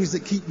are things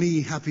that keep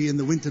me happy in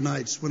the winter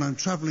nights when I'm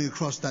travelling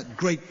across that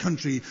great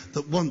country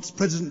that once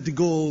President de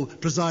Gaulle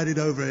presided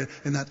over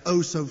in that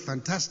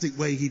oh-so-fantastic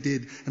way he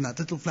did in that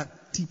little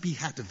flat teepee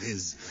hat of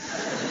his.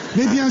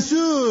 Mais bien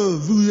sûr,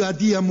 vous a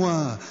dit à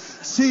moi,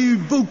 c'est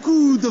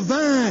beaucoup de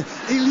vin et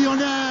il y en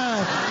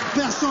a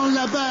personne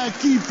là-bas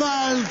qui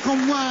parle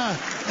comme moi.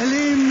 Elle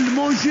aime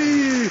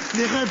manger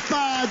les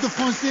repas de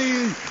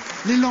français.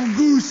 Les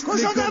langoustes,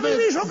 les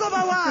crevettes...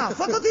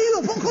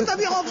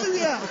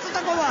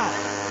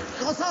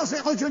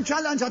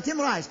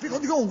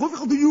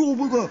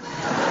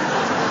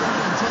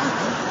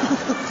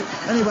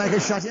 Anyway, I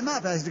could shut him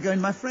up. I had to go in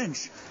my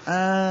French.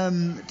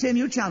 Tim,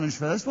 you challenged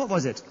first. What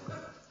was it?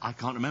 I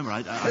can't remember.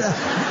 Should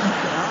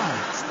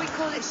we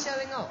call it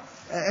showing off?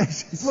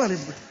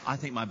 I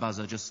think my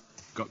buzzer just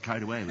got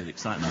carried away with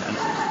excitement and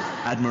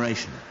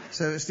admiration.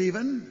 So,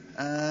 Stephen,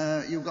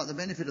 you've got the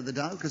benefit of the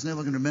doubt because no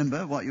one can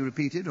remember what you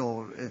repeated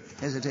or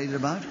hesitated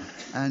about.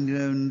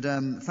 And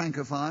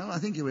Francophile, I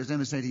think you were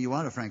demonstrating you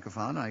are a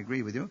Francophile. I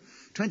agree with you.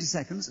 20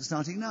 seconds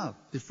starting now.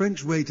 The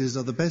French waiters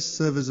are the best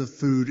servers of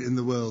food in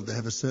the world. They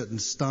have a certain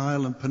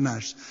style and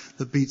panache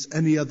that beats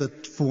any other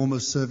form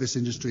of service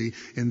industry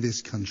in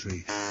this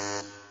country.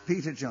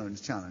 Peter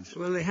Jones, challenge.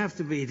 Well, they have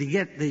to be to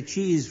get the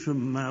cheese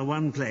from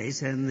one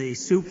place and the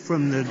soup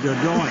from the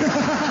Dordogne.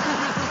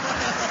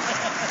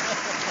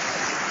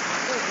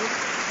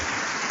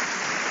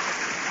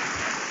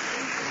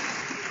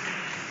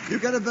 You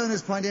got a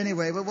bonus point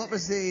anyway, but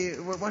what's within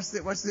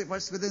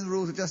the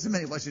rules of just a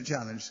minute? What's your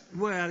challenge?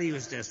 Well, he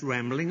was just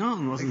rambling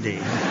on, wasn't he?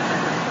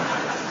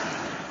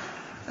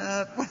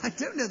 Well, I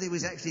don't know that he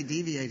was actually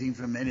deviating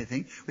from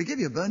anything. We give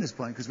you a bonus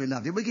point because we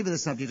loved you. We'll give you the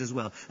subject as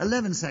well.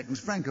 11 seconds,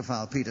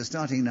 Francophile, Peter,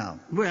 starting now.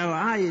 Well,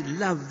 I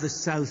love the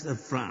south of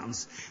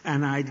France,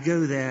 and I'd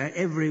go there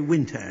every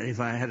winter if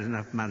I had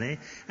enough money,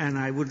 and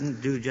I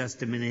wouldn't do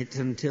just a minute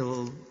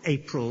until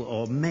April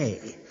or May,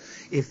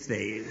 if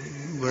they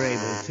were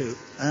able to.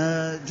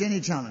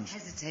 Jenny, challenge.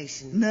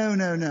 Hesitation. No.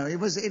 It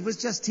was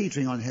just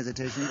teetering on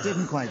hesitation. It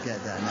didn't quite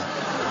get there, no.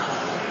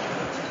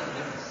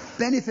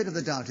 Benefit of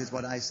the doubt is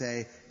what I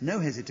say. No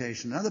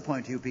hesitation. Another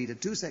point to you, Peter.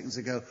 2 seconds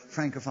ago,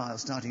 Francophile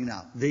starting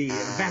now. The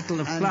Battle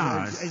of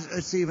Flowers.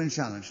 Stephen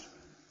challenged.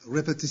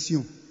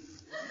 Repetition.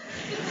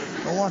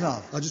 Well, what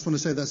of? I just want to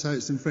say that's how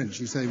it's in French.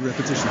 You say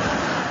repetition.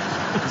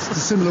 It's a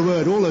similar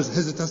word. All those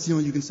hesitation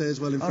you can say as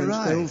well in French.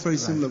 Right. They're all very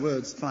similar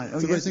words. Fine.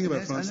 It's a great thing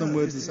about France. Some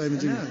words are the same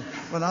as English.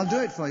 Well, I'll do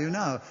it for you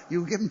now.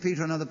 You've given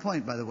Peter another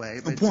point, by the way.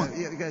 A point?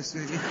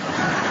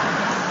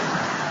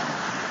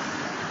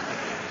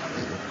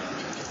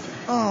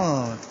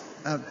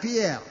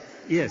 Pierre.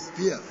 Yes.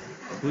 Pierre.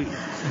 Oui.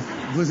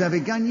 Vous avez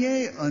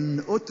gagné un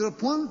autre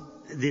point?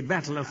 The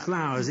Battle of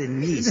Flowers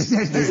in Nice is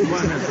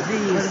one of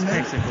these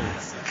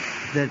spectacles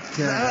that...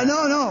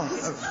 Non.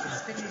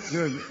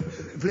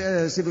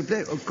 S'il vous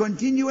plaît,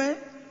 continuez.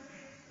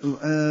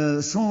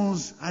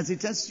 Sans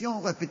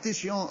hésitation,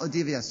 répétition,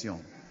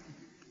 déviation.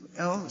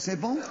 Oh, c'est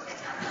bon?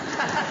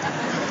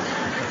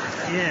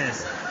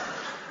 Yes.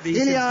 Il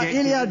y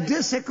a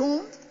 2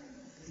 secondes.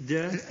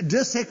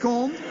 2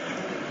 secondes.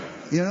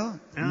 You know?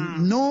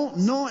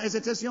 Non,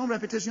 hésitation,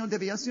 répétition,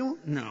 déviation.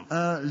 No.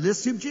 Le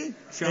sujet.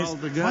 Charles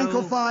de Gaulle.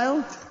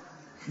 Francophile.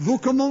 Vous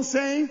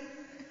commencez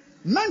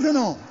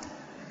maintenant.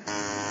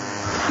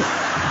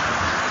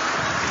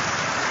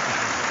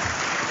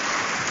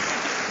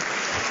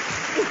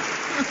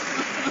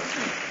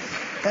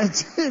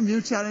 Tim,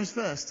 you challenged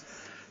first.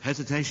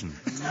 Hesitation.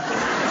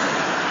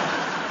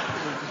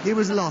 He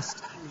was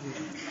lost.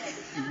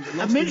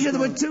 Admittedly, there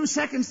were 2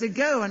 seconds to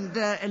go, and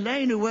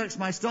Elaine, who works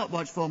my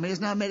stopwatch for me, has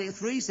now made it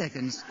 3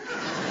 seconds.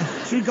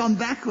 She'd gone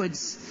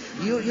backwards.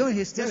 You're in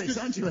hysterics,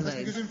 aren't you,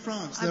 Elaine? Because in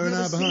France, they're an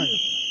hour behind.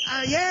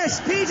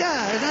 Yes, Peter,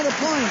 another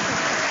point.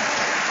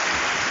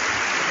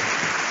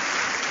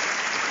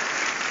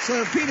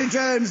 So Peter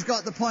Jones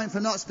got the point for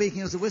not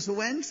speaking as the whistle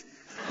went.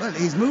 Well,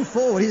 he's moved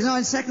forward. He's now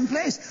in second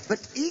place. But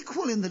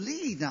equal in the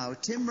lead now,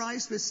 Tim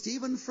Rice with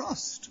Stephen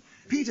Frost.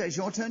 Peter, it's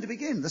your turn to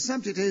begin. The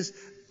subject is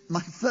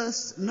my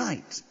first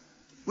night.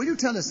 Will you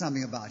tell us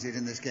something about it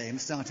in this game,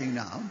 starting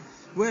now?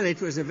 Well,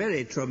 it was a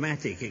very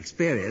traumatic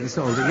experience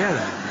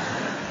altogether.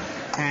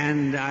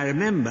 And I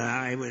remember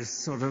I was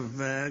sort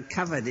of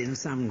covered in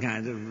some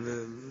kind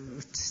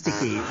of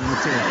sticky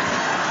material.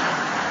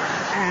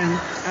 And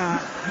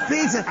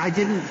Peter, I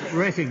didn't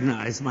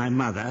recognize my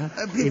mother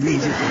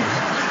immediately.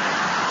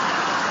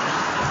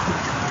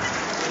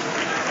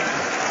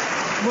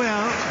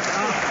 Well,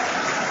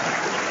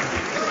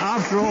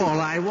 after all,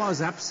 I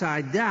was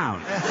upside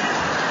down.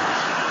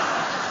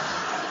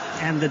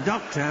 And the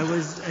doctor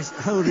was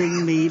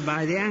holding me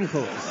by the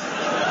ankles.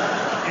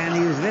 And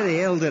he was very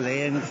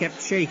elderly and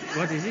kept shaking.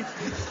 What is it?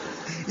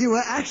 You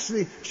were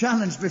actually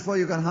challenged before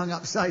you got hung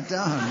upside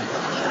down.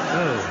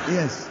 Oh.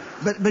 Yes.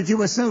 But you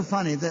were so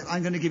funny that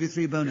I'm going to give you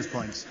 3 bonus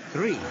points.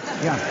 3?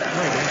 Yeah.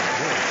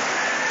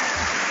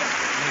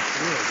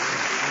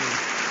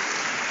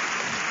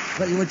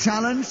 But you were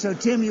challenged, so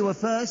Tim, you were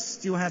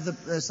first. You have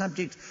the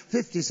subject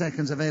 50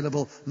 seconds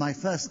available. My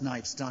first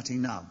night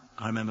starting now.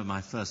 I remember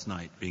my first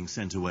night being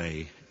sent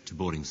away to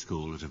boarding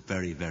school at a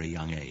very, very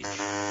young age.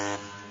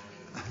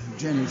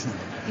 Jenny.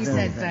 He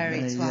said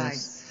very twice.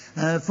 Yes.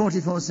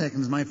 44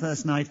 seconds. My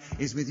first night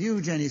is with you,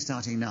 Jenny,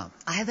 starting now.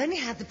 I have only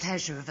had the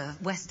pleasure of a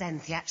West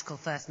End theatrical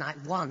first night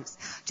once.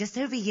 Just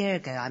over a year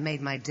ago, I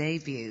made my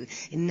debut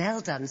in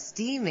Nelldon,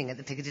 steaming at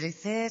the Piccadilly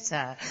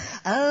Theatre.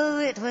 Oh,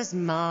 it was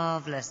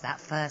marvellous, that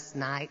first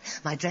night.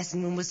 My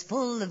dressing room was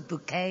full of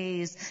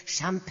bouquets,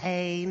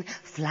 champagne,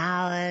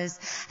 flowers,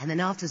 and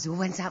then afterwards we all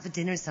went out for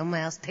dinner and someone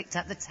else picked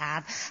up the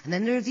tab, and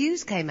then the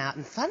reviews came out,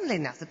 and funnily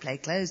enough, the play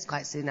closed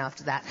quite soon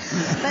after that.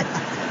 But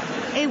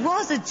it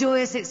was a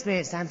joyous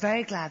experience. I'm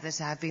very glad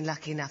that I've been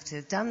lucky enough to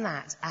have done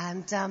that.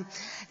 And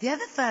the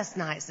other first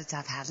nights that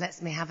I've had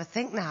lets me have a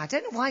think now. I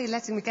don't know why you're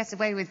letting me get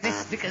away with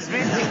this, because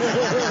really...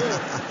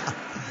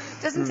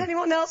 Doesn't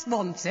anyone else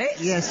want it?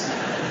 Yes.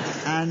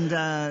 And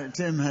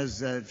Tim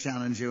has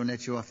challenged you and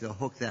let you off your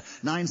hook there.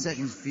 9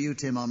 seconds for you,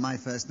 Tim, on my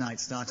first night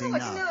starting now. I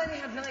didn't know I only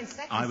had 9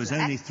 seconds. I was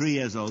only 3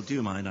 years old. Do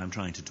you mind? I'm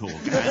trying to talk.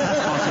 And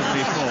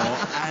possibly 4.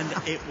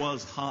 And it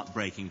was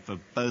heartbreaking for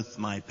both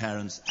my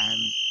parents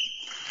and...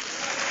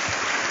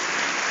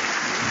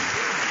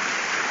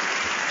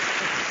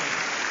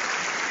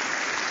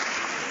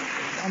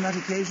 On that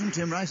occasion,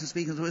 Tim Rice,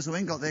 speaking of the whistle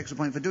wing, got the extra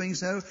point for doing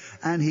so,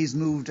 and he's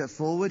moved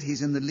forward.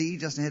 He's in the lead,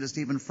 just ahead of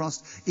Stephen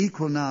Frost,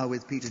 equal now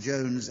with Peter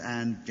Jones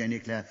and Jenny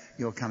Eclair.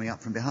 You're coming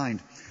up from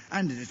behind.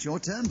 And it's your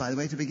turn, by the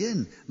way, to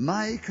begin.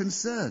 My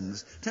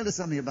concerns. Tell us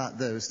something about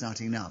those,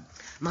 starting now.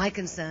 My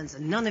concerns are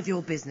none of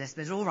your business,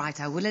 but all right,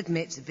 I will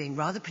admit to being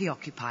rather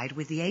preoccupied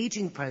with the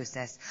ageing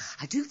process.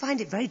 I do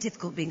find it very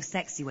difficult being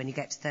sexy when you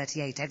get to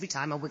 38. Every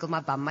time I wiggle my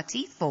bum, my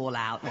teeth fall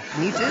out. What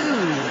can you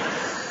do?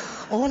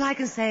 All I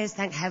can say is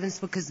thank heavens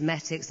for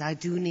cosmetics. I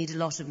do need a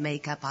lot of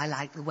makeup. I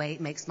like the way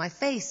it makes my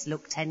face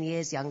look 10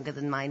 years younger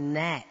than my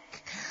neck.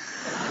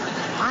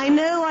 I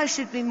know I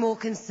should be more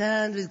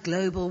concerned with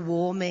global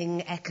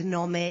warming,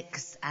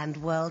 economics, and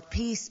world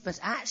peace, but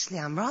actually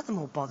I'm rather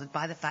more bothered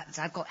by the fact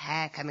that I've got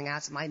hair coming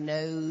out of my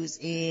nose,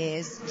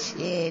 ears,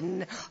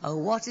 chin. Oh,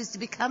 what is to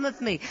become of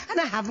me?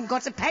 And I haven't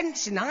got a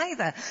pension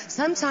either.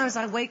 Sometimes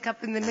I wake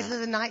up in the middle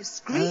of the night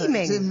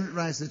screaming. Tim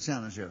Rice, the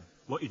challenger.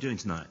 What are you doing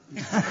tonight?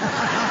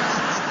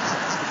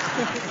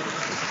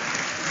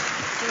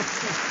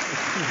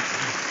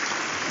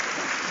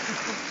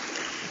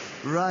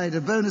 Right, a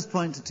bonus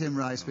point to Tim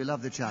Rice. We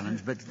love the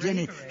challenge, but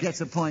Jenny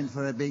gets a point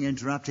for being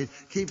interrupted.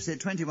 Keeps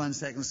it 21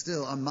 seconds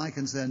still on my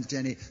concerns,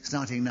 Jenny,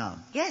 starting now.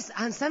 Yes,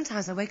 and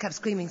sometimes I wake up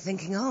screaming,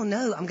 thinking, oh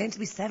no, I'm going to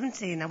be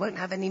 70 and I won't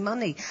have any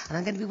money, and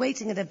I'm going to be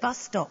waiting at a bus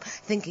stop,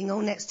 thinking,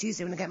 oh, next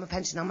Tuesday when I get my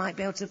pension, I might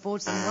be able to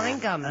afford some wine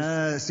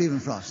gums. Stephen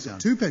Frost, John.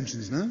 2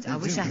 pensions now. I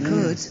wish I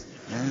could.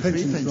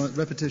 Pensions, right,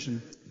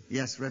 repetition.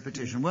 Yes,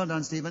 repetition. Well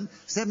done, Stephen.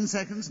 7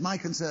 seconds. My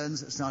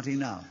concerns starting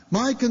now.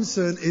 My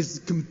concern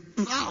is...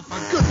 Oh, for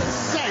goodness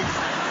sake!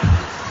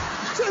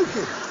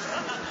 Joking!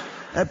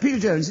 Peter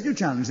Jones, did you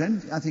challenge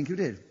then? I think you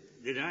did.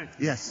 Did I?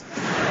 Yes.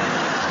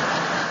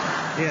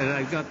 Yeah,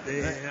 I've got...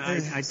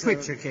 I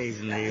twitch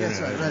occasionally.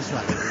 That's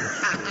right.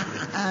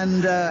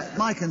 And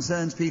my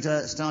concerns,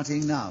 Peter,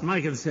 starting now.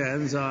 My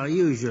concerns are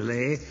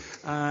usually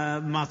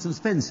Marks and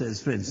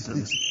Spencer's, for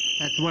instance.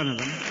 That's one of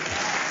them.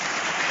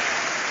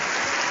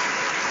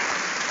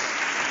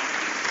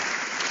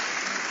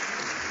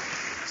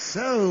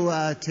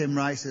 So, Tim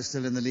Rice is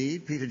still in the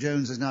lead. Peter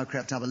Jones has now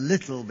crept up a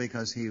little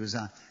because he was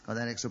got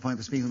that extra point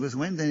for speaking of whistle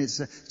wind. Then it's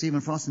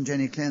Stephen Frost and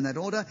Jenny Eclair in that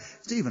order.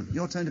 Stephen,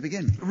 your turn to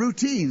begin.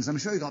 Routines. I'm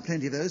sure you've got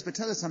plenty of those, but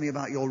tell us something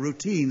about your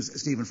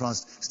routines, Stephen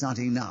Frost,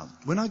 starting now.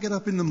 When I get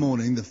up in the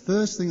morning, the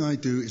first thing I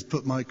do is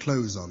put my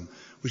clothes on,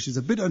 which is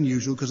a bit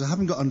unusual because I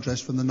haven't got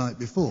undressed from the night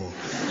before.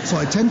 So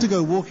I tend to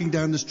go walking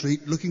down the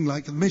street looking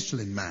like a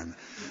Michelin man.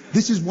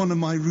 This is one of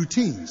my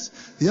routines.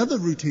 The other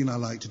routine I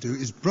like to do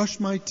is brush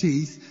my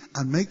teeth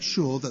and make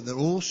sure that they're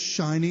all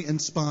shiny and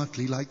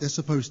sparkly like they're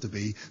supposed to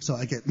be, so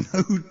I get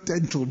no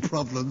dental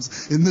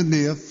problems in the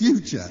near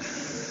future.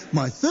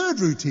 My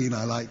third routine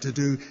I like to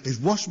do is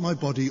wash my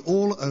body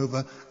all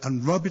over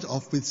and rub it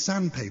off with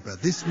sandpaper.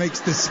 This makes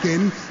the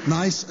skin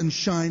nice and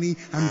shiny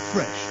and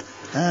fresh.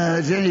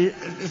 Jenny,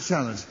 a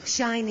challenge.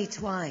 Shiny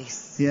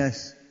twice.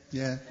 Yes.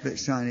 Yeah, a bit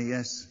shiny,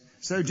 yes.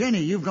 So, Jenny,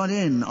 you've got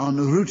in on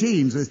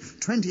routines with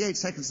 28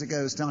 seconds to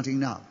go, starting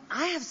now.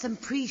 I have some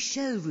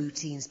pre-show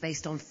routines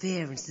based on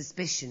fear and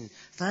suspicion.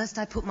 First,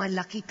 I put my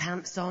lucky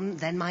pants on,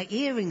 then my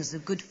earrings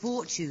of good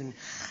fortune.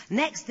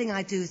 Next thing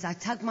I do is I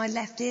tug my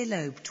left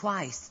earlobe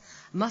twice,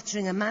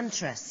 muttering a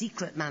mantra,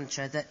 secret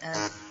mantra that,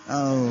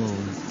 Oh,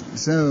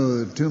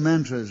 so 2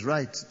 mantras,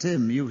 right.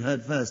 Tim, you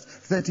heard first.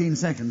 13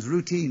 seconds,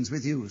 routines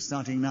with you,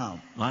 starting now.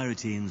 My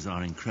routines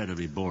are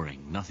incredibly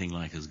boring. Nothing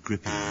like as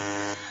gripping.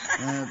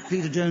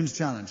 Peter Jones'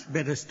 challenge.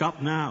 Better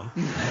stop now.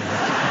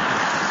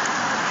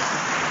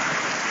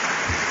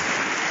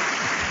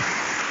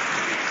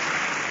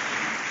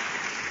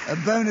 A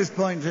bonus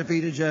point for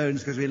Peter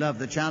Jones, because we love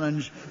the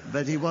challenge,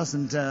 but he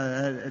wasn't,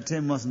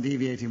 Tim wasn't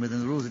deviating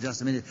within the rules of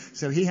just a minute.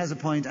 So he has a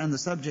point, and the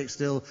subject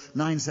still,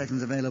 9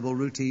 seconds available,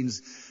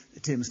 routines.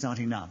 Tim,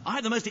 starting now. I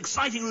have the most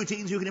exciting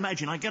routines you can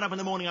imagine. I get up in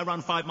the morning, I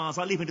run 5 miles,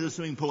 I leap into the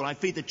swimming pool, I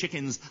feed the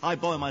chickens, I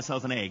boil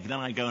myself an egg, then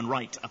I go and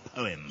write a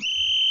poem.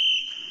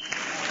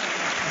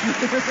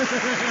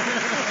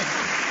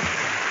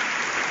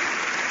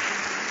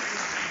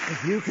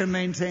 If you can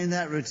maintain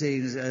that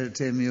routine,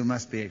 Tim, you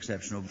must be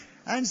exceptional.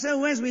 And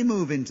so as we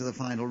move into the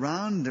final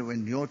round,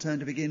 when your turn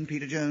to begin,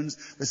 Peter Jones,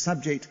 the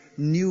subject,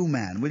 new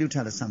man. Will you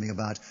tell us something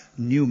about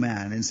new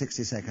man in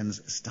 60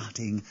 seconds,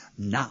 starting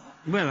now?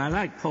 Well, I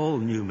like Paul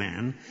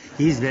Newman.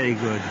 He's very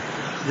good.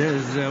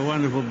 There's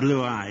wonderful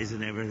blue eyes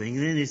and everything.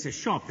 And then it's a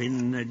shop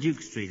in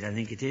Duke Street, I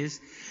think it is,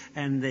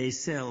 and they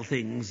sell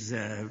things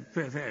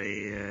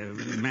very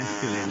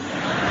masculine.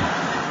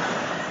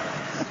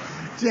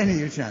 Jenny,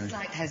 your challenge.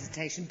 slight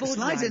hesitation.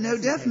 Slight, no,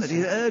 definitely.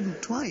 You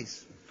earned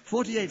twice.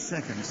 48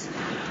 seconds.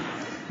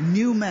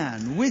 New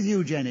man. With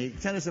you, Jenny.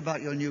 Tell us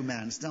about your new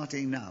man,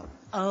 starting now.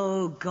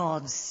 Oh,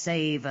 God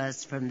save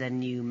us from the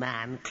new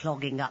man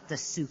clogging up the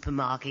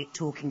supermarket,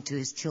 talking to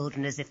his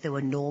children as if they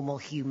were normal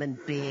human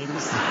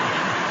beings.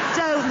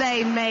 Don't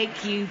they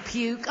make you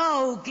puke?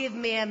 Oh, give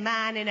me a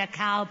man in a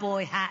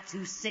cowboy hat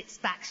who sits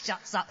back,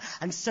 shuts up,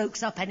 and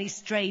soaks up any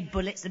strayed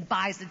bullets and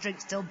buys the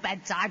drinks till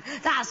bedtime.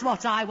 That's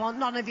what I want,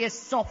 none of your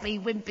soppy,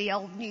 wimpy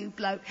old new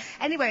bloke.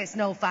 Anyway, it's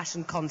an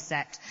old-fashioned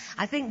concept.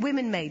 I think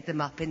women made them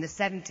up in the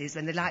 70s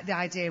when they liked the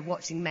idea of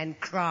watching men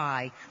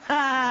cry.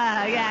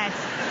 Ah, yes.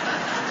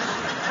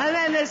 And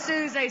then as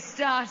soon as they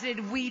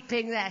started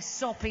weeping their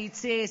soppy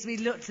tears, we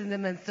looked at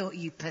them and thought,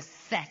 you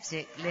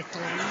pathetic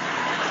little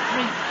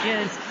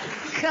creatures.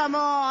 Come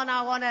on,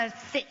 I want a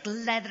thick,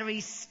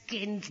 leathery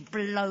skinned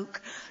bloke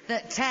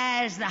that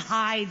tears the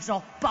hides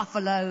off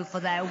buffalo for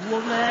their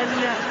woman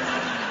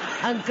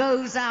and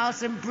goes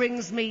out and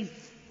brings me...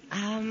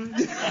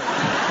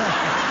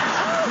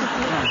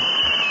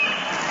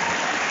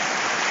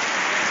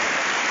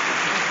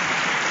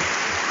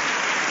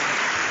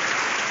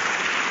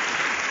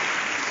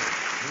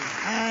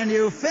 And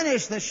you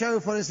finished the show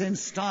for us in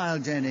style,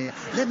 Jenny.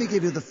 Let me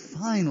give you the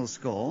final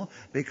score,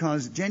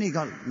 because Jenny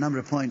got a number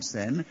of points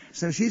then.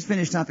 So she's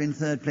finished up in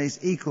third place,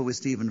 equal with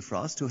Stephen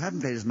Frost, who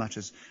hadn't played as much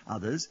as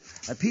others.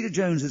 Peter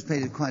Jones has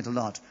played it quite a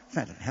lot. In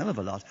fact, a hell of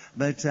a lot.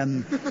 But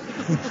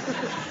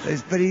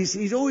but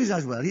he's always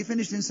does well. He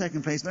finished in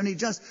second place, but only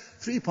just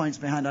 3 points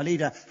behind our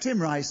leader,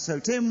 Tim Rice. So,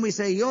 Tim, we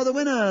say you're the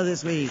winner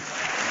this week.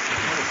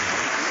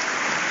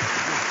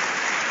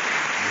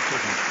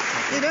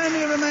 It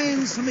only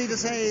remains for me to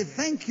say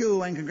thank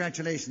you and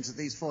congratulations to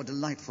these 4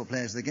 delightful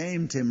players of the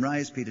game, Tim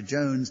Rice, Peter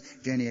Jones,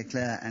 Jenny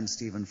Eclair and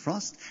Stephen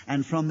Frost.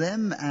 And from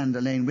them, and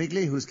Elaine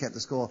Wigley, who's kept the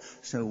score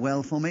so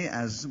well for me,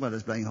 as well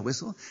as blowing her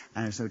whistle,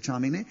 so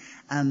charmingly.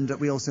 And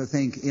we also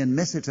thank Ian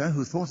Messiter,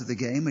 who thought of the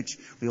game, which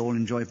we all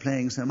enjoy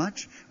playing so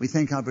much. We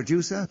thank our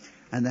producer,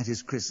 and that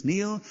is Chris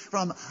Neal.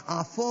 From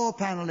our 4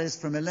 panellists,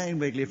 from Elaine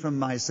Wigley, from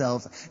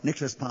myself,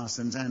 Nicholas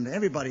Parsons, and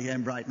everybody here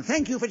in Brighton.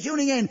 Thank you for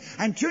tuning in,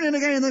 and tune in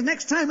again the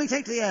next time we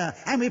take the air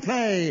and we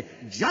play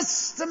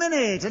Just a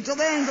Minute. Until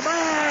then,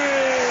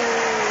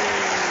 goodbye!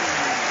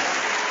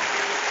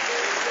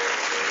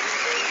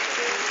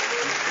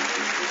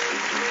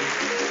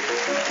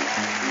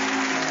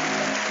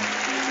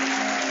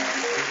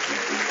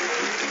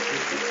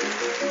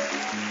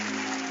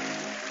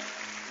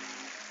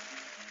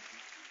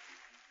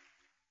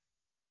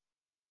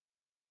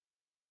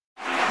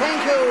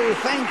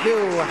 Thank you.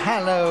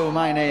 Hello,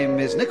 my name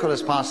is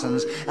Nicholas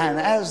Parsons, and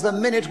as the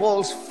minute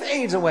waltz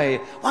fades away,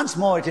 once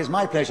more it is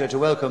my pleasure to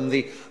welcome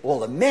the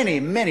many,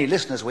 many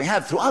listeners we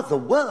have throughout the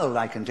world,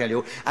 I can tell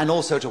you, and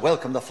also to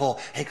welcome the 4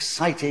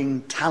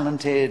 exciting,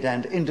 talented,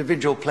 and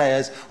individual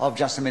players of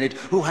Just a Minute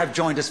who have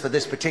joined us for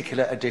this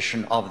particular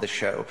edition of the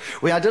show.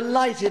 We are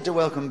delighted to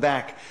welcome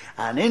back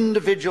an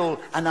individual,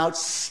 an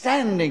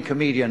outstanding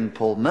comedian,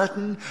 Paul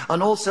Merton,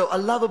 and also a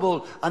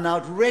lovable and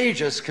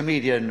outrageous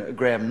comedian,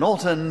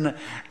 Norton,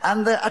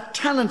 and a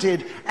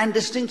talented and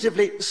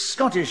distinctively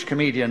Scottish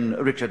comedian,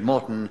 Richard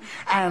Morton,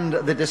 and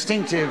the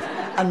distinctive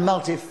and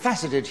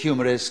multifaceted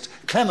humorist,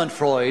 Clement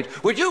Freud.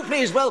 Would you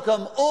please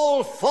welcome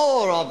all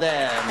 4 of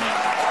them?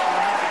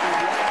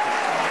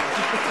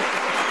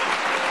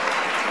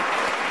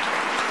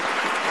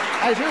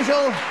 As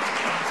usual,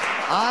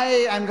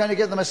 I am going to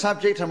give them a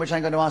subject on which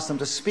I'm going to ask them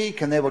to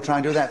speak, and they will try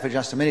and do that for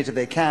just a minute if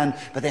they can,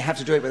 but they have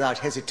to do it without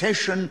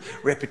hesitation,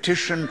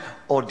 repetition,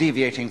 or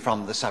deviating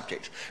from the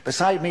subject.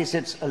 Beside me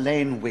sits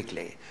Elaine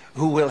Wigley,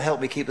 who will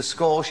help me keep the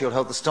score. She'll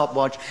hold the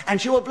stopwatch,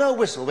 and she will blow a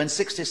whistle when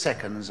 60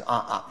 seconds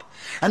are up.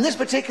 And this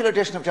particular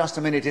edition of Just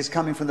a Minute is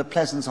coming from the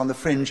Pleasance on the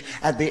Fringe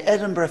at the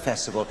Edinburgh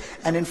Festival,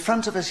 and in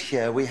front of us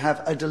here we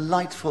have a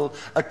delightful,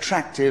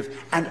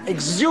 attractive, and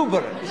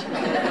exuberant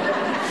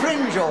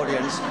Fringe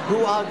audience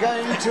who are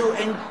going to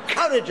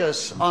encourage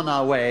us on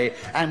our way,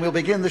 and we'll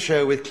begin the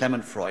show with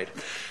Clement Freud.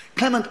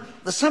 Clement,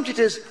 the subject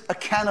is a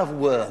can of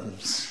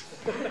worms.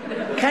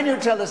 Can you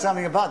tell us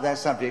something about that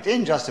subject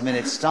in Just a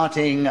Minute,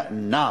 starting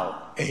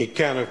now? A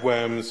can of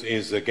worms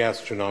is a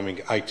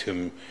gastronomic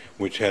item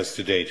which has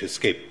to date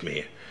escaped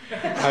me.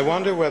 I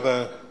wonder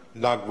whether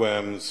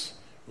lugworms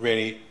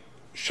really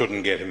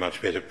shouldn't get a much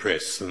better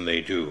press than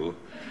they do.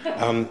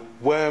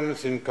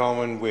 Worms, in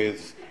common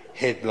with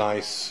head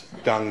lice,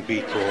 dung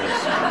beetles,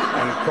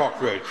 and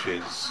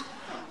cockroaches,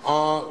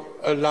 are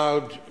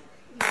allowed...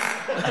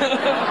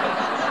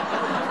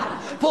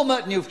 Paul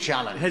Merton, you've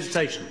challenged.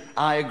 Hesitation.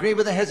 I agree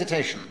with the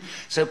hesitation.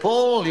 So,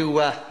 Paul, you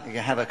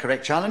have a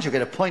correct challenge. You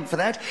get a point for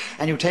that.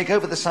 And you take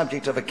over the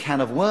subject of a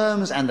can of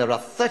worms, and there are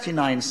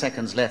 39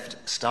 seconds left,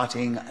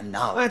 starting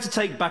now. I had to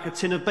take back a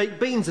tin of baked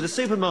beans at a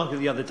supermarket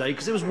the other day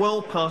because it was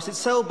well past its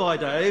sell-by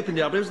day. I opened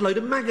it up and there was a load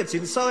of maggots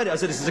inside it. I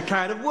said, "This is a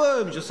can of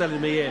worms you're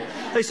selling me here."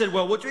 They said,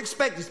 "Well, what do you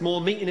expect? It's more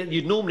meat in it than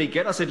you'd normally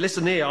get." I said,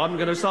 "Listen here, I'm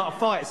going to start a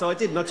fight." So I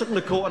did, and I took them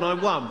to court and I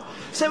won.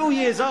 Several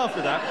years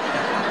after that,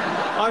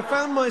 I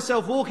found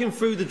myself walking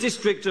through the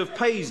district of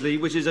Paisley,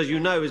 which is, as you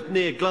know, is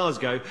near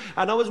Glasgow,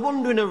 and I was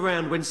wandering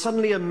around when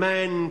suddenly a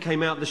man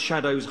came out of the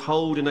shadows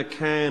holding a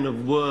can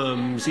of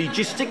worms. He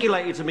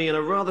gesticulated to me in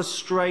a rather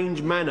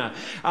strange manner,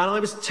 and I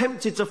was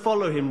tempted to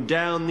follow him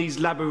down these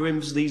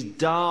labyrinths, these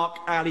dark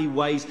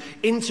alleyways,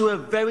 into a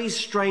very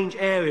strange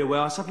area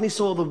where I suddenly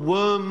saw the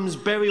worms'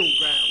 burial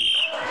ground.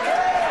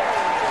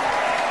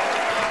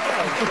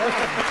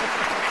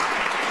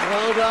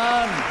 Well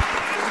done.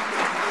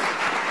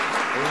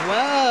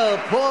 Well,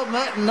 Paul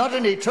Merton not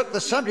only took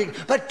the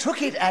subject, but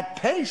took it at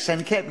pace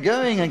and kept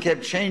going and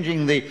kept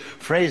changing the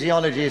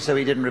phraseology so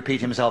he didn't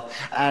repeat himself.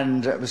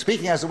 And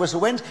speaking as the whistle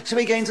went, so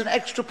he gains an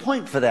extra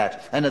point for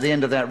that. And at the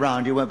end of that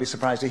round, you won't be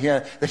surprised to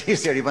hear that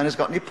he's the only one who's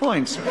got any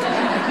points.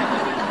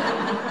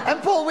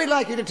 And Paul, we'd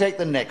like you to take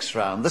the next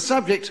round. The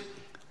subject,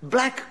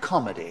 black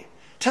comedy.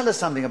 Tell us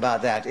something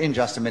about that in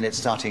Just a Minute,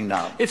 starting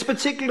now. It's a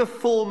particular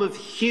form of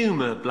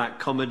humour, black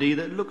comedy,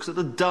 that looks at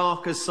the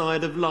darker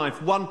side of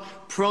life. One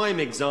prime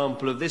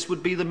example of this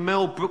would be the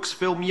Mel Brooks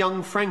film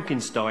Young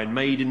Frankenstein,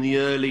 made in the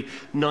early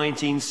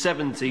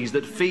 1970s,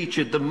 that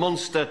featured the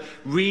monster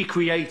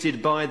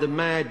recreated by the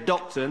Mad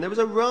Doctor. And there was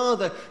a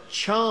rather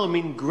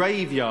charming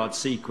graveyard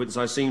sequence,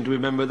 I seem to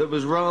remember, that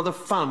was rather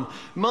fun.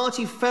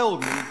 Marty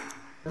Feldman...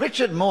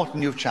 Richard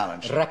Morton, you've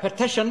challenged.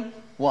 Repetition.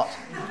 What?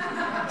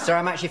 Sir,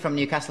 I'm actually from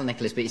Newcastle,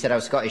 Nicholas, but you said I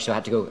was Scottish, so I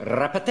had to go,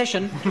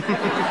 repetition.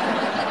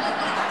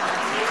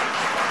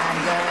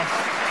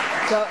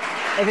 So,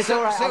 if it's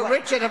all right... So,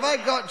 Richard, have I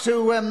got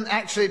to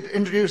actually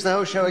introduce the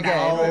whole show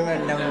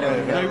again?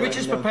 No.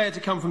 Richard's prepared to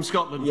come from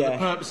Scotland for the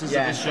purposes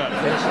of this show.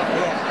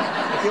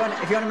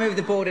 If you want to move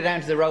the border down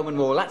to the Roman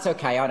wall, that's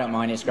okay, I don't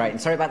mind, it's great. And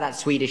sorry about that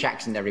Swedish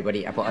accent,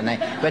 everybody, I put on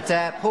there. But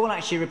Paul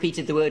actually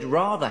repeated the word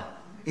rather.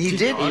 He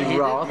did. He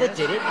rather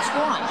did it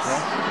twice.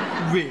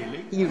 Yeah.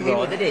 Really? You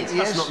rather did.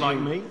 That's not like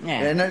me.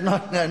 Yeah.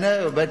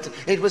 No, but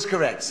it was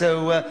correct.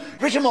 So,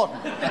 Richard Morton,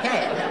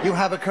 okay. You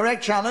have a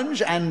correct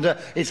challenge, and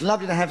it's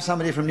lovely to have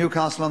somebody from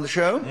Newcastle on the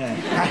show.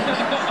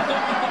 Yeah.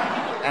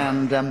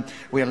 And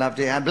we'll love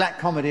to have black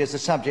comedy as the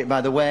subject,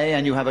 by the way,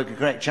 and you have a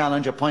correct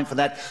challenge, a point for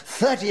that.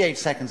 38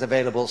 seconds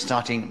available,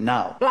 starting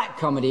now. Black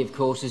comedy, of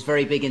course, is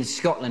very big in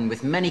Scotland,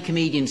 with many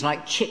comedians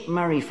like Chip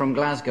Murray from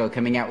Glasgow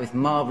coming out with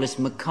marvellous,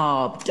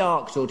 macabre,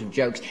 dark sort of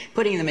jokes,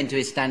 putting them into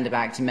his stand-up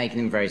act and making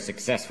them very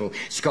successful.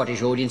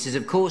 Scottish audiences,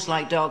 of course,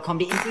 like dark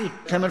comedy indeed.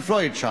 Clement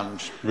Freud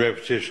challenge.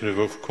 Repetition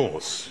of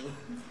course.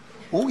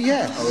 Oh,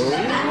 yes.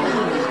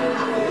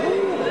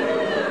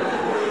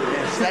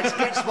 that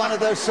gets one of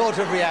those sort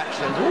of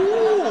reactions.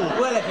 Ooh!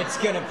 Well, if it's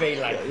going to be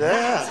like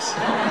Yes.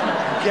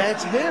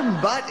 Get him.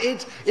 But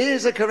it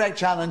is a correct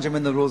challenge, and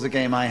when the rules of the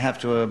game, I have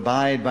to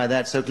abide by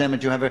that. So,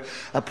 Clement, you have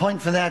a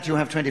point for that. You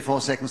have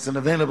 24 seconds still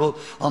available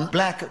on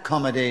black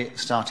comedy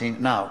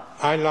starting now.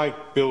 I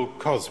like Bill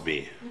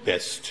Cosby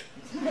best.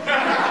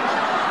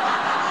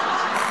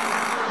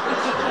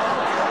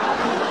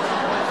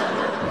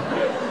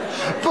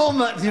 Paul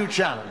Merton, you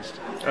challenged.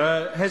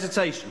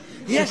 Hesitation.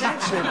 Yes,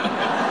 actually.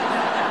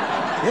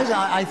 Yes,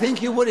 I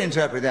think you would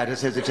interpret that as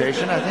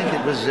hesitation. I think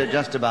it was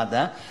just about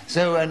that.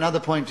 So another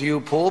point to you,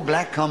 Paul.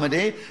 Black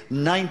comedy,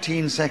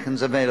 19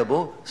 seconds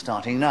available,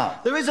 starting now.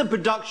 There is a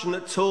production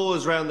that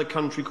tours around the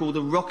country called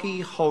the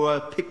Rocky Horror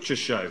Picture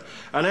Show,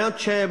 and our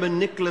chairman,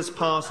 Nicholas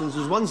Parsons,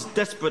 was once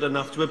desperate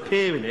enough to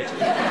appear in it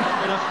in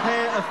a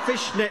pair of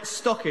fishnet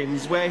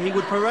stockings where he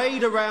would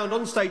parade around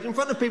on stage in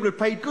front of people who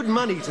paid good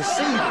money to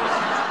see this,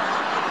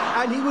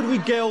 and he would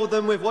regale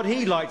them with what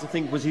he liked to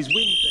think was his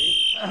whimsy.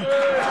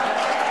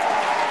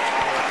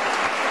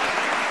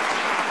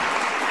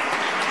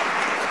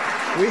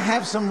 We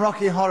have some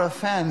Rocky Horror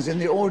fans in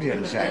the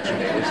audience,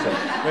 actually.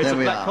 It's a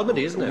black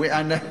comedy, isn't it?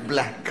 I know,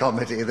 black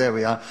comedy, there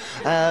we are.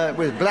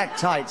 With black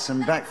tights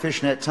and black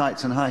fishnet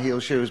tights and high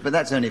heel shoes, but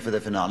that's only for the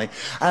finale.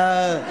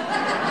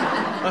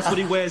 That's what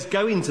he wears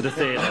going to the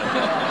theatre.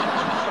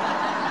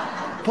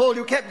 Paul,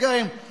 you kept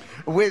going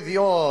with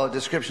your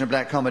description of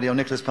black comedy on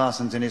Nicholas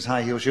Parsons in his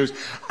high heel shoes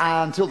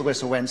until the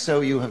whistle went, so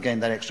you have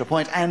gained that extra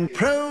point. And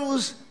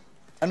pros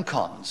and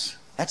cons.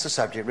 That's the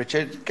subject,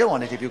 Richard. Go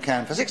on it if you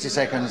can for 60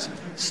 seconds,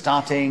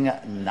 starting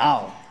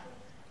now.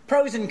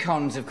 Pros and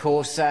cons, of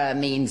course,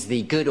 means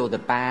the good or the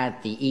bad,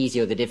 the easy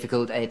or the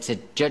difficult. It's a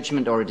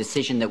judgment or a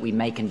decision that we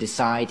make and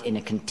decide in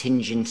a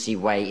contingency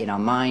way in our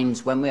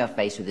minds. When we are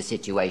faced with a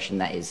situation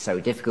that is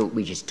so difficult,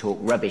 we just talk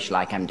rubbish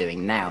like I'm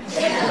doing now.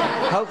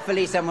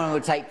 Hopefully someone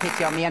will take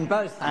pity on me and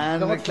both.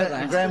 And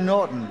Graham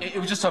Norton. It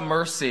was just a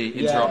mercy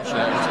interruption.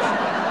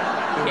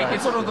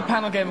 It's sort of the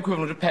panel game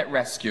equivalent of Pet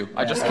Rescue.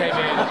 I just came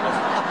in.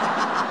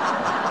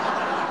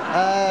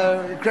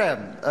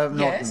 Graham Norton,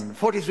 Yes?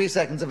 43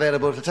 seconds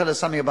available to tell us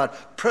something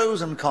about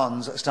pros and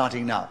cons,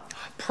 starting now.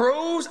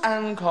 Pros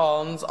and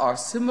cons are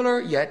similar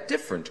yet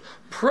different.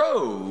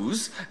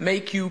 Pros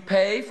make you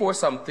pay for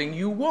something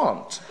you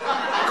want.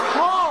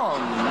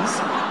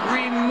 Cons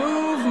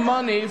remove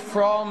money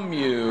from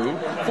you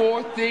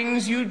for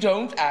things you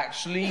don't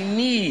actually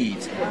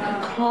need.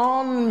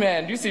 Con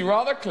men. You see,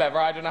 rather clever.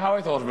 I don't know how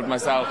I thought of it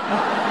myself.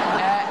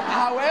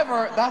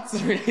 However,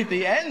 that's really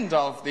the end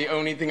of the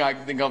only thing I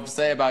can think of to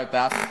say about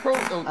that.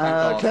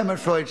 Clement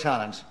Freud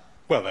challenge.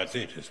 Well, that's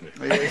it, isn't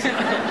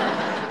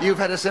it? You've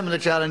had a similar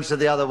challenge to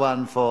the other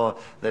one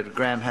that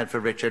Graham had for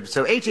Richard.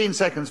 So 18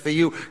 seconds for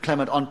you,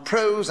 Clement, on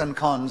pros and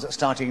cons,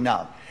 starting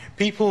now.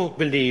 People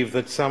believe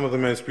that some of the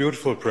most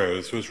beautiful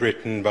prose was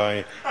written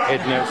by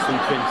Edna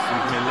St.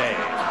 Vincent Millay,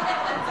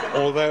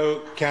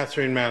 although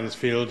Catherine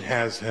Mansfield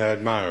has her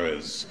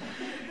admirers.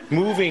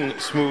 Moving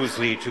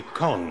smoothly to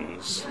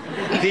cons,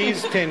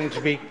 these tend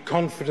to be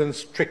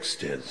confidence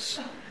tricksters,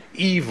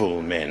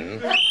 evil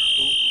men.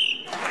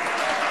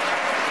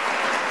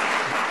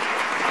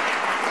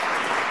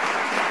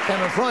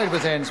 Clement Freud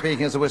was then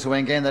speaking as the whistle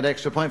went, gained that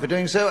extra point for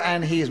doing so,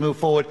 and he's moved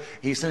forward.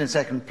 He's still in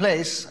second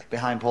place,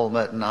 behind Paul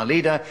Merton, our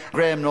leader.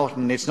 Graham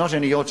Norton, it's not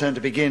only your turn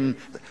to begin.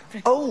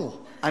 Oh,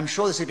 I'm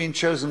sure this has been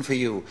chosen for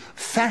you.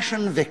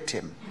 Fashion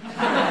victim.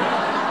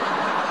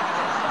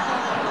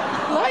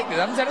 I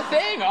haven't said a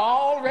thing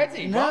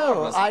already.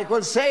 No, I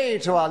will say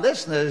to our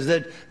listeners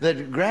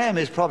that Graham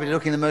is probably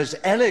looking the most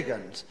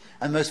elegant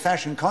and most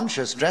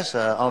fashion-conscious dresser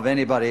of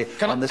anybody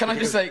on this. Can I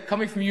just say,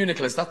 coming from you,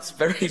 Nicholas, that's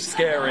very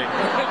scary.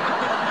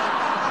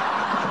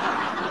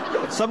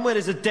 Somewhere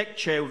there's a deck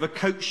chair with a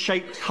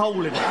coat-shaped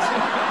hole in it.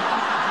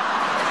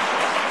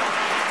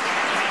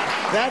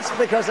 That's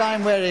because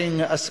I'm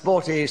wearing a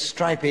sporty,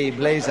 stripy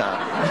blazer.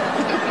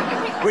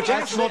 Which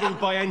That's modelled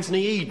by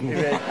Anthony Eden.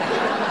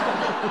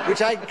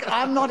 Which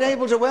I'm not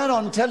able to wear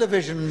on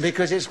television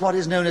because it's what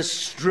is known as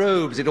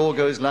strobes. It all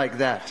goes like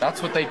that.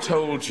 That's what they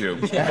told you.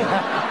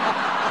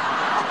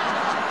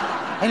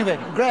 Anyway,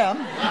 Graham,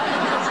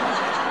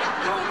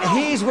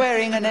 he's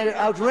wearing an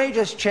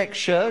outrageous check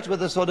shirt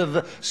with a sort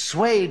of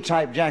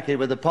suede-type jacket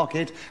with a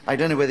pocket. I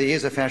don't know whether he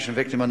is a fashion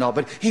victim or not,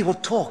 but he will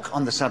talk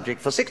on the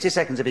subject for 60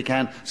 seconds if he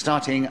can,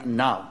 starting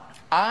now.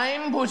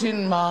 I'm put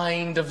in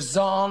mind of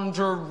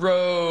Zandra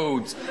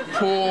Rhodes,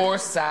 poor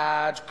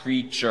sad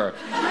creature.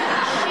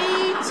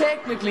 She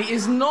technically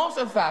is not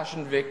a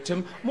fashion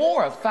victim,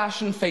 more a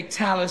fashion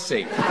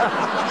fatality. She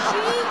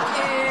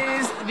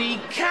is the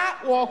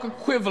catwalk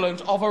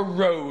equivalent of a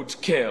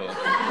roadkill.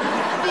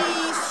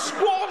 The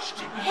squashed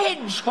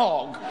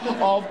hedgehog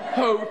of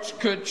haute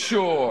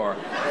couture.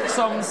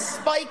 Some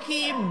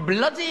spiky,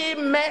 bloody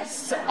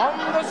mess on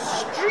the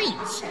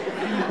street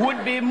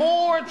would be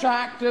more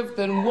attractive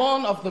than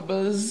one of the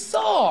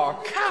bizarre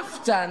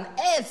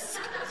kaftan-esque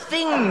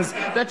things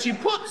that she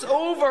puts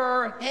over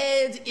her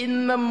head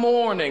in the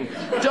morning.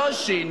 Does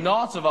she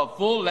not have a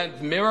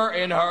full-length mirror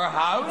in her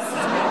house?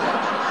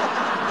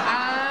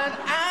 And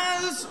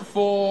as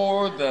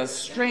for the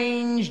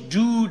strange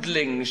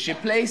doodlings she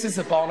places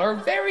upon her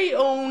very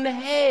own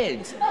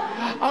head.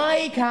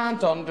 I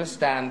can't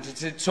understand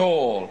it at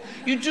all.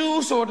 You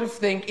do sort of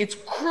think it's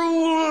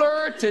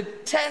crueler to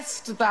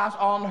test that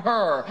on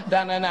her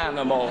than an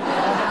animal.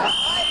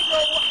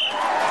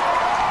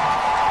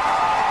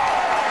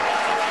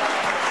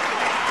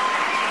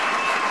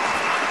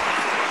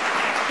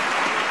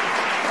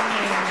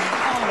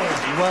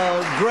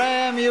 Well,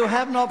 Graham, you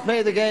have not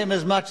played the game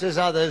as much as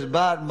others,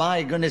 but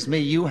my goodness me,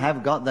 you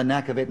have got the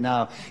knack of it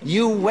now.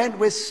 You went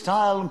with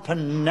style and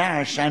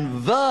panache and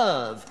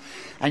verve,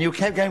 and you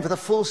kept going for the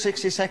full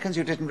 60 seconds.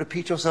 You didn't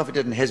repeat yourself, you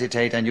didn't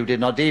hesitate, and you did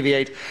not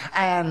deviate.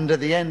 And at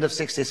the end of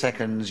 60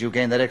 seconds, you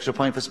gain that extra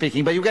point for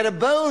speaking, but you get a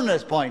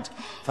bonus point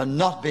for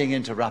not being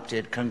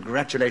interrupted.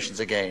 Congratulations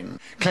again.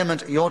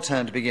 Clement, your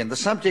turn to begin. The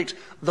subject,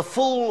 the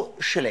full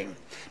shilling.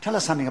 Tell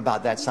us something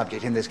about that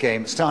subject in this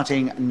game,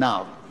 starting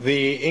now.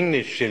 The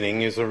English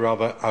shilling is a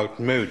rather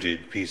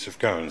outmoded piece of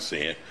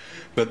currency,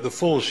 but the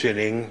full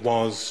shilling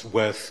was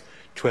worth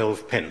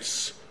 12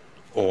 pence,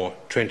 or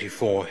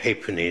 24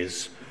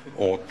 halfpennies,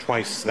 or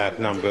twice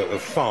that number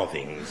of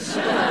farthings.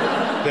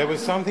 There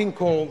was something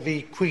called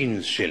the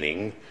Queen's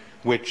shilling,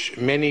 which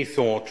many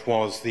thought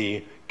was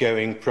the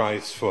going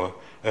price for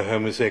a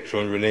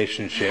homosexual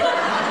relationship,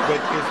 but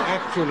is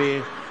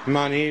actually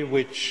money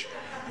which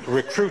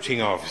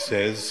recruiting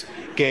officers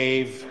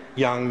gave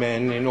young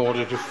men in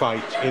order to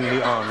fight in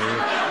the army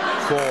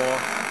for...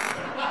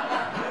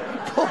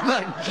 Poor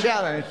man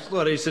challenge.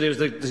 Well, he said he was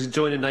to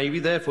join the Navy,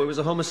 therefore it was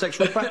a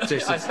homosexual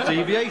practice. It's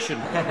deviation.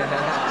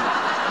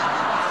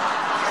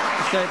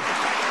 So,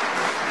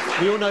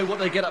 we all know what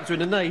they get up to in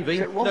the Navy.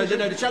 No,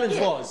 the challenge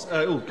was...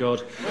 oh,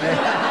 God.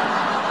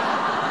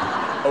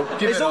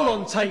 It's all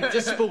on tape,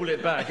 just spool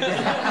it back.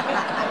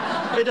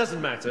 It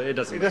doesn't matter, it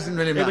doesn't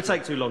really matter. It would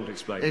take too long to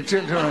explain. It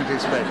took too long to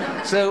explain.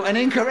 So, an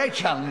incorrect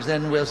challenge,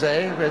 then, we'll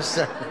say. Was,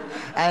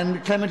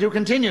 and, Clement, you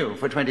continue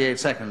for 28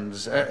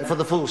 seconds, for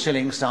the full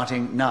shilling,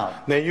 starting now.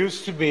 There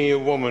used to be a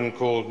woman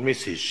called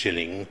Mrs.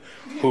 Shilling,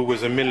 who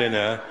was a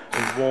milliner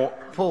and wore...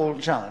 Paul,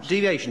 challenge.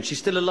 Deviation, she's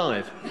still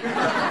alive.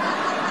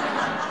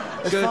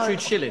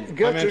 Gertrude Shilling.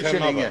 Gertrude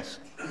Shilling, yes.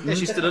 Yeah,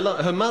 she's still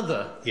alive. Her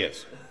mother?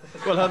 Yes.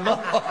 Well, her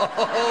mother...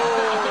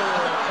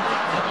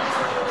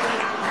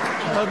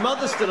 Her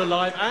mother's still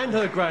alive, and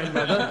her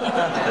grandmother.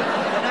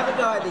 They never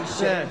die, these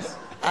shits. Yes.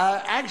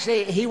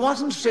 Actually, he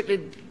wasn't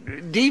strictly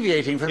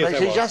deviating from yes,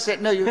 he just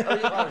said... No, you...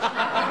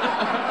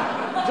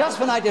 Just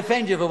when I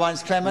defend you for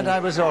once, Clement, I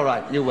was all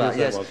right. You were,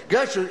 yes.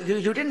 Gertrude,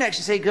 you didn't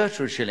actually say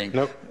Gertrude Shilling.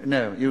 No.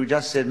 No, you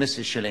just said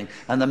Mrs. Shilling.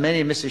 And the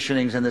many Mrs.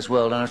 Shillings in this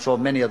world, and I'm sure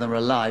many of them are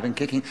alive and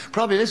kicking,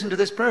 probably listen to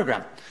this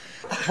programme.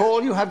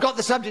 Paul, you have got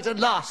the subject at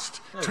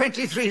last.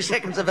 23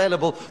 seconds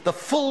available. The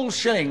full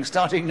shilling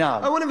starting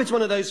now. I wonder if it's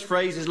one of those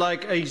phrases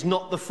like, he's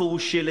not the full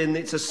shilling,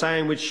 it's a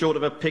sandwich short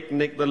of a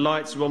picnic, the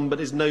lights are on but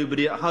there's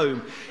nobody at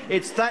home.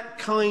 It's that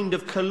kind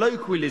of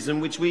colloquialism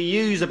which we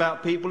use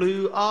about people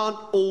who aren't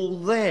all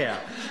there.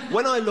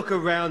 When I look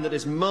around at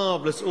this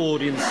marvellous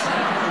audience in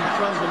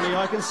front of me,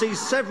 I can see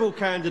several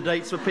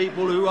candidates for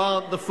people who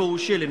aren't the full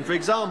shilling. For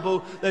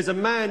example, there's a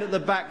man at the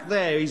back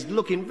there, he's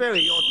looking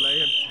very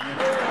oddly.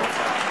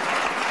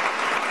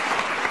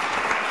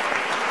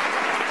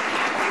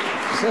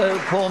 So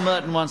Paul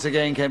Merton once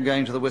again kept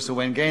going to the whistle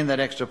when gained that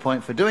extra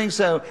point for doing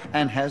so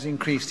and has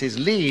increased his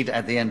lead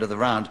at the end of the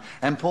round.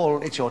 And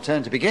Paul, it's your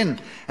turn to begin.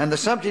 And the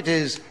subject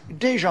is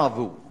déjà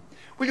vu.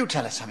 Will you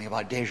tell us something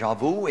about déjà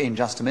vu in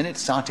just a minute,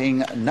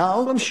 starting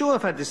now? I'm sure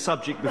I've had this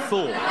subject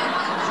before.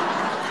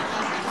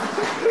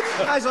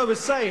 As I was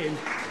saying,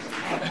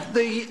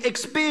 the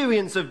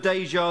experience of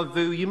déjà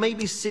vu, you may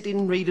be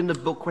sitting reading a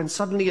book when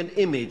suddenly an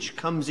image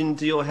comes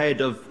into your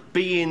head of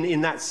being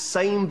in that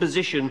same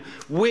position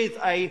with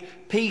a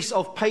piece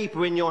of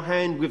paper in your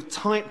hand with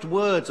typed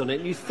words on it.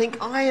 You think,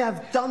 I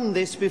have done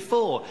this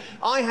before.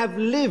 I have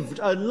lived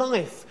a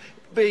life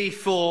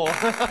before.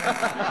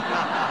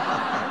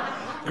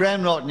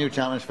 Graham Norton, you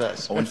challenge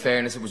first. Oh, in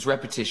fairness, it was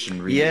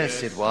repetition, really.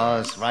 Yes, it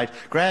was. Right.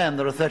 Graham,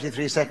 there are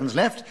 33 seconds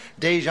left.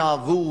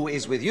 Déjà vu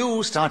is with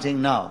you,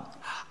 starting now.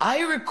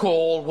 I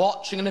recall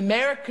watching an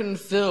American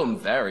film,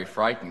 very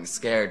frightening,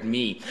 scared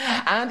me,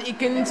 and it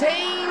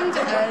contained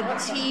a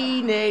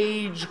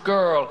teenage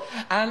girl,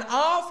 and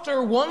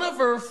after one of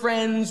her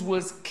friends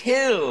was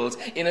killed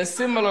in a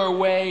similar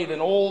way than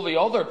all the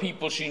other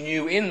people she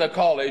knew in the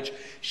college,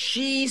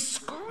 she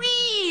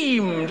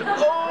screamed,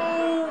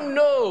 "Oh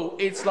no,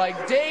 it's like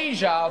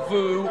déjà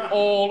vu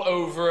all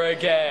over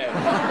again."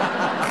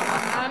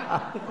 And,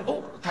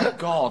 oh, thank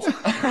God.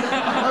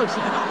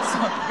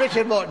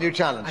 Richard Morton, you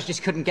challenge. I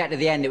just couldn't get to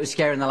the end. It was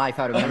scaring the life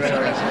out of me. I'm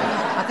sorry.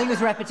 I think it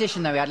was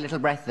repetition, though. We had a little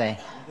breath there.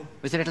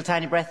 Was there a little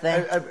tiny breath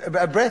there?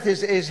 A breath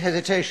is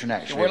hesitation,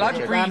 actually. We're allowed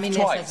to breathe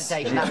twice.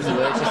 Hesitation, that was the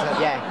word.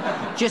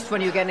 Just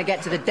when you were going to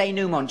get to the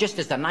denouement, just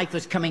as the knife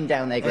was coming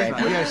down there, Graham.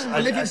 Yes,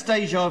 and if it's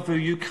déjà vu,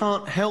 you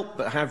can't help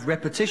but have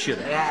repetition.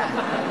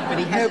 Yeah. But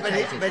he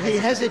hesitated. But he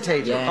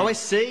hesitated. Yeah. Oh, I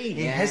see.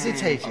 He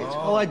hesitated.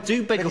 Oh, I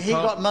do beg your But he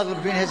pardon. got muddled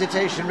between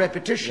hesitation and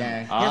repetition.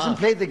 Yeah. He hasn't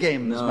played the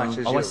game as much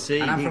as you. I see.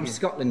 And I'm from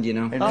Scotland, you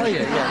know. Oh,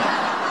 yeah.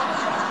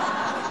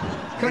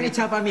 Can't you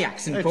tell by my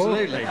accent, Paul?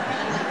 Absolutely.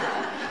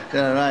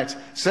 All right.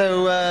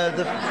 So,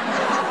 the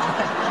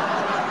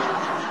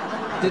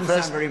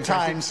first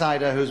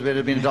Tyneside who's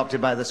been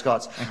adopted by the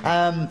Scots.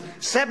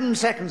 7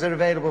 seconds are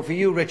available for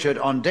you, Richard,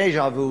 on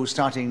Déjà Vu,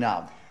 starting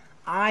now.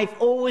 I've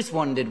always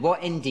wondered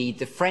what indeed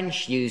the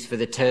French use for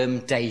the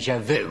term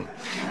déjà vu.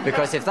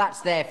 Because if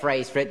that's their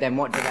phrase for it, then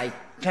what do they...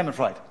 Clement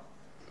Freud.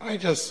 I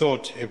just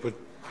thought it would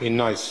be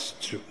nice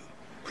to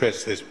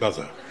press this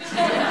buzzer.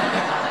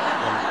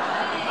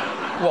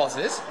 Was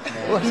it?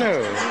 Well,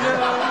 no.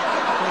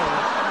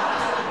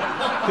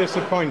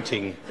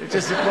 Disappointing.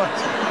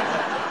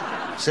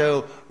 Disappointing.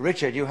 So,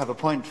 Richard, you have a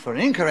point for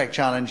an incorrect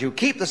challenge. You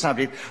keep the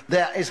subject.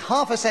 There is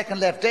half a second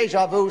left.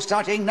 Déjà Vu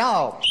starting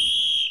now.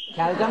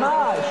 Quel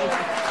dommage!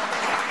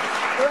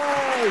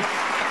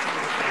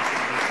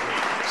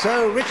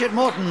 So, Richard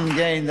Morton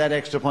gained that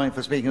extra point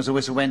for speaking as the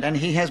whistle went, and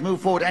he has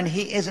moved forward, and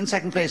he is in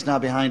second place now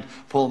behind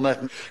Paul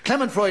Merton.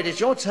 Clement Freud, it's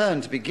your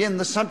turn to begin.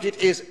 The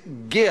subject is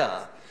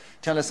gear.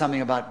 Tell us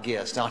something about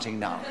gear, starting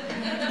now.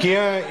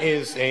 Gear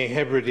is a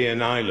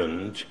Hebridean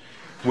island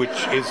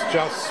which is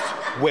just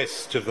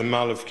west of the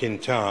Mull of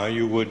Kintyre.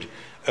 You would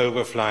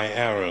overfly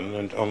Arran,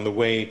 and on the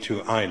way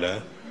to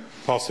Islay,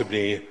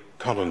 possibly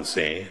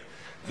Colonsay,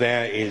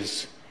 there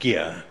is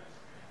Gear,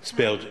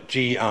 spelled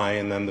G-I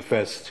and then the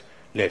first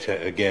letter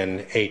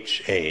again,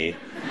 H-A.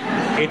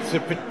 It's a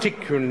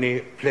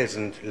particularly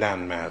pleasant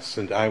landmass,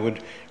 and I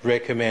would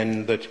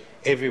recommend that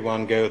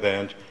everyone go there.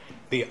 And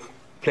the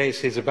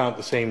place is about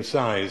the same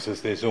size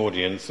as this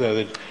audience, so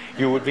that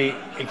you would be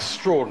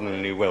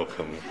extraordinarily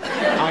welcome.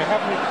 I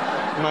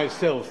haven't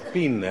myself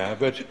been there,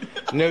 but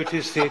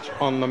noticed it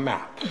on the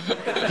map.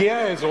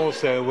 Gear is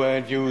also a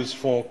word used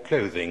for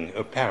clothing,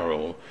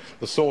 apparel,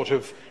 the sort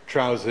of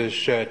trousers,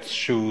 shirts,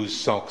 shoes,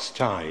 socks,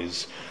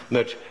 ties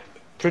that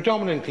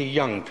predominantly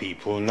young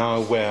people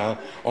now wear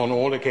on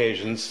all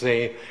occasions.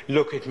 Say,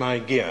 look at my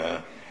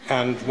gear,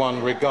 and one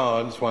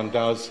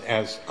does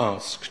as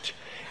asked.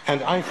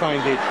 And I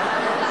find it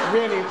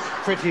really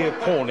pretty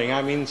appalling,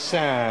 I mean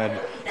sad,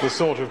 the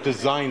sort of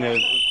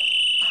designers...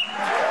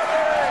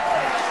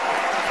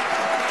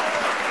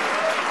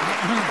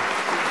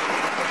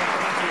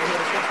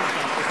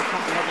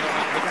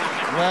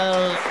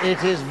 Well,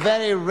 it is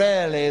very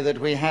rarely that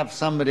we have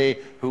somebody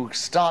who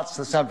starts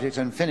the subject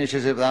and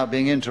finishes it without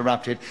being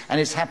interrupted,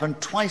 and it's happened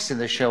twice in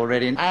this show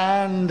already,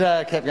 and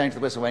kept going to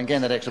the whistle and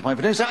gained that extra point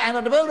for doing so, and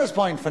a bonus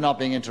point for not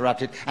being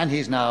interrupted, and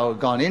he's now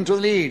gone into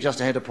the lead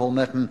just ahead of Paul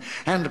Merton.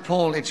 And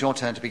Paul, it's your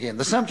turn to begin.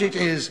 The subject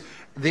is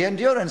the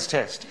endurance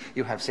test.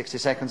 You have 60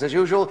 seconds as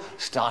usual,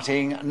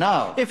 starting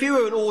now. If you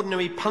were an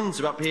ordinary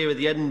punter up here at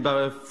the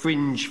Edinburgh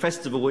Fringe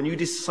Festival and you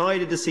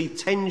decided to see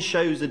 10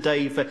 shows a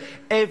day for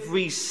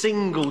every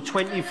single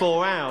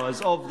 24 hours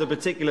of the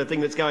particular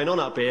thing that's going on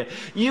up here,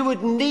 you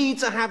would need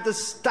to have the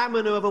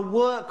stamina of a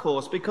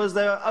workhorse, because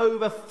there are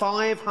over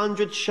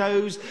 500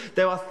 shows,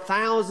 there are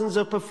thousands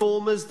of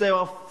performers, there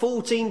are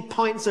 14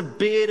 pints of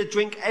beer to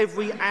drink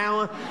every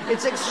hour.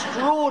 It's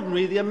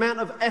extraordinary the amount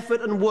of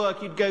effort and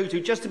work you'd go to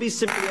just to be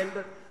simply...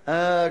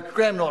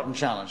 Graham Norton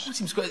challenge.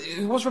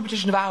 It was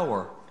repetition of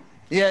hour.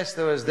 Yes,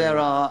 there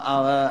are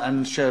hour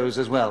and shows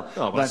as well.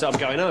 Oh, well, so I'm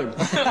going home.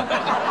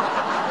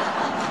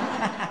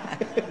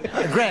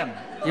 Graham,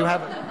 you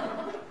have...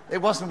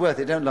 It wasn't worth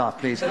it, don't laugh,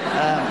 please.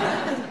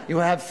 You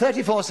have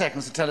 34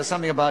 seconds to tell us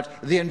something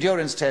about the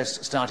endurance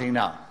test, starting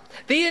now.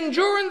 The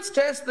endurance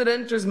test that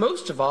enters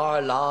most of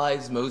our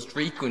lives most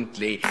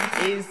frequently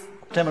is...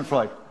 Clement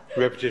Freud.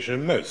 Repetition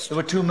of most. There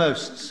were two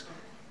mosts.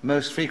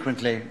 Most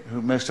frequently,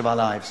 most of our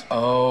lives.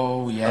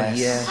 Oh, yes. Oh,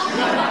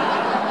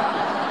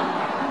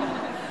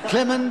 yes.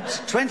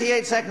 Clement,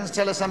 28 seconds,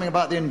 tell us something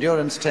about the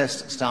endurance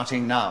test,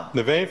 starting now.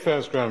 The very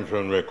first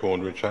gramophone record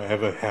which I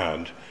ever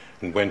had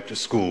and went to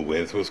school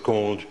with was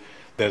called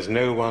There's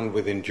No One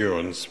with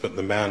Endurance But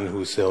the Man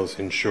Who Sells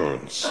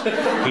Insurance.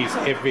 He's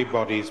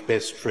everybody's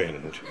best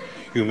friend.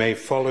 You may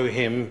follow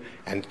him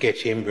and get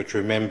him, but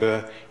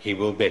remember, he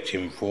will bet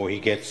him, for he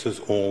gets us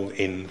all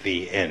in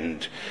the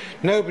end.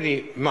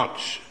 Nobody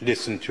much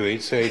listened to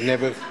it, so it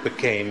never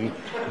became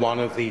one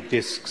of the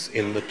discs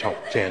in the top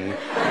 10,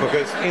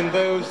 because in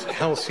those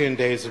halcyon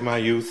days of my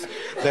youth,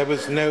 there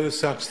was no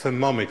such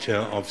thermometer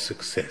of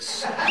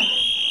success.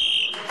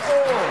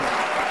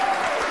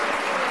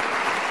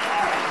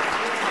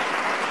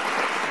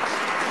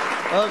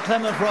 Well,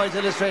 Clement Freud's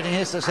illustrating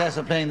his success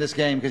of playing this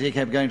game, because he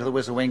kept going to the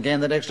whistle when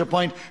gained that extra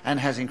point and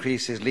has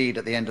increased his lead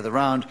at the end of the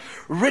round.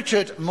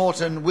 Richard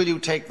Morton, will you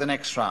take the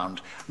next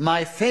round?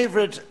 My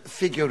favourite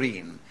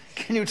figurine.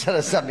 Can you tell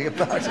us something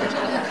about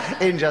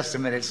it? In just a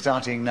minute,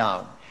 starting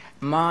now.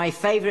 My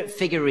favourite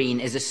figurine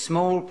is a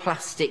small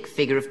plastic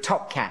figure of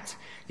Top Cat,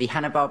 the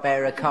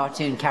Hanna-Barbera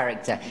cartoon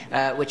character,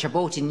 which I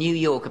bought in New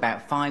York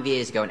about 5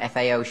 years ago in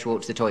FAO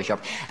Schwartz, the toy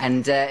shop,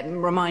 and it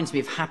reminds me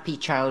of happy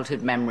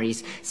childhood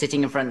memories,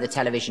 sitting in front of the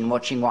television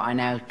watching what I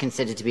now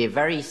consider to be a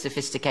very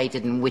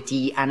sophisticated and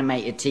witty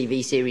animated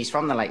TV series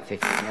from the late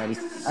 50s and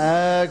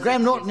early...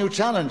 Graham Norton, you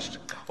challenged.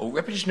 Oh,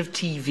 repetition of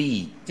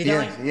TV. Did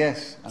I?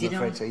 Yes, I'm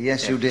afraid so.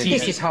 Yes, you did.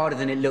 This is harder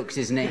than it looks,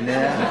 isn't it?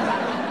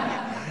 Yeah.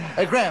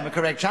 Graham, a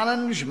correct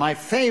challenge. My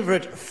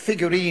favourite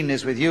figurine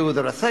is with you.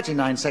 There are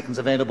 39 seconds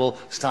available,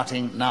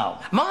 starting now.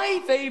 My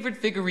favourite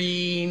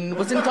figurine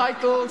was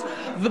entitled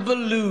The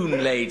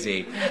Balloon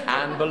Lady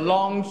and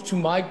belonged to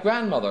my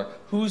grandmother,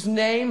 whose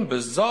name,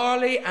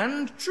 bizarrely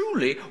and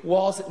truly,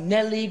 was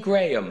Nellie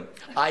Graham.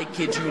 I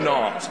kid you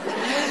not.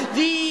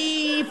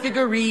 The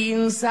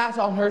figurine sat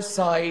on her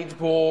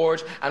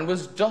sideboard and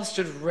was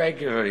dusted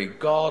regularly,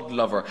 God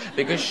love her,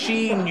 because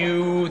she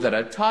knew that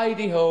a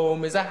tidy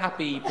home is a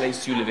happy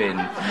place to live in. And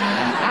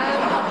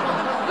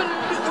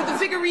the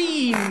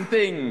figurine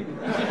thing.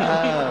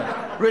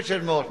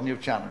 Richard Morton,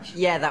 you've challenged.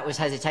 Yeah, that was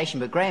hesitation,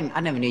 but Graham, I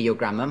never knew your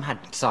grandmum had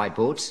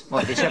sideboards.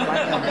 What, did she have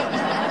like...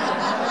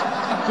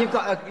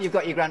 You've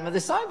got your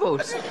grandmother's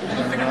sideboards.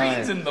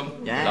 Figurines in them.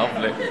 Yeah.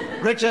 Lovely.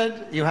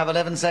 Richard, you have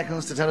 11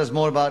 seconds to tell us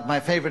more about my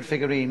favourite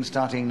figurine,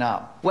 starting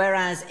now.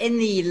 Whereas in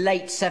the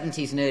late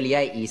 70s and early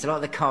 80s, a lot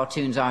of the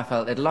cartoons I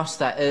felt had lost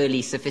that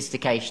early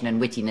sophistication and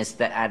wittiness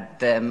that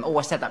had... oh,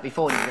 I said that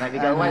before, you can make me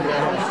go away with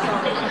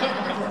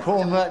it.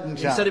 Paul Merton,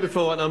 You said it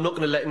before, and I'm not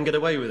going to let him get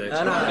away with it.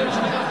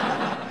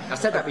 I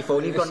said that before,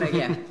 and you've gone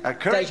again.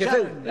 Correct. Deja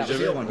vu. That was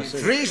your one.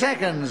 3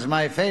 seconds,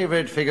 my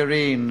favourite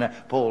figurine.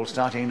 Paul,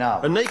 starting now.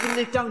 And they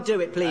can... Don't do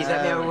it, please.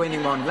 Let me have a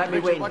winning one. Let me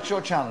Richard, win. what's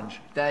your challenge?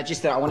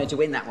 Just that I wanted to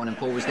win that one, and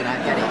Paul was going to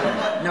get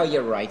it. No,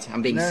 you're right.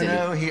 I'm being silly.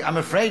 No, I'm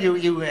afraid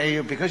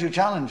you because you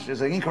challenged.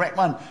 It's an incorrect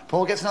one.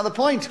 Paul gets another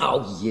point.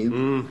 Oh,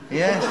 you.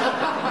 Yes.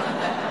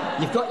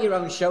 You've got your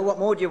own show. What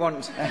more do you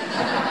want?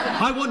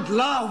 I want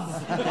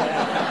love!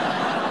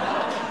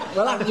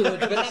 Well, afterwards,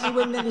 but let me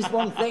win this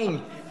one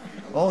thing.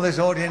 All this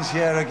audience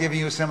here are giving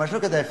you so much.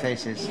 Look at their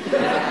faces.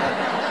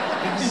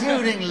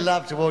 Exuding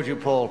love towards you,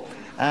 Paul.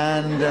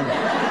 And...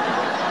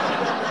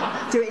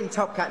 Do it in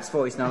Top Cat's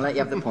voice, and I'll let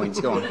you have the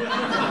points. Go on.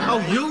 Oh,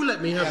 you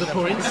let me have the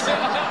points.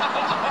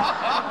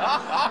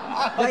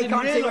 They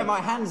can't see where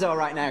my hands are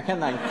right now, can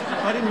they?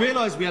 I didn't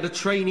realise we had a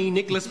trainee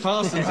Nicholas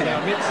Parsons in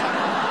our midst.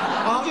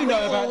 Did you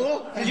know about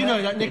that? Did you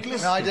know that,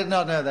 Nicholas? No, I did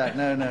not know that.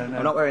 No.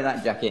 I'm not wearing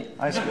that jacket.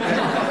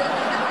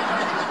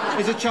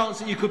 There's a chance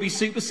that you could be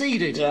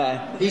superseded.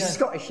 Yeah. He's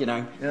Scottish, you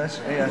know. Yes.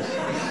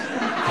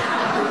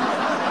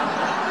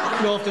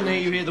 You often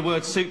hear the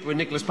word super and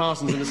Nicholas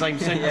Parsons in the same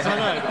sentence, I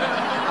know.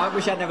 I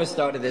wish I'd never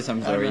started this,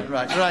 I'm sorry.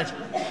 Right.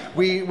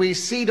 We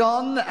cede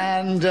on,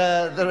 and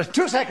there are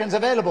 2 seconds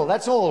available.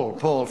 That's all,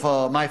 Paul,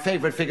 for my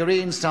favourite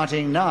figurine,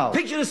 starting now.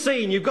 Picture the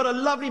scene. You've got a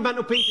lovely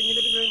mantelpiece in your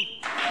living room.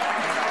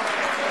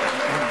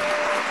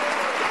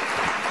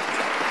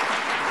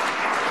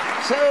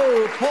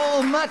 So,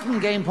 Paul Merton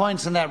gained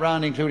points in that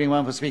round, including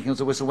one for speaking as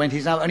a whistle went.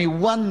 He's now only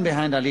one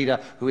behind our leader,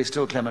 who is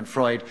still Clement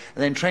Freud.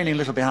 And then trailing a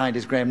little behind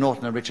is Graham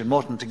Norton and Richard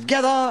Morton.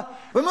 Together,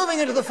 we're moving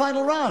into the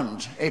final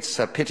round. It's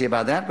a pity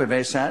about that. We're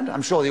very sad.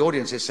 I'm sure the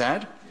audience is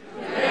sad.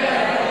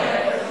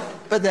 Yes.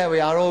 But there we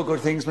are. All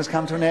good things must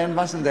come to an end,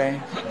 mustn't they?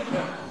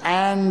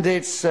 And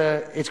it's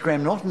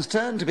Graham Norton's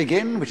turn to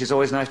begin, which is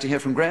always nice to hear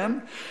from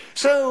Graham.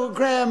 So,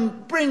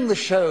 Graham, bring the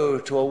show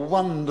to a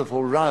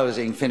wonderful,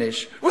 rousing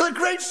finish with a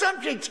great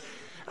subject.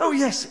 Oh,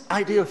 yes,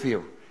 ideal for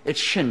you. It's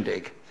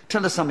Shindig.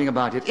 Tell us something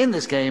about it in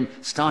this game,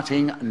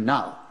 starting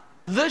now.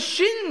 The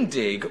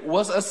Shindig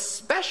was a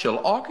special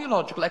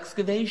archaeological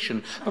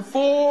excavation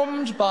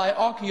performed by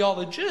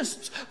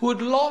archaeologists who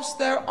had lost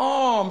their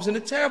arms in a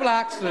terrible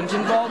accident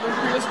involving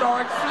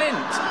prehistoric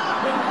flint.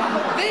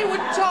 They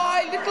would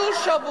tie little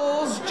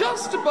shovels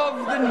just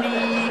above the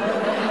knee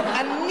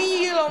and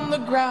kneel on the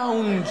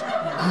ground,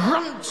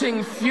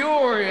 grunting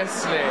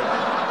furiously.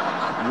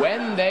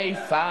 When they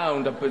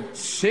found a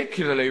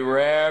particularly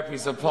rare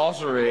piece of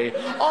pottery,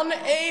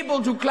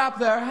 unable to clap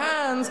their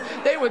hands,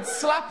 they would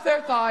slap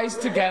their thighs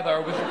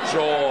together with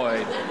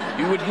joy.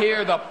 You would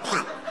hear the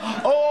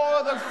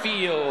or the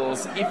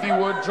feels if you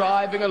were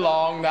driving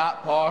along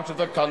that part of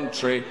the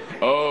country.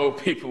 Oh,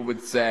 people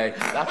would say.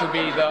 That would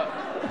be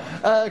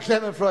the...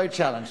 Clement Freud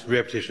challenge.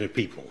 Repetition of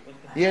people.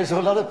 Yes,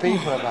 a lot of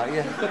people about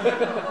you.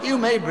 You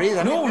may breathe.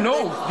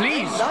 No,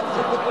 please.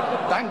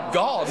 Thank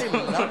God.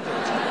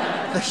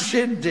 The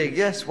Shindig,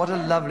 yes, what a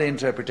lovely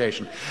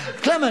interpretation.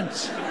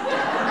 Clement!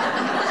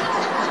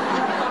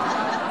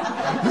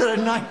 There are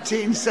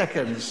 19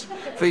 seconds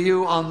for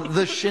you on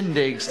the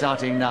Shindig,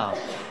 starting now.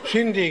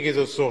 Shindig is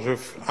a sort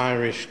of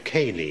Irish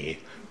ceilidh,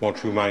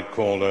 what you might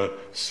call a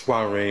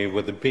soiree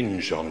with a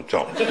binge on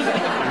top, in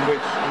which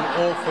an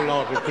awful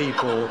lot of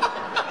people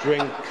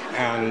drink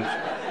and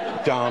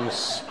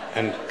dance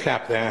and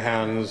clap their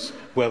hands,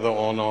 whether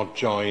or not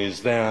joy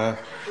is there,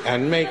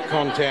 and make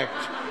contact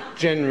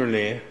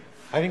generally.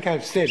 I think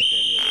I've said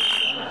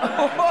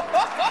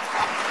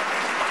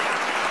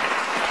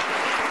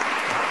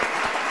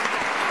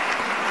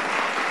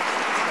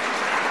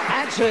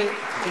Actually,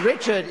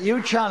 Richard,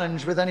 you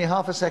challenged with only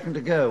half a second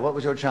to go. What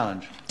was your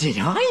challenge? Did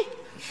I?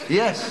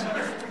 Yes.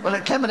 Well,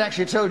 Clement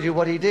actually told you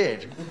what he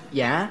did.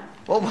 Yeah?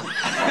 Well,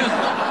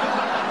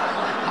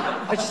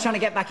 I was just trying to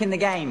get back in the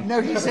game.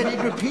 no, he said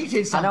he'd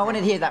repeated something. And I wanted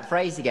to hear that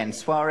phrase again,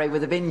 soiree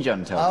with a binge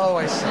on top. Oh,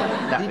 I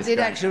see. He did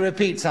actually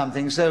repeat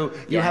something, so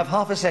you have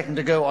half a second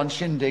to go on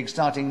Shindig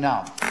starting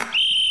now.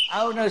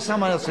 Oh, no,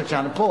 someone else to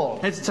challenge. Paul.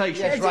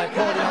 Hesitation. Yes, right,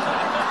 Paul.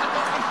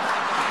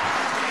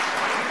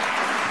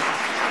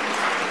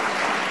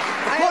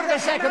 Hold on a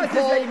second,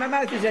 Paul. My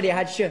mouth is ready, I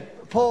had sure.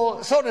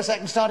 Paul, hold on a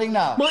second, starting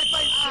now.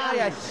 Ah,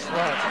 yes,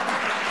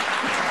 right.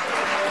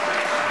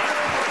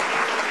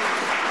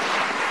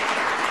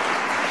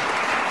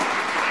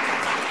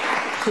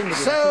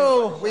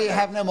 So, we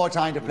have no more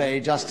time to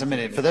play, just a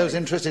minute. For those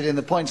interested in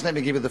the points, let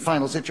me give you the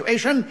final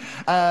situation.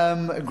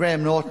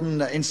 Graham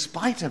Norton, in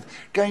spite of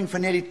going for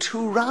nearly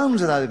 2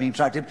 rounds without being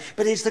interrupted,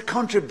 but it's the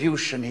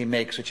contribution he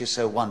makes which is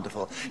so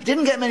wonderful. He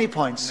didn't get many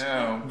points.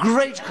 No.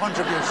 Great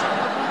contribution.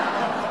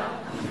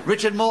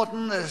 Richard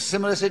Morton, a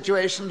similar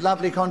situation,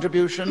 lovely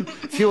contribution,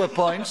 fewer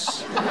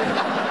points.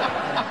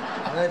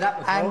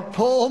 And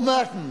Paul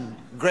Merton,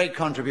 great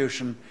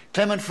contribution.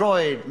 Clement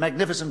Freud,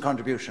 magnificent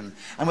contribution.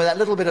 And with that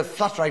little bit of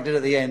flutter I did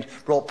at the end,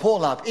 brought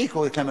Paul up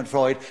equal with Clement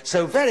Freud,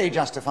 so very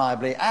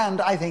justifiably,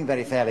 and I think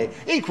very fairly,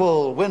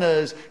 equal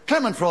winners,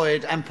 Clement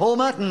Freud and Paul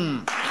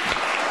Merton.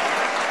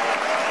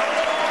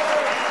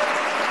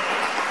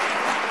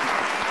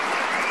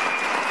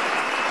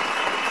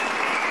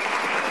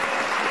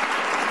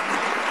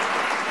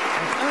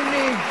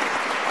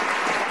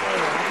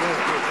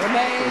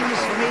 Remains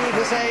for me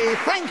to say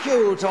thank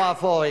you to our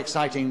 4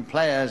 exciting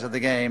players of the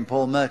game,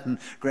 Paul Merton,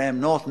 Graham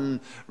Norton,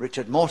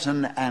 Richard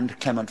Morton and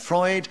Clement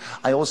Freud.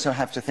 I also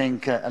have to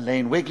thank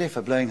Elaine Wigley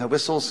for blowing her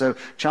whistle so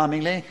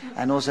charmingly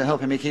and also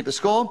helping me keep the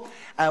score.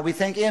 We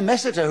thank Ian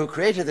Messiter, who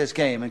created this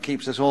game and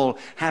keeps us all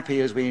happy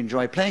as we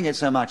enjoy playing it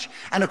so much.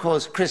 And, of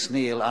course, Chris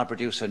Neal, our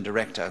producer and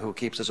director, who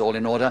keeps us all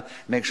in order,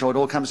 make sure it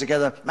all comes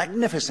together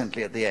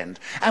magnificently at the end.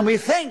 And we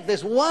thank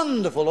this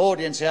wonderful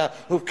audience here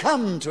who've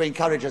come to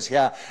encourage us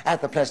here at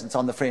the Pleasance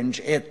on the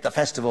Fringe at the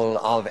Festival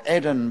of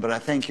Edinburgh.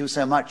 Thank you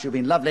so much. You've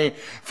been lovely.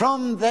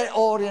 From the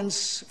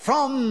audience,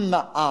 from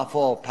our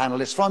 4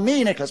 panellists, from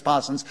me, Nicholas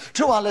Parsons,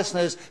 to our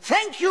listeners,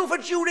 thank you for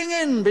tuning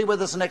in. Be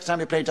with us the next time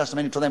we play Just a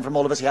Minute. Till then, from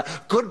all of us here,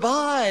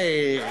 goodbye.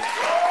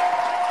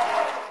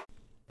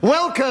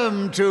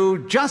 Welcome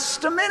to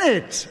Just a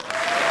Minute.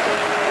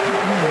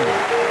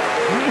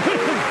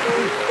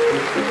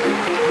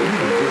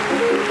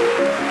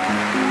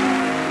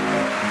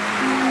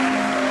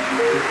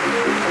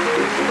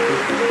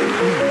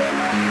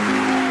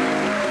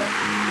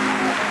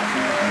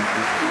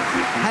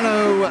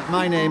 Hello,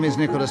 my name is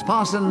Nicholas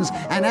Parsons,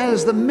 and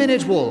as the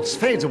Minute Waltz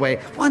fades away,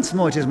 once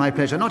more it is my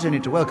pleasure not only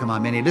to welcome our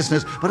many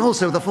listeners, but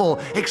also the 4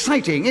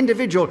 exciting,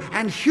 individual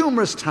and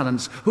humorous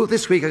talents who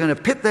this week are going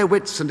to pit their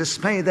wits and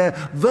display their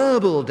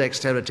verbal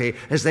dexterity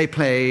as they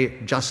play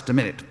Just a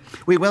Minute.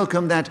 We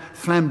welcome that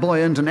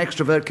flamboyant and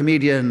extrovert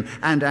comedian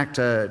and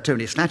actor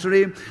Tony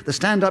Slattery, the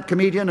stand-up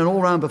comedian and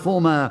all-round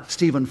performer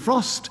Stephen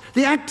Frost,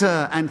 the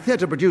actor and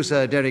theatre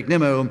producer Derek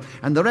Nimmo,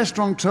 and the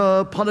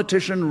restaurateur,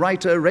 politician,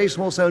 writer,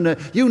 racehorse owner,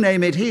 you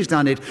name it, he's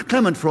done it,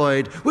 Clement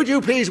Freud. Would you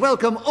please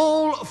welcome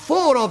all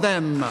 4 of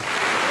them?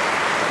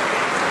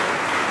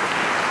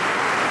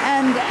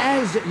 And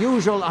as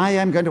usual, I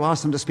am going to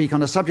ask them to speak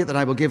on a subject that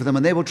I will give them,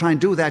 and they will try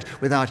and do that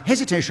without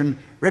hesitation,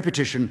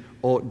 repetition,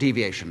 or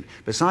deviation.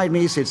 Beside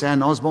me sits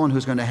Anne Osborne,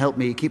 who's going to help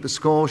me keep the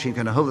score. She's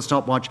going to hold the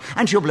stopwatch,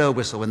 and she'll blow a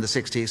whistle when the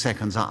 60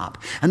 seconds are up.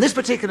 And this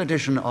particular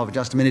edition of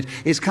Just a Minute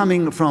is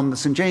coming from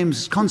St.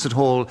 James's Concert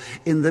Hall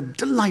in the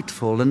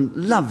delightful and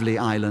lovely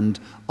island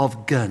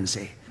of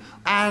Guernsey.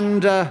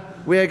 And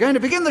we're going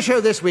to begin the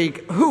show this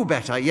week. Who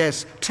better?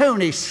 Yes,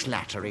 Tony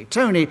Slattery.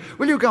 Tony,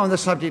 will you go on the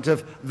subject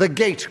of the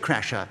gate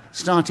crasher,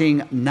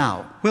 starting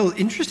now? Well,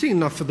 interesting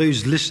enough for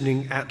those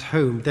listening at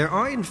home, there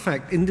are, in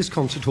fact, in this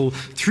concert hall,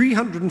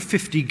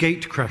 350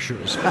 gate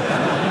crashers.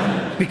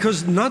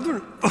 Because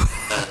neither...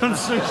 Oh, I'm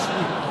so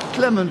sorry.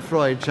 Clement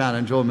Freud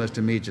challenge almost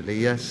immediately,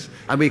 yes.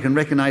 And we can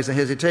recognise the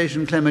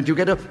hesitation. Clement, you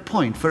get a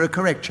point for a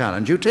correct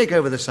challenge. You take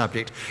over the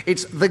subject.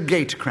 It's the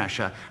gate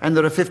crasher, and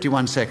there are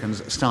 51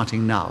 seconds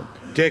starting now.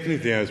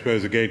 Technically, I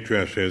suppose a gate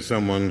crasher is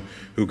someone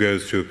who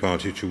goes to a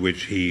party to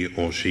which he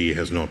or she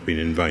has not been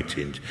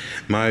invited.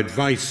 My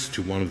advice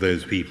to one of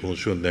those people,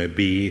 should there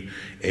be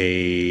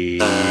a...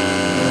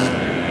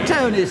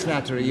 Tony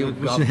Slattery, you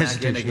got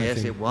back in again.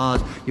 Yes, it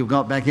was. You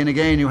got back in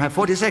again. You have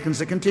 40 seconds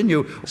to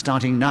continue,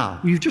 starting now.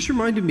 You've just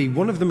reminded me,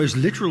 one of the most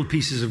literal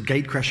pieces of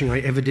gate crashing I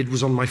ever did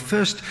was on my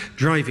first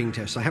driving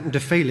test. I happened to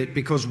fail it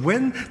because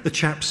when the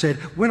chap said,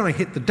 when I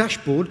hit the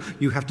dashboard,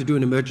 you have to do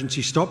an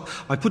emergency stop,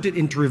 I put it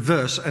into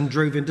reverse and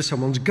drove into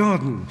someone's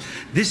garden.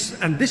 This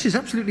is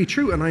absolutely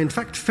true, and I in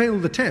fact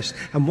failed the test.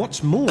 And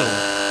what's more...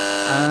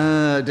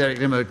 Derek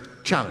Nimmo,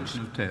 challenge.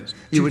 Test.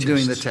 You were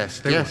doing the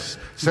test, yes.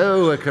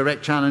 So, a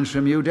correct challenge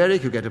from you,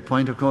 Derek. You get a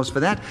point, of course, for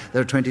that.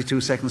 There are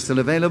 22 seconds still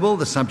available.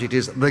 The subject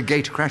is the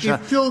gatecrasher.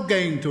 If you're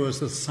going to a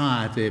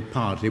society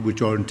party which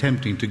you're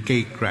attempting to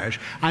gate crash,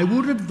 I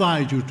would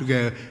advise you to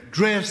go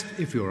dressed,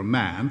 if you're a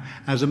man,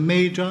 as a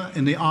major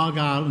in the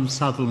Argyll and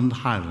Sutherland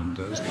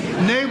Highlanders.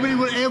 Nobody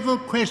will ever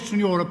question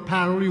your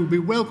apparel. You'll be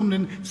welcomed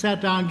and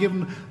sat down,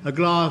 given a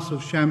glass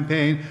of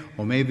champagne,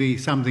 or maybe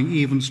something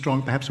even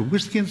strong, perhaps a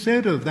whiskey and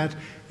soda, if that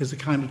is the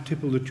kind of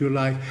tipple that you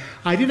like.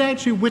 I did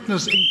actually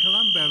witness in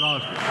Colombo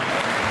last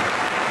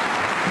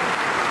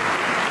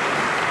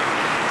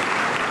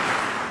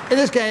week. In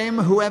this game,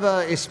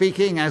 whoever is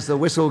speaking as the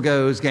whistle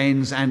goes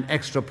gains an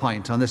extra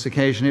point. On this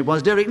occasion, it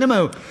was Derek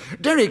Nimmo.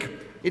 Derek,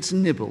 it's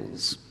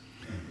nibbles.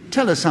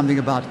 Tell us something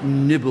about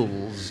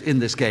nibbles in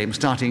this game,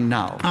 starting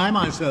now. I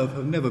myself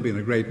have never been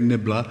a great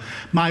nibbler.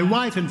 My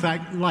wife, in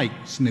fact,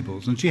 likes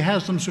nibbles, and she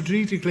has them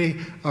strategically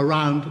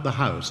around the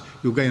house.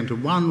 You'll go into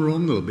one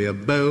room, there'll be a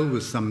bowl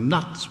with some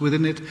nuts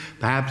within it.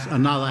 Perhaps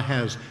another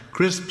has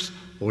crisps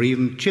or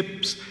even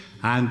chips.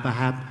 And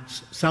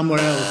perhaps somewhere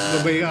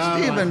else there'll be...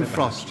 Stephen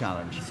Frost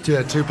challenge.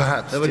 Yeah, two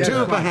perhaps. There were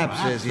two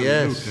perhapses,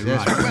 yes.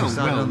 Yes, right. we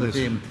started on the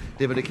theme.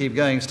 Give it a keep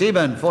going.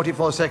 Stephen,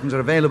 44 seconds are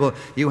available.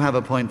 You have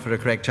a point for a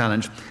correct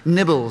challenge.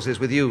 Nibbles is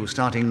with you,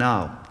 starting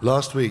now.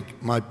 Last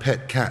week, my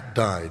pet cat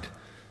died.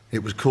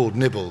 It was called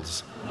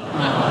Nibbles.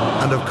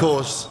 And of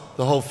course,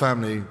 the whole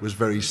family was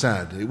very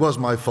sad. It was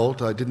my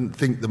fault. I didn't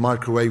think the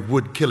microwave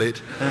would kill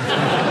it.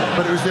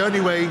 But it was the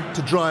only way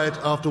to dry it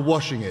after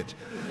washing it.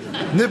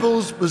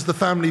 Nibbles was the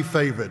family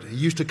favourite. He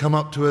used to come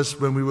up to us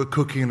when we were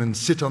cooking and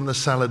sit on the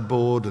salad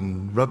board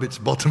and rub its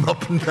bottom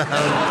up and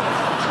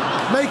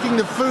down, making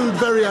the food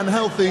very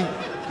unhealthy,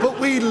 but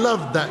we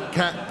loved that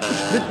cat.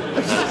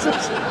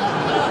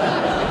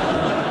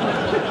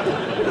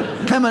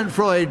 Clement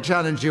Freud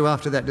challenged you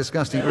after that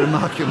disgusting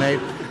remark you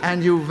made,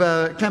 and you've...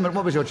 Clement,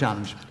 what was your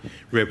challenge?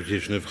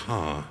 Repetition of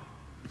ha.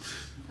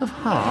 Of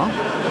ha?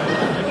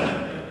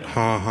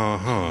 Ha, ha,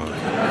 ha.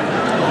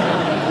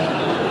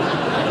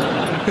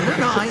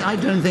 No, I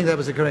don't think that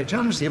was a correct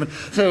challenge, Stephen.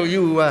 So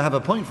you have a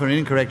point for an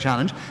incorrect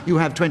challenge. You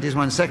have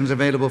 21 seconds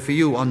available for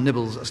you on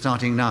Nibbles,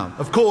 starting now.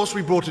 Of course,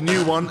 we brought a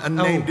new one and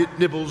named it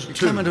Nibbles too.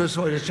 Clement was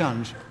sorry to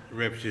challenge.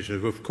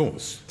 Repetition of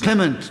course.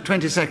 Clement,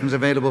 20 seconds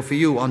available for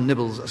you on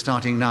Nibbles,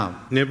 starting now.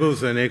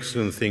 Nibbles are an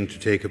excellent thing to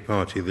take a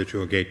party that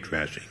you're gate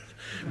crashing.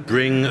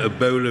 Bring a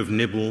bowl of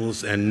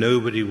nibbles and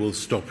nobody will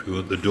stop you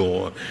at the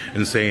door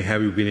and say,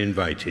 have you been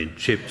invited?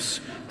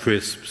 Chips,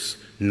 crisps,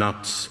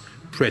 nuts,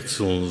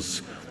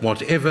 pretzels,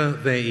 whatever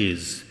there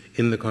is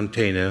in the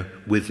container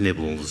with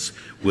nibbles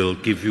will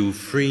give you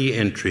free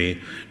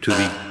entry to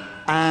the...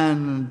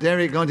 And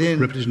Derek got in...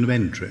 Repetition of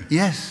entry.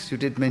 Yes, you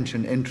did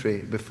mention entry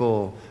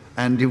before.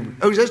 And you...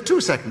 Oh, there's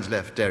 2 seconds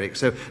left, Derek.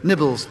 So,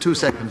 Nibbles, 2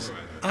 seconds.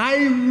 I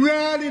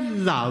really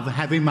love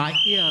having my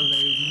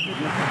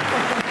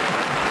earlobe...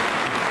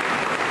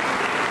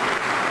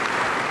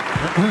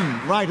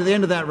 Right, at the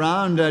end of that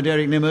round,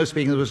 Derek Nimmo,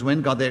 speaking of the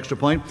win, got the extra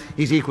point.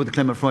 He's equal to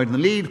Clement Freud in the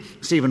lead.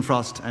 Stephen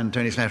Frost and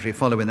Tony Slattery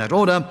follow in that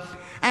order.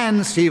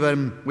 And,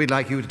 Stephen, we'd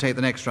like you to take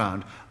the next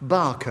round.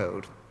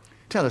 Barcode.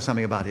 Tell us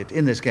something about it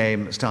in this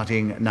game,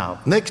 starting now.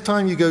 Next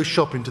time you go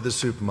shopping to the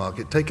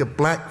supermarket, take a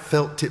black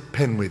felt-tip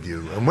pen with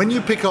you. And when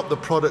you pick up the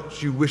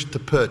products you wish to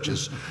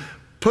purchase,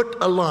 put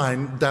a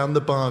line down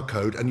the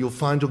barcode and you'll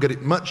find you'll get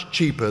it much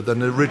cheaper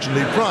than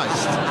originally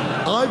priced.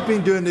 I've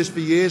been doing this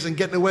for years and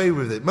getting away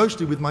with it,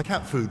 mostly with my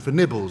cat food for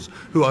Nibbles,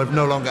 who I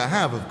no longer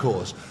have, of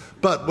course.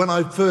 But when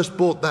I first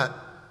bought that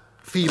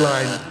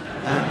feline...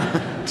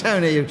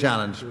 Tony, you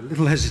challenge. A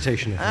little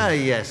hesitation.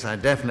 Yes,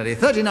 definitely.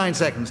 39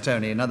 seconds,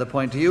 Tony. Another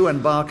point to you,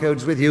 and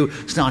barcodes with you,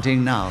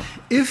 starting now.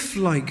 If,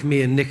 like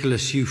me and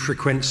Nicholas, you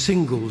frequent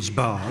singles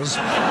bars...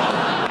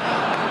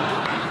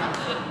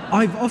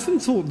 I've often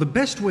thought the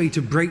best way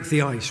to break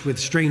the ice with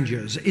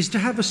strangers is to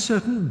have a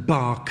certain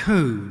bar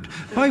code,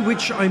 by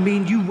which I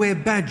mean you wear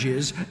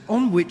badges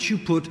on which you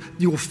put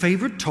your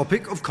favourite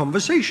topic of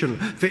conversation.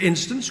 For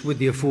instance, with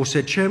the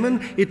aforesaid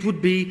chairman, it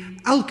would be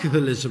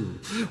alcoholism.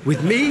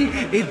 With me,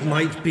 it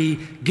might be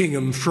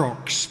gingham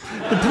frocks.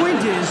 The point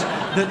is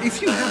that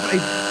if you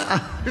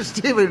have a...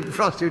 Stephen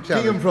Frost, you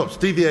challenge. Gingham frocks,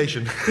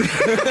 deviation.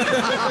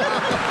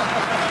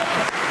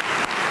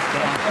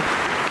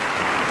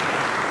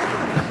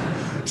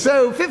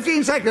 So,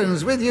 15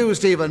 seconds with you,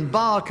 Stephen.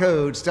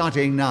 Barcode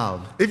starting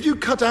now. If you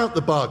cut out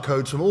the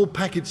barcodes from all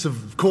packets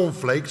of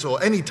cornflakes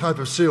or any type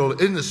of cereal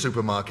in the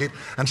supermarket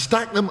and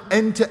stack them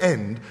end to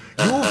end,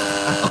 you'll...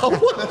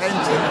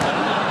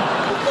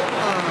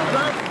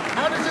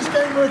 How does this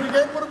game work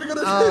again? What are we going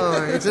to do?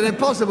 Oh, it's an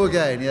impossible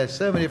game, yes.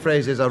 So many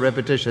phrases are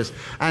repetitious.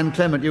 And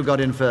Clement, you got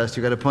in first.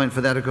 You got a point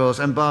for that, of course.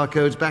 And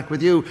barcodes back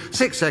with you.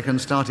 6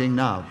 seconds starting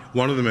now.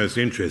 One of the most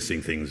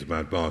interesting things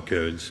about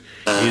barcodes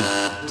is...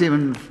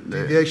 Stephen...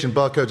 Deviation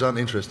barcodes aren't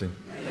interesting.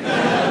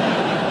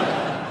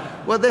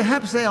 Well,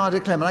 perhaps they are to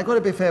Clement. I've got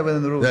to be fair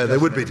within the rules. Yeah, they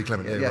would be to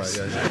Clement. Yeah, yes.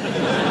 Right,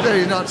 yeah. Though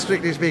he's not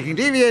strictly speaking.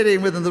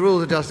 Deviating within the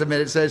rules of just a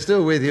minute. So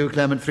still with you,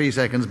 Clement. 3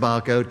 seconds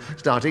barcode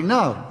starting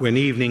now. When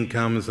evening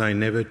comes, I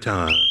never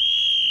tire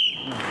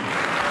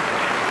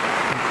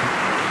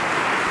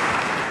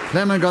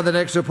Clement got that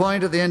extra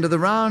point at the end of the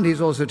round. He's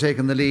also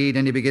taken the lead,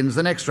 and he begins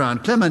the next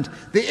round. Clement,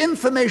 the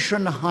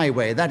information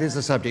highway, that is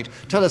the subject.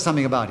 Tell us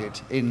something about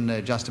it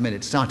in just a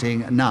minute,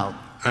 starting now.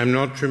 I'm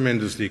not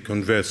tremendously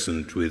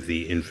conversant with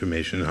the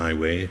information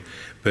highway,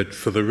 but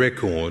for the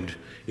record,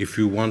 if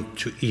you want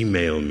to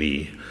email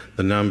me,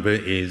 the number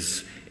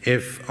is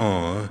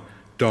fr.point/barcode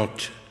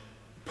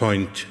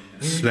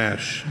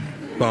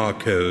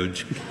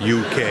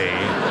UK.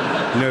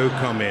 No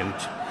comment.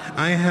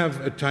 I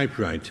have a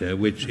typewriter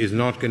which is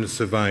not going to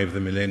survive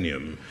the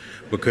millennium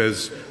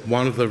because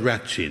one of the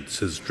ratchets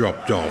has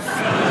dropped off.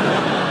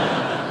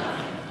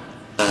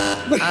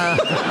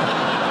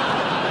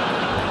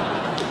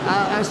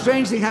 A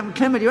strange thing happened.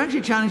 Clement, you actually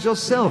challenged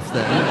yourself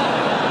then.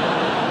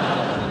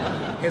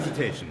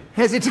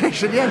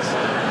 Hesitation, yes.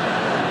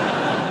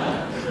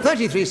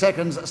 33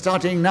 seconds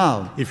starting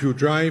now. If you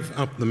drive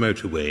up the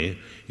motorway,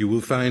 you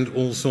will find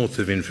all sorts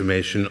of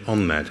information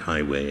on that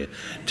highway.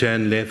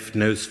 Turn left,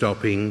 no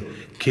stopping,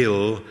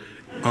 kill,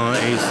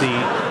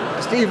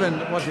 RAC... Stephen,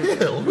 what is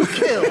Kill?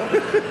 Kill?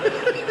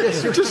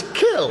 Yes, Just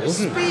kill?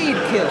 Speed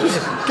kill.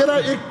 Just get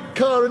out your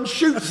car and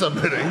shoot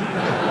somebody.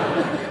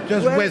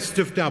 Just west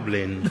of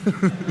Dublin.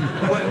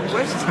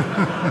 West?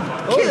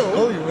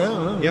 Kill?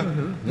 Yeah.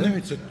 No,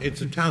 it's a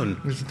town.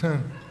 It's a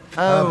town. It's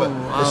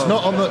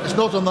not on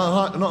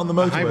the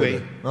motorway.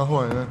 Highway. Oh,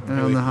 highway.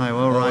 On the highway,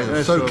 all right.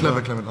 Oh, so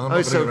clever, Clement.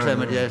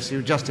 Clement, yes.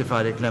 You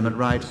justified it, Clement,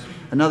 right.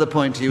 Another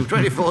point to you.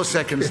 24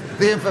 seconds.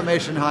 The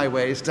information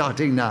highway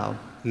starting now.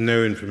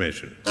 No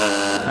information.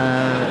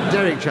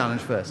 Derek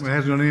challenge first. Well, it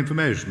hasn't got any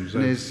information. So.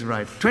 Is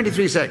right.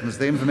 23 seconds.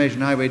 The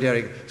information highway,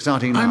 Derek,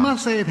 starting now. I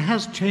must say it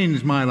has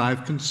changed my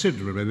life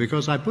considerably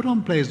because I put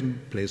on plays in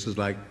places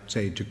like,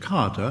 say,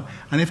 Jakarta,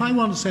 and if I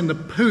want to send a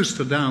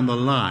poster down the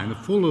line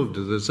full of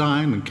the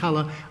design and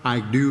colour,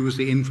 I use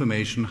the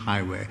information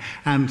highway.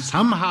 And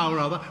somehow or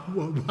other,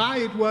 why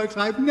it works,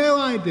 I have no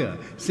idea.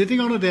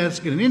 Sitting on a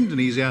desk in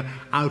Indonesia,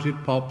 out it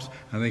pops,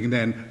 and they can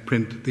then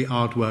print the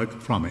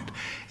artwork from it.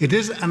 It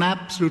is an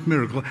absolute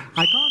miracle.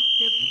 I can't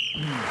get...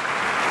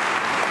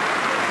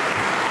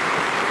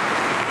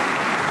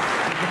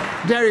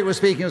 Derek was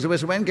speaking as a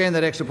whistle went, gained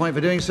that extra point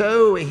for doing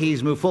so.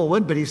 He's moved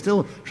forward, but he's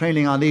still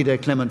trailing our leader,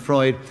 Clement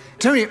Freud.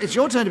 Tony, it's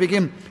your turn to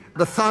begin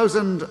the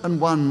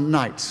 1001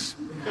 Nights.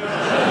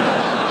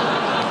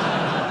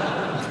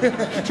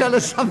 Tell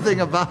us something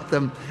about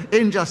them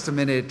in just a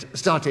minute,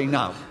 starting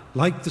now.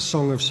 Like the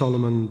Song of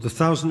Solomon, the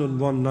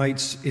 1001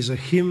 Nights is a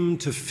hymn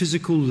to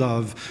physical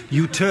love.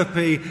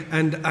 Euterpe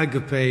and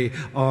agape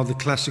are the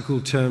classical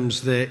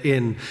terms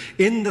therein.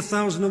 In the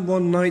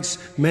 1001 Nights,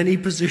 many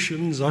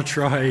positions are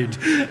tried.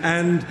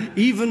 And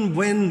even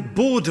when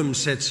boredom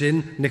sets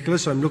in,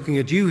 Nicholas, I'm looking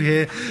at you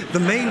here, the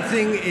main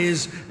thing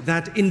is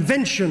that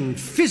invention,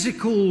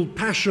 physical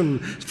passion,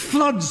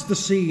 floods the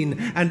scene,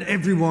 and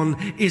everyone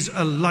is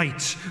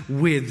alight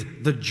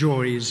with the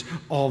joys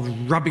of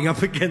rubbing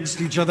up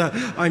against each other.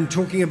 I'm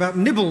talking about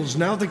Nibbles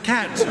now, the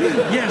cat.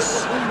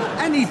 Yes,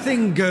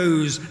 anything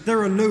goes.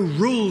 There are no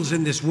rules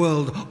in this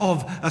world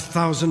of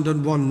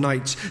 1001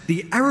 Nights.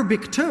 The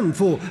Arabic term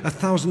for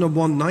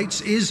 1001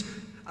 Nights is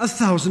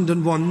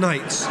 1001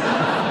 Nights.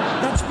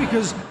 That's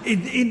because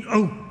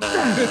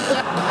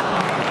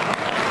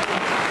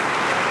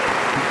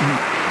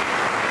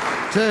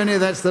Tony,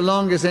 that's the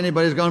longest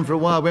anybody's gone for a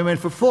while. We went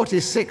for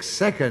 46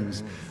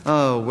 seconds.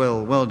 Oh,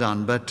 well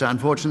done. But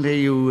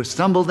unfortunately, you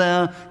stumbled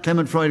there.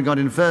 Clement Freud got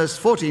in first.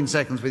 14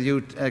 seconds with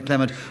you,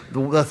 Clement. The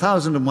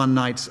 1001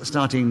 Nights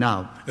starting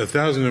now.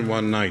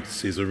 1001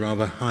 Nights is a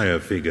rather higher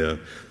figure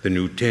than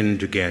you tend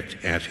to get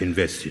at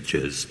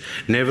investitures.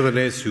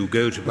 Nevertheless, you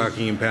go to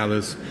Buckingham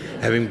Palace,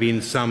 having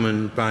been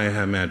summoned by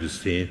Her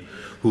Majesty,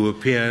 who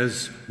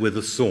appears with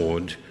a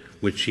sword,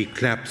 which she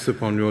claps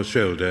upon your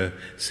shoulder,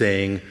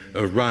 saying,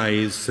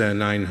 "Arise, Sir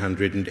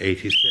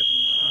 987.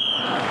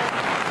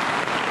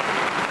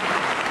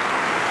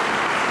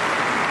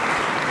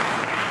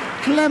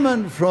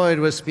 Clement Freud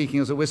was speaking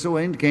as a whistle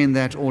and gained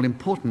that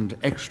all-important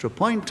extra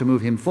point to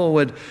move him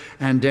forward.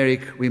 And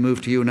Derek, we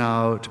move to you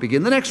now to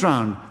begin the next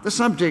round. The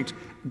subject,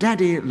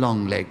 Daddy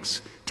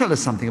Longlegs. Tell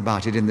us something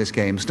about it in this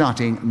game,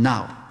 starting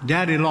now.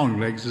 Daddy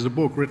Longlegs is a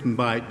book written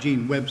by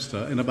Jean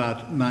Webster in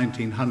about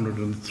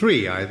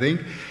 1903, I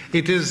think.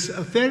 It is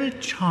a very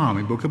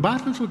charming book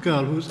about a little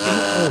girl who's an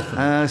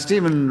orphan.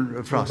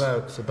 Stephen Frost.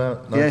 It's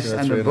about yes,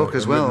 and a book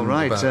as well,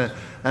 right.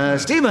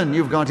 Stephen,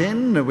 you've got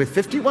in with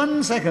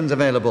 51 seconds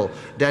available.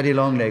 Daddy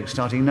Longlegs,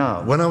 starting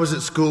now. When I was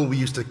at school, we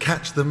used to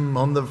catch them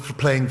on the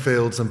playing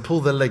fields and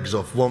pull their legs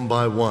off one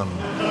by one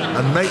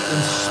and make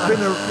them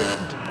spin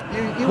around.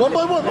 One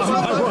by one. What's the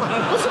matter with you?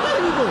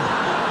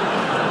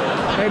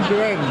 End to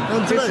end.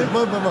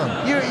 One by one.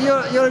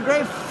 You're a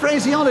great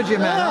phraseology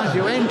man, aren't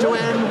you? End to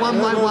end, one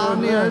by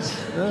one, yes.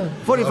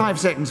 45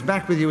 seconds.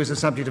 Back with you is the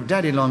subject of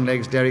Daddy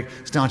Longlegs, Derek,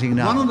 starting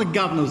now. One of the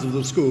governors of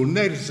the school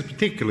noticed a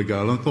particular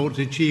girl and thought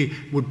that she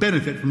would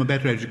benefit from a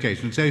better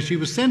education. So she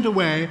was sent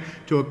away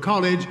to a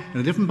college in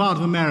a different part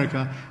of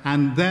America,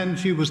 and then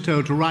she was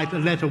told to write a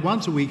letter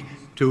once a week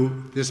to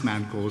this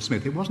man called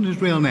Smith. It wasn't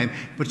his real name,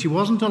 but she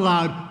wasn't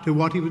allowed to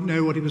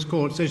know what he was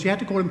called, so she had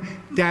to call him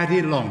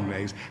Daddy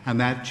Longlegs, and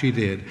that she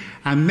did.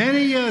 And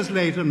many years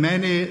later,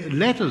 many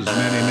letters,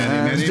 many.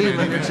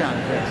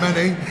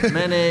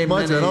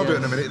 My turn, I'll do it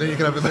in a minute, then you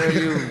can have it back. So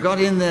you got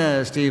in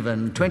there,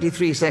 Stephen.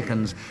 23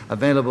 seconds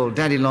available.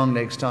 Daddy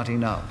Longlegs starting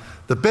now.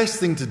 The best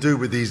thing to do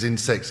with these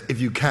insects,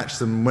 if you catch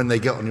them when they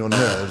get on your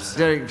nerves...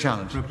 Derek,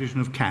 challenge. Repetition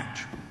of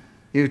catch.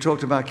 You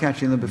talked about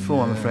catching them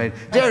before, I'm afraid.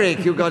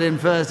 Derek, you got in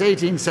first.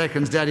 18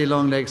 seconds. Daddy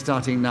Longlegs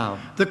starting now.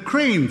 The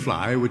crane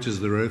fly, which is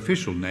the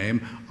official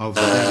name of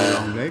Daddy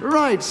Longlegs.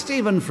 Right,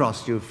 Stephen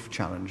Frost, you've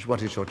challenged.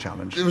 What is your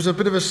challenge? It was a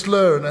bit of a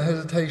slur and a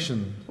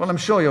hesitation. Well, I'm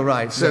sure you're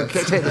right, so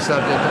Yes. take the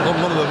subject.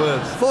 On one of the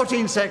words.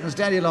 14 seconds.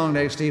 Daddy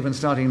Longlegs, Stephen,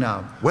 starting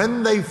now.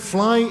 When they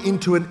fly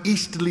into an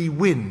easterly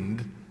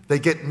wind, they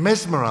get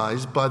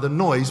mesmerised by the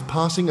noise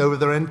passing over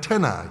their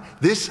antennae.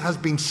 This has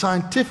been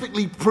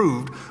scientifically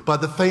proved by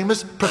the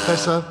famous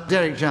Professor...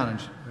 Derek,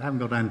 challenge. I haven't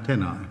got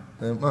antennae.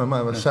 I might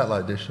have a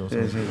satellite dish or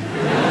something.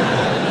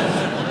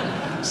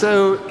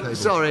 So,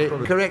 sorry,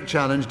 correct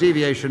challenge,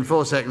 deviation,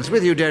 4 seconds.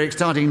 With you, Derek,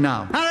 starting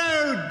now.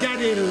 Hello,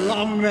 Daddy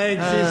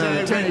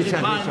Longlegs. Tony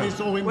Finally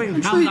saw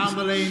him come down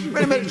the lane.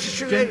 Wait a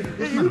minute,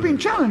 you've been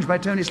challenged by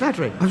Tony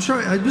Slattery. I'm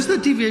sorry, was there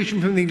deviation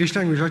from the English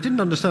language? I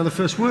didn't understand the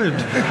first word.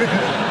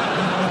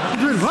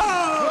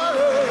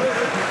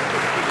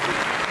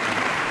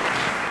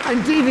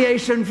 And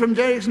deviation from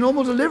Derek's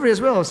normal delivery as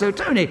well. So,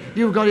 Tony,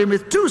 you've got in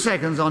with 2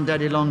 seconds on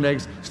Daddy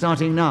Longlegs,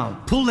 starting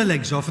now. Pull their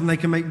legs off and they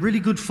can make really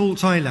good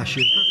false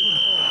eyelashes.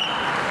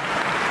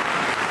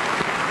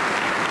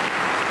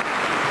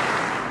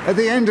 At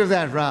the end of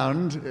that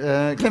round,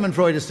 Clement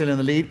Freud is still in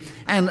the lead.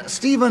 And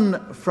Stephen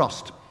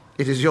Frost,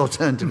 it is your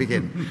turn to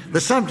begin. The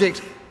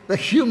subject... the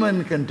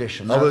human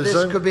condition. Now, this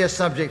could be a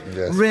subject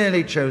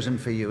really chosen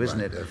for you, isn't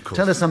it? Of course.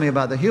 Tell us something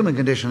about the human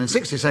condition in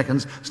 60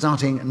 seconds,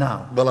 starting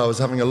now. Well, I was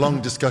having a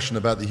long discussion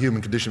about the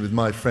human condition with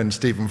my friend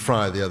Stephen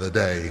Fry the other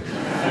day.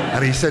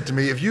 And he said to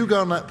me, if you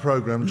go on that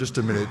programme just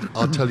a minute,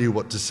 I'll tell you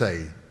what to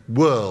say.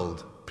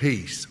 World,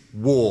 peace,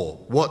 war,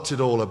 what's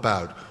it all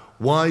about?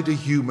 Why do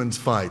humans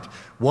fight?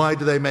 Why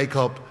do they make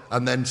up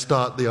and then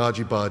start the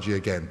argy-bargy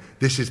again?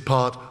 This is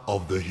part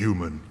of the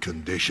human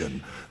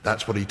condition.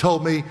 That's what he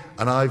told me,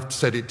 and I've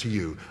said it to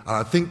you. And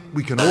I think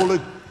we can all...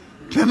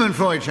 Clement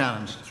Freud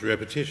challenge. It's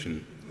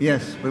repetition.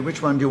 Yes, but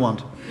which one do you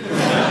want?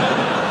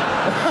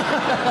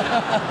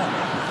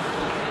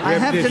 I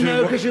have to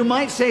know, because you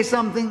might say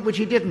something which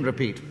he didn't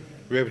repeat.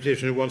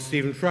 Repetition of what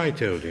Stephen Fry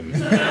told him.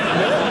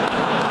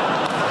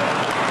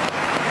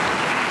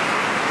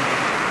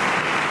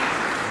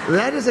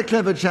 That is a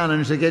clever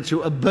challenge to get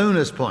you a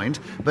bonus point,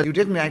 but you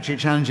didn't actually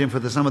challenge him for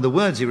some of the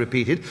words he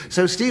repeated.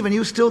 So, Stephen,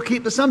 you still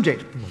keep the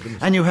subject.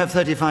 And you have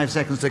 35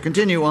 seconds to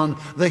continue on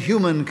the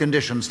human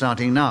condition,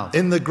 starting now.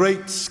 In the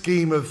great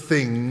scheme of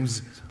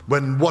things,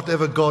 when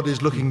whatever God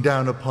is looking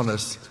down upon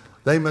us,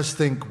 they must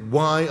think,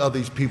 why are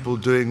these people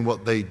doing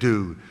what they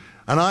do?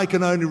 And I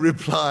can only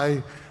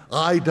reply,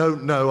 I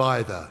don't know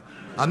either.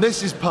 And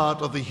this is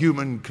part of the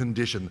human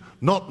condition,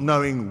 not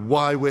knowing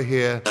why we're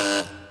here.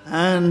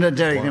 And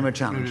Derek, Nimmo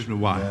challenge.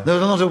 Why?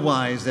 There's a lot of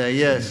whys there,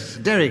 yes.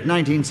 Derek,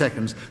 19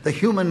 seconds. The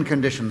human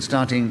condition,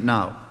 starting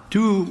now.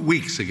 2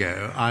 weeks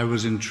ago, I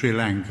was in Sri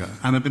Lanka,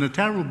 and there'd been a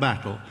terrible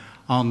battle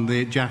on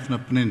the Jaffna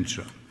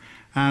Peninsula.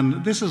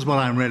 And this is what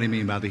I really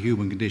mean by the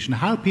human condition,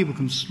 how people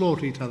can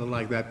slaughter each other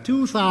like that.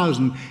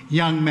 2,000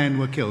 young men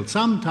were killed,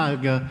 some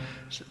Tiger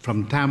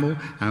from Tamil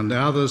and the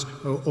others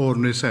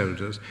ordinary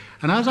soldiers.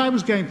 And as I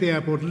was going to the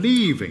airport,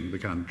 leaving the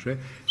country, it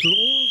was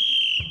all...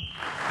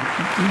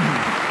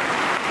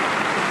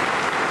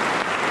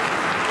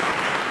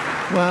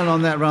 Well,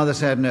 on that rather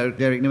sad note,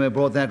 Derek Nimmo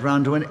brought that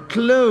round to a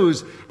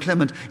close.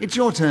 Clement, it's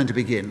your turn to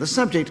begin. The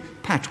subject,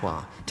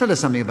 patois. Tell us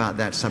something about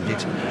that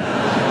subject.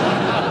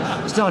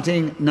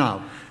 Starting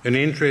now. An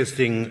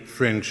interesting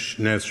French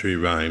nursery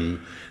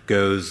rhyme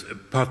goes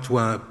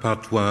patois,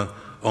 patois,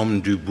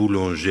 homme du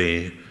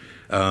boulanger,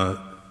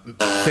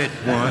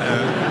 faites-moi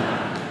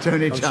un...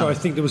 Tony, So I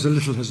think there was a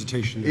little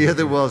hesitation. Yeah,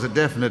 there was a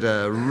definite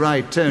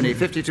right. Tony,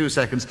 52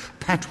 seconds.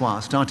 Patois,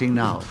 starting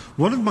now.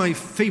 One of my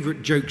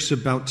favourite jokes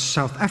about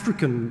South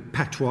African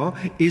patois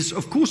is,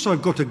 of course,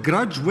 I've got a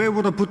grudge, where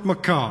would I put my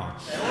car?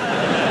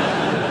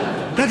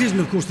 That isn't,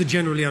 of course, the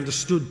generally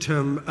understood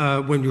term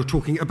when you're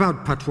talking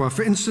about patois.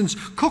 For instance,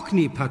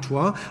 Cockney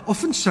patois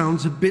often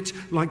sounds a bit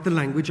like the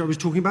language I was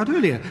talking about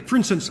earlier. For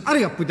instance,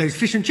 hurry up with those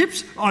fish and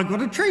chips, I've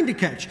got a train to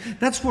catch.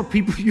 That's what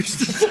people used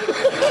to say.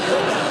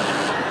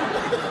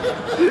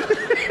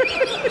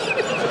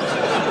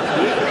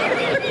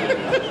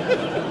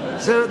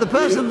 So the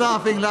person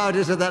laughing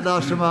loudest at that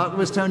last remark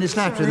was Tony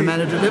Slattery, the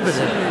man who delivered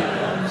it.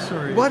 I'm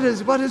sorry. What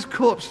has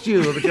corpsed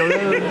you of your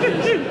own?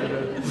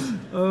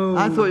 Oh.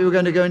 I thought you were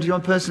going to go into your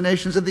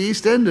impersonations of the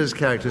EastEnders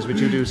characters, which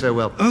you do so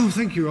well. Oh,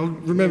 thank you. I'll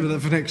remember that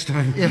for next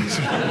time. Yes.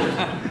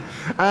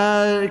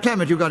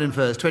 Clement, you got in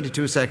first.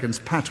 22 seconds.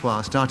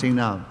 Patois, starting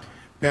now.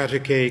 Pat a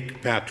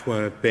cake,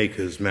 patois,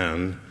 baker's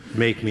man.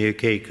 make me a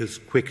cake as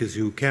quick as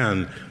you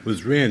can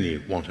was really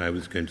what I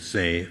was going to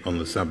say on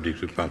the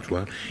subject of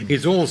patois.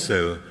 It's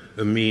also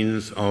a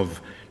means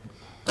of...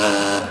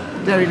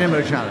 Derek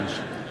Nimmo challenge.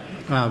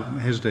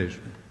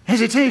 Hesitation.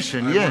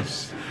 Hesitation,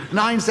 yes.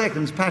 9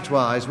 seconds,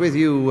 patois, is with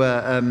you,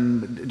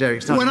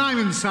 Derek. When I'm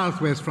in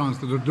southwest France,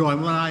 one of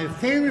my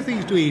favourite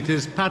things to eat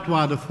is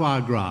patois de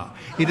foie gras.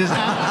 It is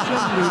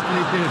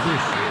absolutely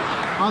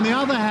delicious. On the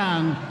other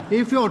hand,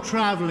 if you're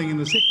travelling in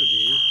the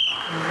Cyclades...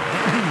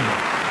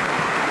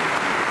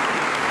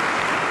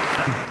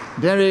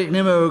 Derek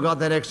Nimmo got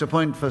that extra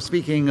point for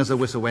speaking as the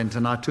whistle went,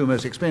 and our two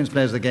most experienced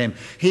players of the game,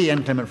 he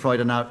and Clement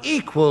Freud, are now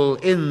equal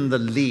in the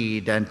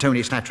lead. And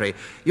Tony Slattery,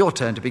 your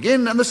turn to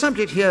begin, and the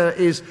subject here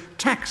is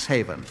tax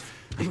haven.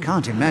 I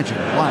can't imagine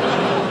why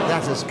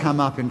that has come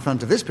up in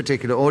front of this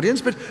particular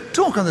audience, but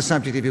talk on the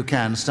subject if you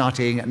can,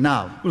 starting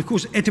now. Well, of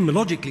course,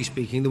 etymologically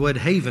speaking, the word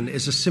haven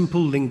is a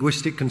simple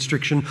linguistic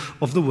constriction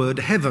of the word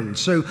heaven.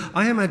 So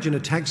I imagine a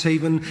tax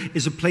haven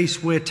is a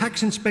place where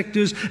tax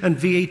inspectors and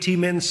VAT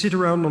men sit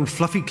around on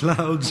fluffy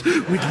clouds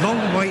with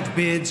long white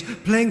beards,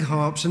 playing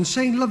harps and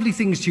saying lovely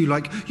things to you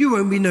like, "You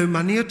owe me no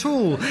money at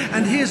all,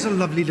 and here's a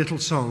lovely little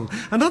song."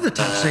 Another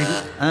tax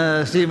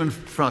haven... Stephen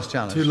Frost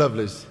challenge. Two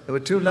lovelies. There were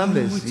two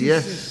lovelies,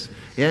 yes.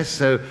 Yes,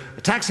 so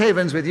tax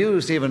havens with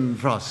you, Stephen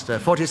Frost.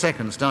 40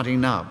 seconds,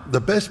 starting now. The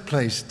best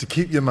place to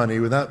keep your money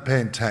without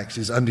paying tax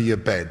is under your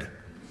bed.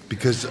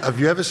 Because have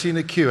you ever seen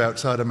a queue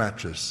outside a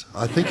mattress?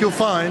 I think you'll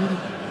find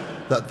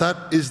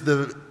that is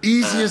the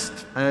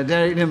easiest...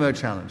 Derek Nimmo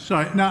challenge.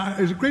 Sorry, now,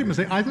 it was a great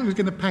mistake. I thought he was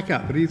going to pack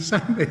up, but he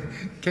suddenly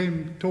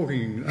came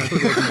talking. I thought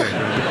he wasn't going to.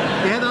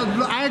 He had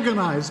an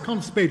agonised,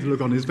 constipated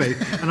look on his face,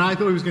 and I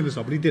thought he was going to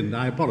stop, but he didn't.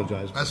 I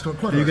apologise. That's not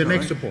quite You right, get an right?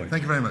 extra point.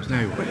 Thank you very much.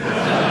 No.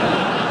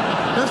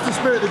 That's the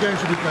spirit the game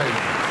should be played.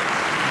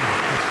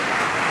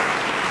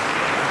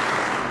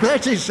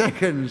 30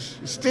 seconds,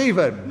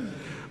 Stephen,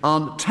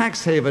 on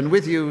tax haven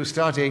with you,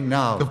 starting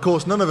now. Of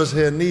course, none of us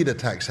here need a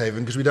tax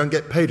haven because we don't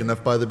get paid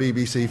enough by the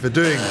BBC for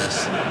doing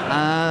this.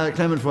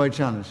 Clement Freud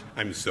challenge.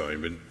 I'm sorry,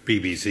 but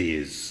BBC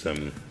is...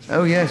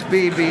 Oh, yes,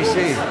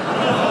 BBC.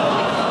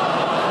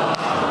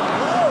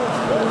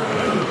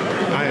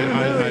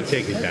 I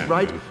take it down.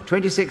 Right,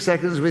 26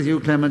 seconds with you,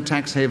 Clement,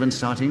 tax haven,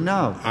 starting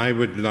now. I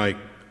would like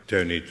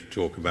Tony to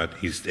talk about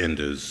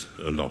EastEnders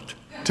a lot.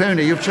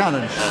 Tony, you've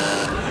challenged.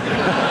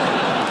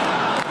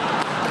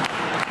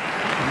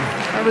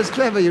 That was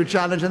clever, you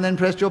challenged and then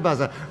pressed your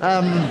buzzer.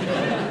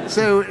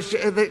 So,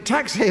 the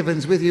tax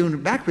havens with you,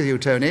 back with you,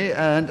 Tony,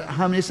 and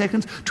how many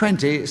seconds?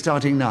 20,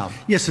 starting now.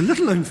 Yes, a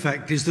little-known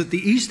fact is that the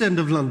East End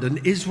of London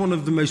is one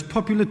of the most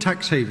popular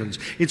tax havens.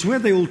 It's where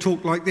they all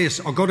talk like this: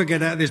 "I've got to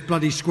get out of this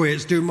bloody square,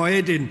 it's doing my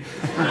head in."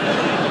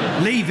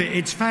 "Leave it,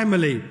 it's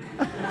family."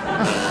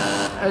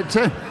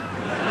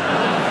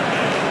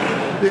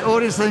 The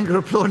audience think you're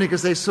applauding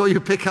because they saw you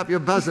pick up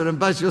your buzzer and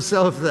buzz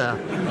yourself there.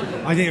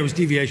 I think it was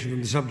deviation from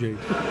the subject.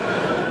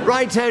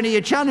 Right, Tony,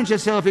 you challenged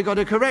yourself, you got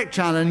a correct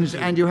challenge,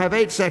 and you have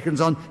 8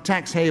 seconds on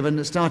tax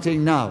haven,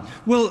 starting now.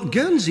 Well,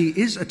 Guernsey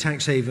is a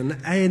tax haven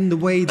in the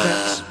way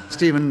that...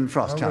 Stephen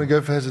Frost. I'm going to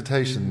go for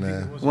hesitation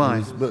there.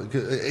 Why?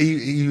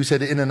 You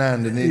said in and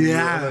and.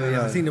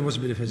 Yeah, I think there was a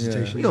bit of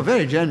hesitation. You're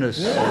very generous.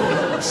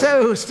 Yeah.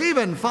 So,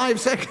 Stephen, 5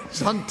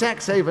 seconds on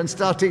tax haven,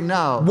 starting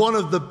now. One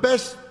of the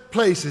best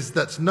places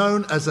that's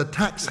known as a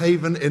tax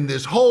haven in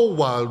this whole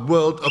wide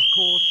world, of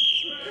course.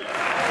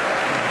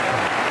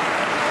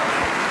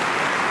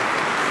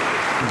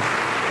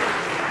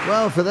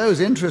 Well, for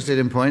those interested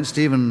in points,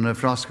 Stephen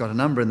Frost got a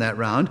number in that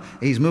round.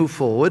 He's moved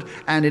forward,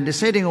 and in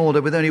descending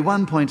order, with only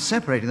 1 point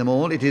separating them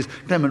all, it is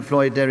Clement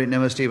Freud, Derek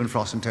Nimmo, Stephen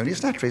Frost and Tony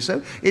Slattery,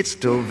 so it's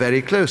still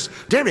very close.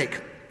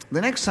 Derek,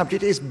 the next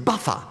subject is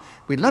buffer.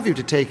 We'd love you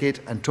to take it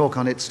and talk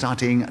on it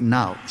starting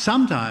now.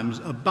 Sometimes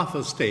a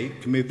buffer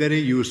state can be very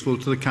useful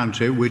to the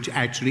country which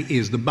actually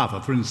is the buffer.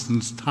 For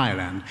instance,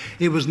 Thailand.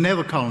 It was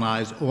never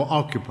colonised or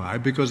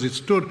occupied because it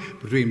stood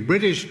between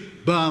British,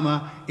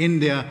 Burma,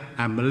 India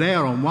and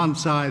Malaya on one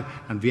side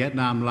and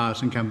Vietnam,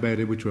 Laos and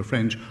Cambodia, which were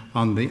French,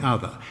 on the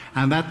other.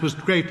 And that was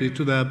greatly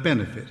to their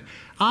benefit.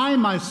 I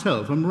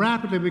myself am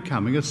rapidly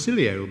becoming a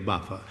silly old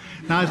buffer.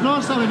 Now, it's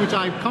not something which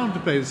I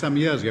contemplated some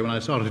years ago when I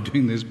started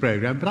doing this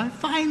programme, but I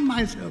find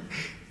myself,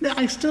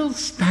 I still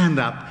stand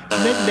up,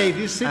 let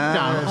ladies sit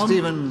down on...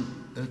 Stephen...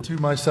 to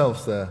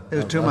myself there. It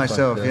was to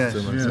myself, yes.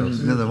 To myself.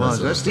 Yeah, there was.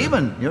 Well,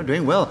 Stephen, you're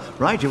doing well.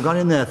 Right, you've got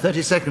in there.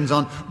 30 seconds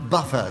on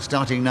buffer,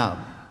 starting now.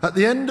 At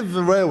the end of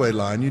the railway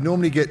line, you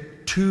normally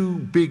get 2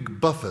 big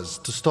buffers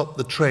to stop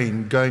the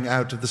train going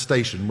out of the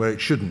station where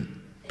it shouldn't.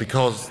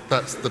 Because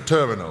that's the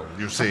terminal,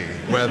 you see,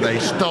 where they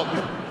stop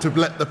to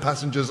let the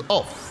passengers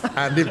off.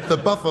 And if the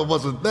buffer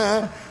wasn't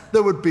there,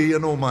 there would be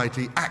an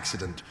almighty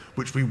accident,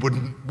 which we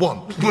wouldn't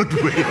want, would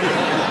we?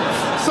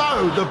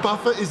 So the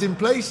buffer is in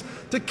place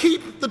to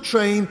keep the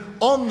train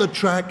on the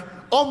track,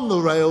 on the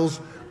rails,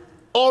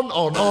 on.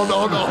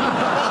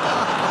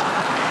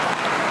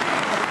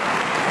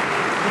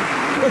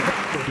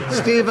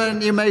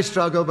 Stephen, you may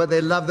struggle, but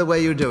they love the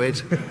way you do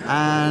it.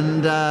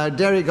 And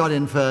Derek got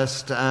in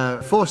first.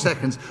 4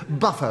 seconds.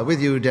 Buffer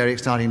with you, Derek,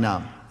 starting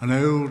now. an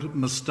old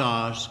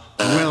moustache,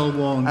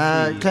 well-worn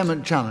sleeves.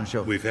 Clement, challenge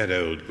you. We've had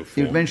old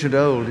before. You mentioned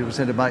old. You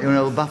said about your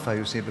old buffer,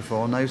 you said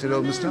before. Now you said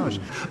old moustache.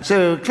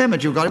 So,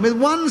 Clement, you've got it with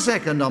 1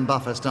 second on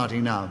buffer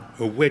starting now.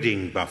 A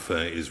wedding buffer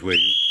is where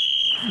you...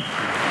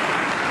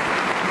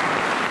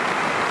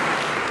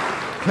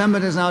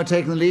 Clement has now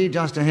taken the lead,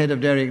 just ahead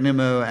of Derek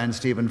Nimmo and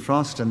Stephen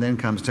Frost, and then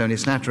comes Tony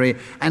Slattery.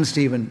 And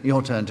Stephen,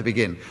 your turn to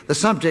begin. The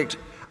subject,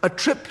 a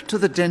trip to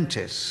the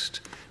dentist.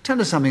 Tell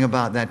us something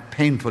about that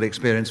painful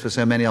experience for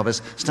so many of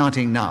us,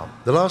 starting now.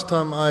 The last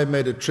time I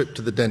made a trip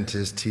to the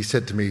dentist, he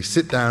said to me,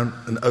 sit down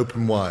and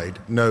open wide,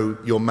 know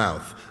your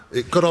mouth.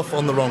 It got off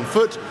on the wrong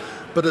foot,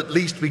 but at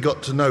least we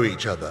got to know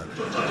each other.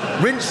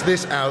 Rinse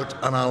this out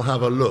and I'll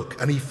have a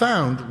look. And he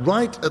found,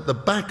 right at the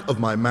back of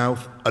my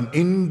mouth, an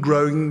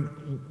ingrowing...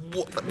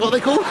 What are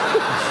they called?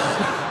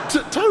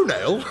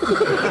 Toenail?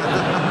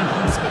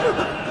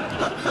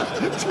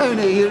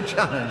 Tony, you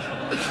challenge.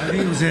 I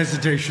think it was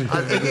hesitation.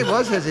 I think it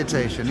was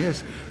hesitation,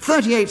 yes.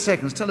 38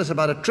 seconds. Tell us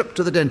about a trip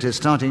to the dentist,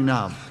 starting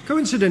now.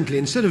 Coincidentally,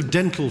 instead of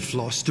dental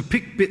floss to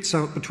pick bits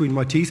out between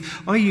my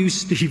teeth, I use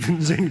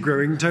Stephen's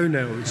ingrowing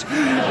toenails.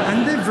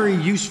 And they're very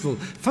useful.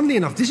 Funnily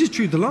enough, this is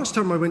true. The last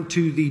time I went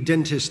to the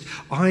dentist,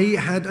 I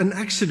had an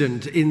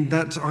accident in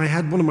that I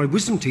had one of my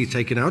wisdom teeth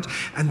taken out,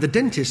 and the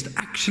dentist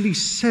actually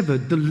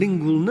severed the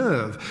lingual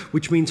nerve,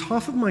 which means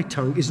half of my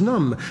tongue is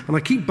numb, and I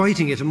keep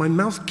biting it, and my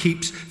mouth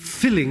keeps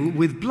filling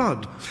with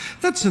blood.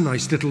 That's a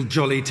nice little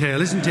jolly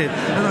tale, isn't it?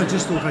 And I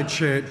just thought I'd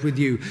share it with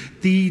you.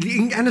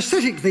 The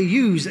anaesthetic they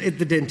use at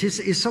the dentist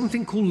is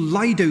something called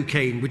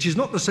lidocaine, which is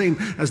not the same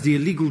as the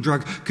illegal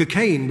drug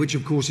cocaine, which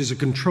of course is a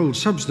controlled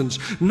substance.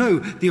 No,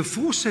 the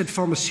aforesaid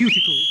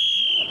pharmaceutical...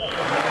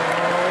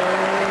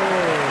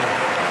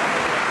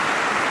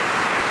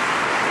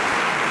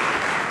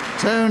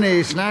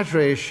 Tony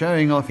Slattery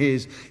showing off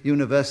his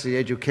university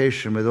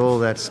education with all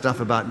that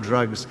stuff about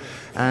drugs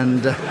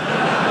and...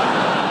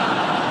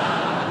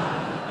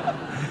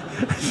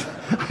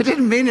 I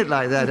didn't mean it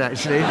like that,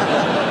 actually.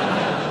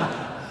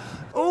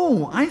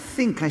 Oh, I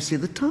think I see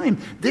the time.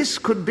 This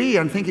could be,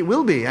 I think it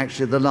will be,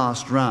 actually, the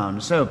last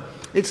round. So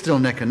it's still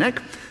neck and neck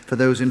for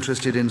those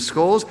interested in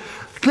scores.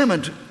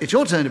 Clement, it's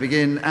your turn to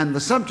begin, and the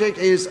subject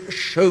is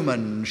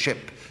showmanship.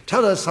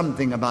 Tell us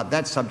something about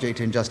that subject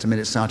in just a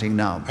minute, starting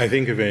now. I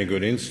think a very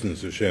good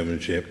instance of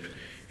showmanship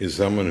is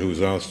someone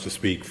who's asked to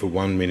speak for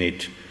 1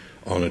 minute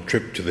on a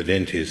trip to the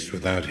dentist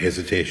without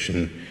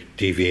hesitation,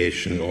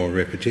 deviation or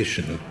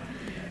repetition,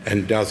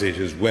 and does it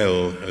as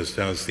well as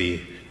does the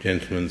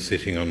gentleman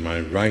sitting on my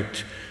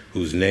right,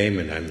 whose name,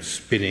 and I'm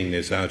spinning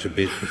this out a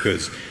bit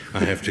because I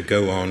have to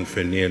go on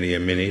for nearly a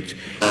minute,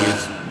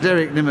 is...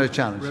 Derek Nimmo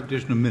challenge.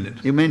 Repetition a minute.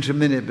 You mentioned a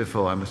minute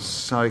before. I'm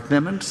sorry,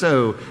 Clement.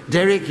 So,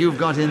 Derek, you've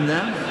got in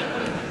there.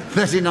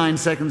 39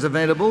 seconds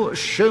available.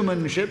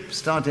 Showmanship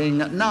starting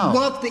now.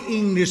 What the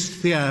English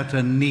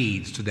theatre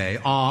needs today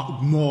are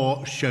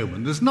more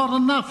showmen. There's not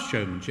enough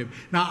showmanship.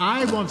 Now,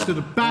 I want to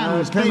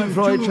ban... Clement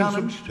Freud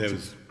challenge. There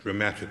was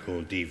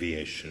grammatical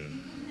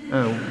deviation.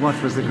 Oh, what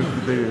was the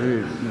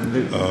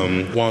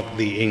what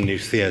the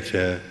English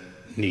theatre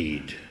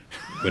need.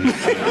 When the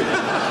English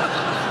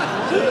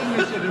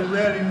theatre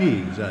really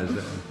needs, I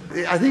say.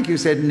 I think you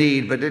said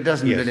need, but it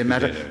doesn't really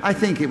matter. I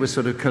think it was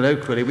sort of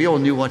colloquially. We all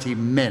knew what he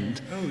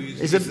meant. Oh,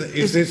 is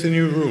this a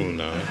new rule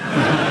now?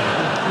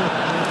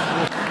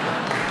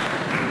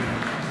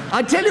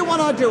 I tell you what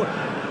I'll do.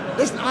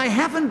 Listen, I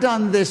haven't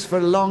done this for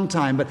a long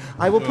time, but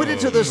I will put it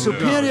to the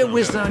superior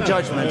wisdom and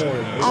judgment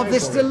of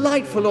this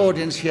delightful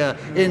audience here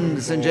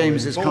in St.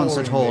 James's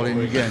Concert Hall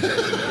in Guernsey.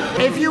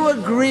 If you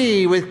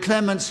agree with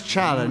Clement's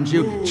challenge,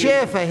 you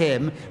cheer for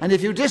him, and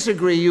if you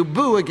disagree, you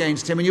boo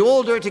against him, and you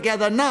all do it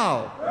together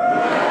now.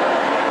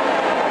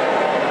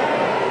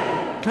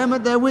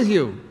 Clement, they're with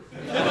you.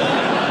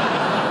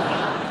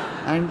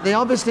 And they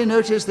obviously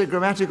noticed the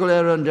grammatical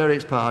error on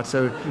Derek's part,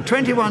 so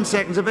 21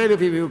 seconds available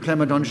for you,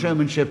 Clement, on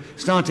showmanship,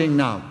 starting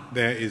now.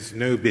 There is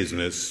no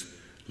business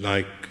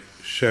like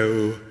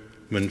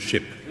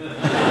showmanship.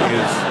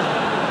 It's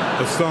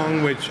a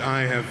song which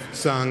I have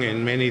sung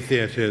in many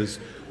theatres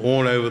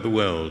all over the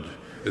world,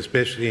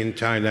 especially in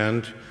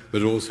Thailand,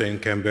 but also in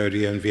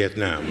Cambodia and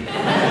Vietnam.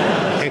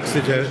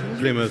 Exeter,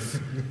 Plymouth,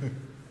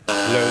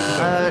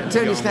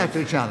 Tony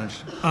Slattery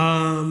challenge.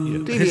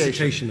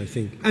 Hesitation, I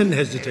think. And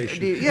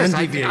hesitation. Yes,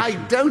 and deviation. I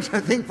don't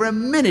think for a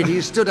minute he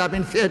stood up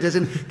in theatres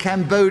in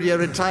Cambodia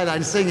and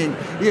Thailand singing,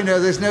 you know,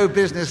 there's no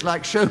business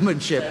like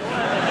showmanship.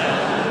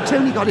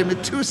 Tony got him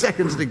with 2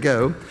 seconds to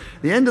go.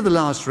 The end of the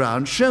last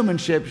round,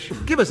 showmanship.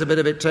 Give us a bit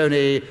of it,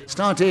 Tony,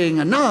 starting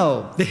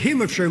now. The hymn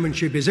of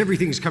showmanship is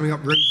everything's coming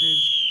up roses.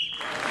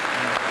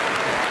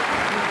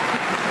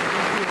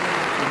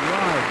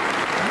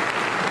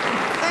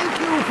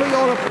 For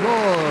your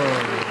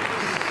applause.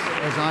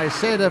 As I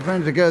said a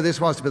minute ago, this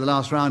was to be the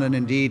last round, and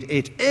indeed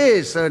it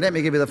is. So let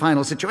me give you the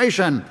final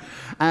situation.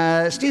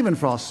 Stephen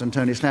Frost and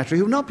Tony Slattery,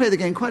 who've not played the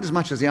game quite as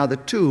much as the other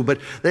two, but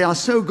they are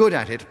so good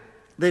at it,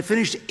 they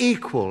finished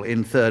equal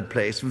in third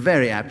place,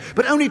 very apt,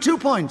 but only 2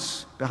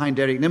 points behind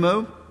Derek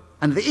Nimmo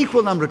And the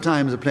equal number of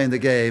times of playing the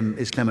game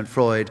is Clement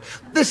Freud.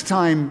 This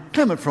time,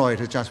 Clement Freud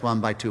has just won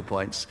by 2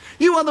 points.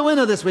 You are the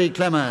winner this week,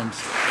 Clement.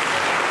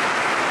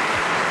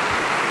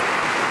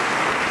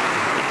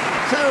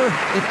 So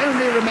it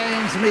only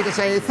remains for me to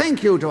say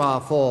thank you to our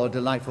 4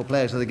 delightful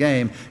players of the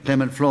game,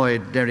 Clement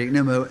Freud, Derek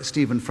Nimmo,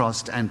 Stephen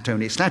Frost and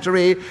Tony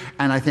Slattery,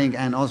 and I thank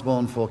Anne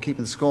Osborne for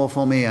keeping the score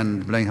for me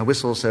and blowing her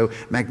whistle so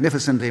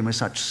magnificently and with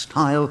such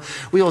style.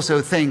 We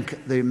also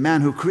thank the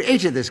man who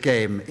created this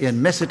game,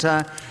 Ian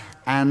Messiter,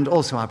 and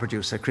also our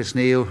producer, Chris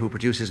Neal, who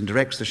produces and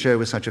directs the show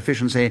with such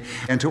efficiency.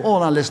 And to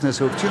all our listeners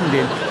who have tuned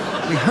in,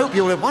 we hope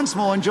you will once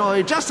more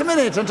enjoy Just a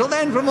Minute. Until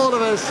then, from all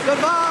of us,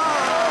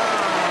 goodbye!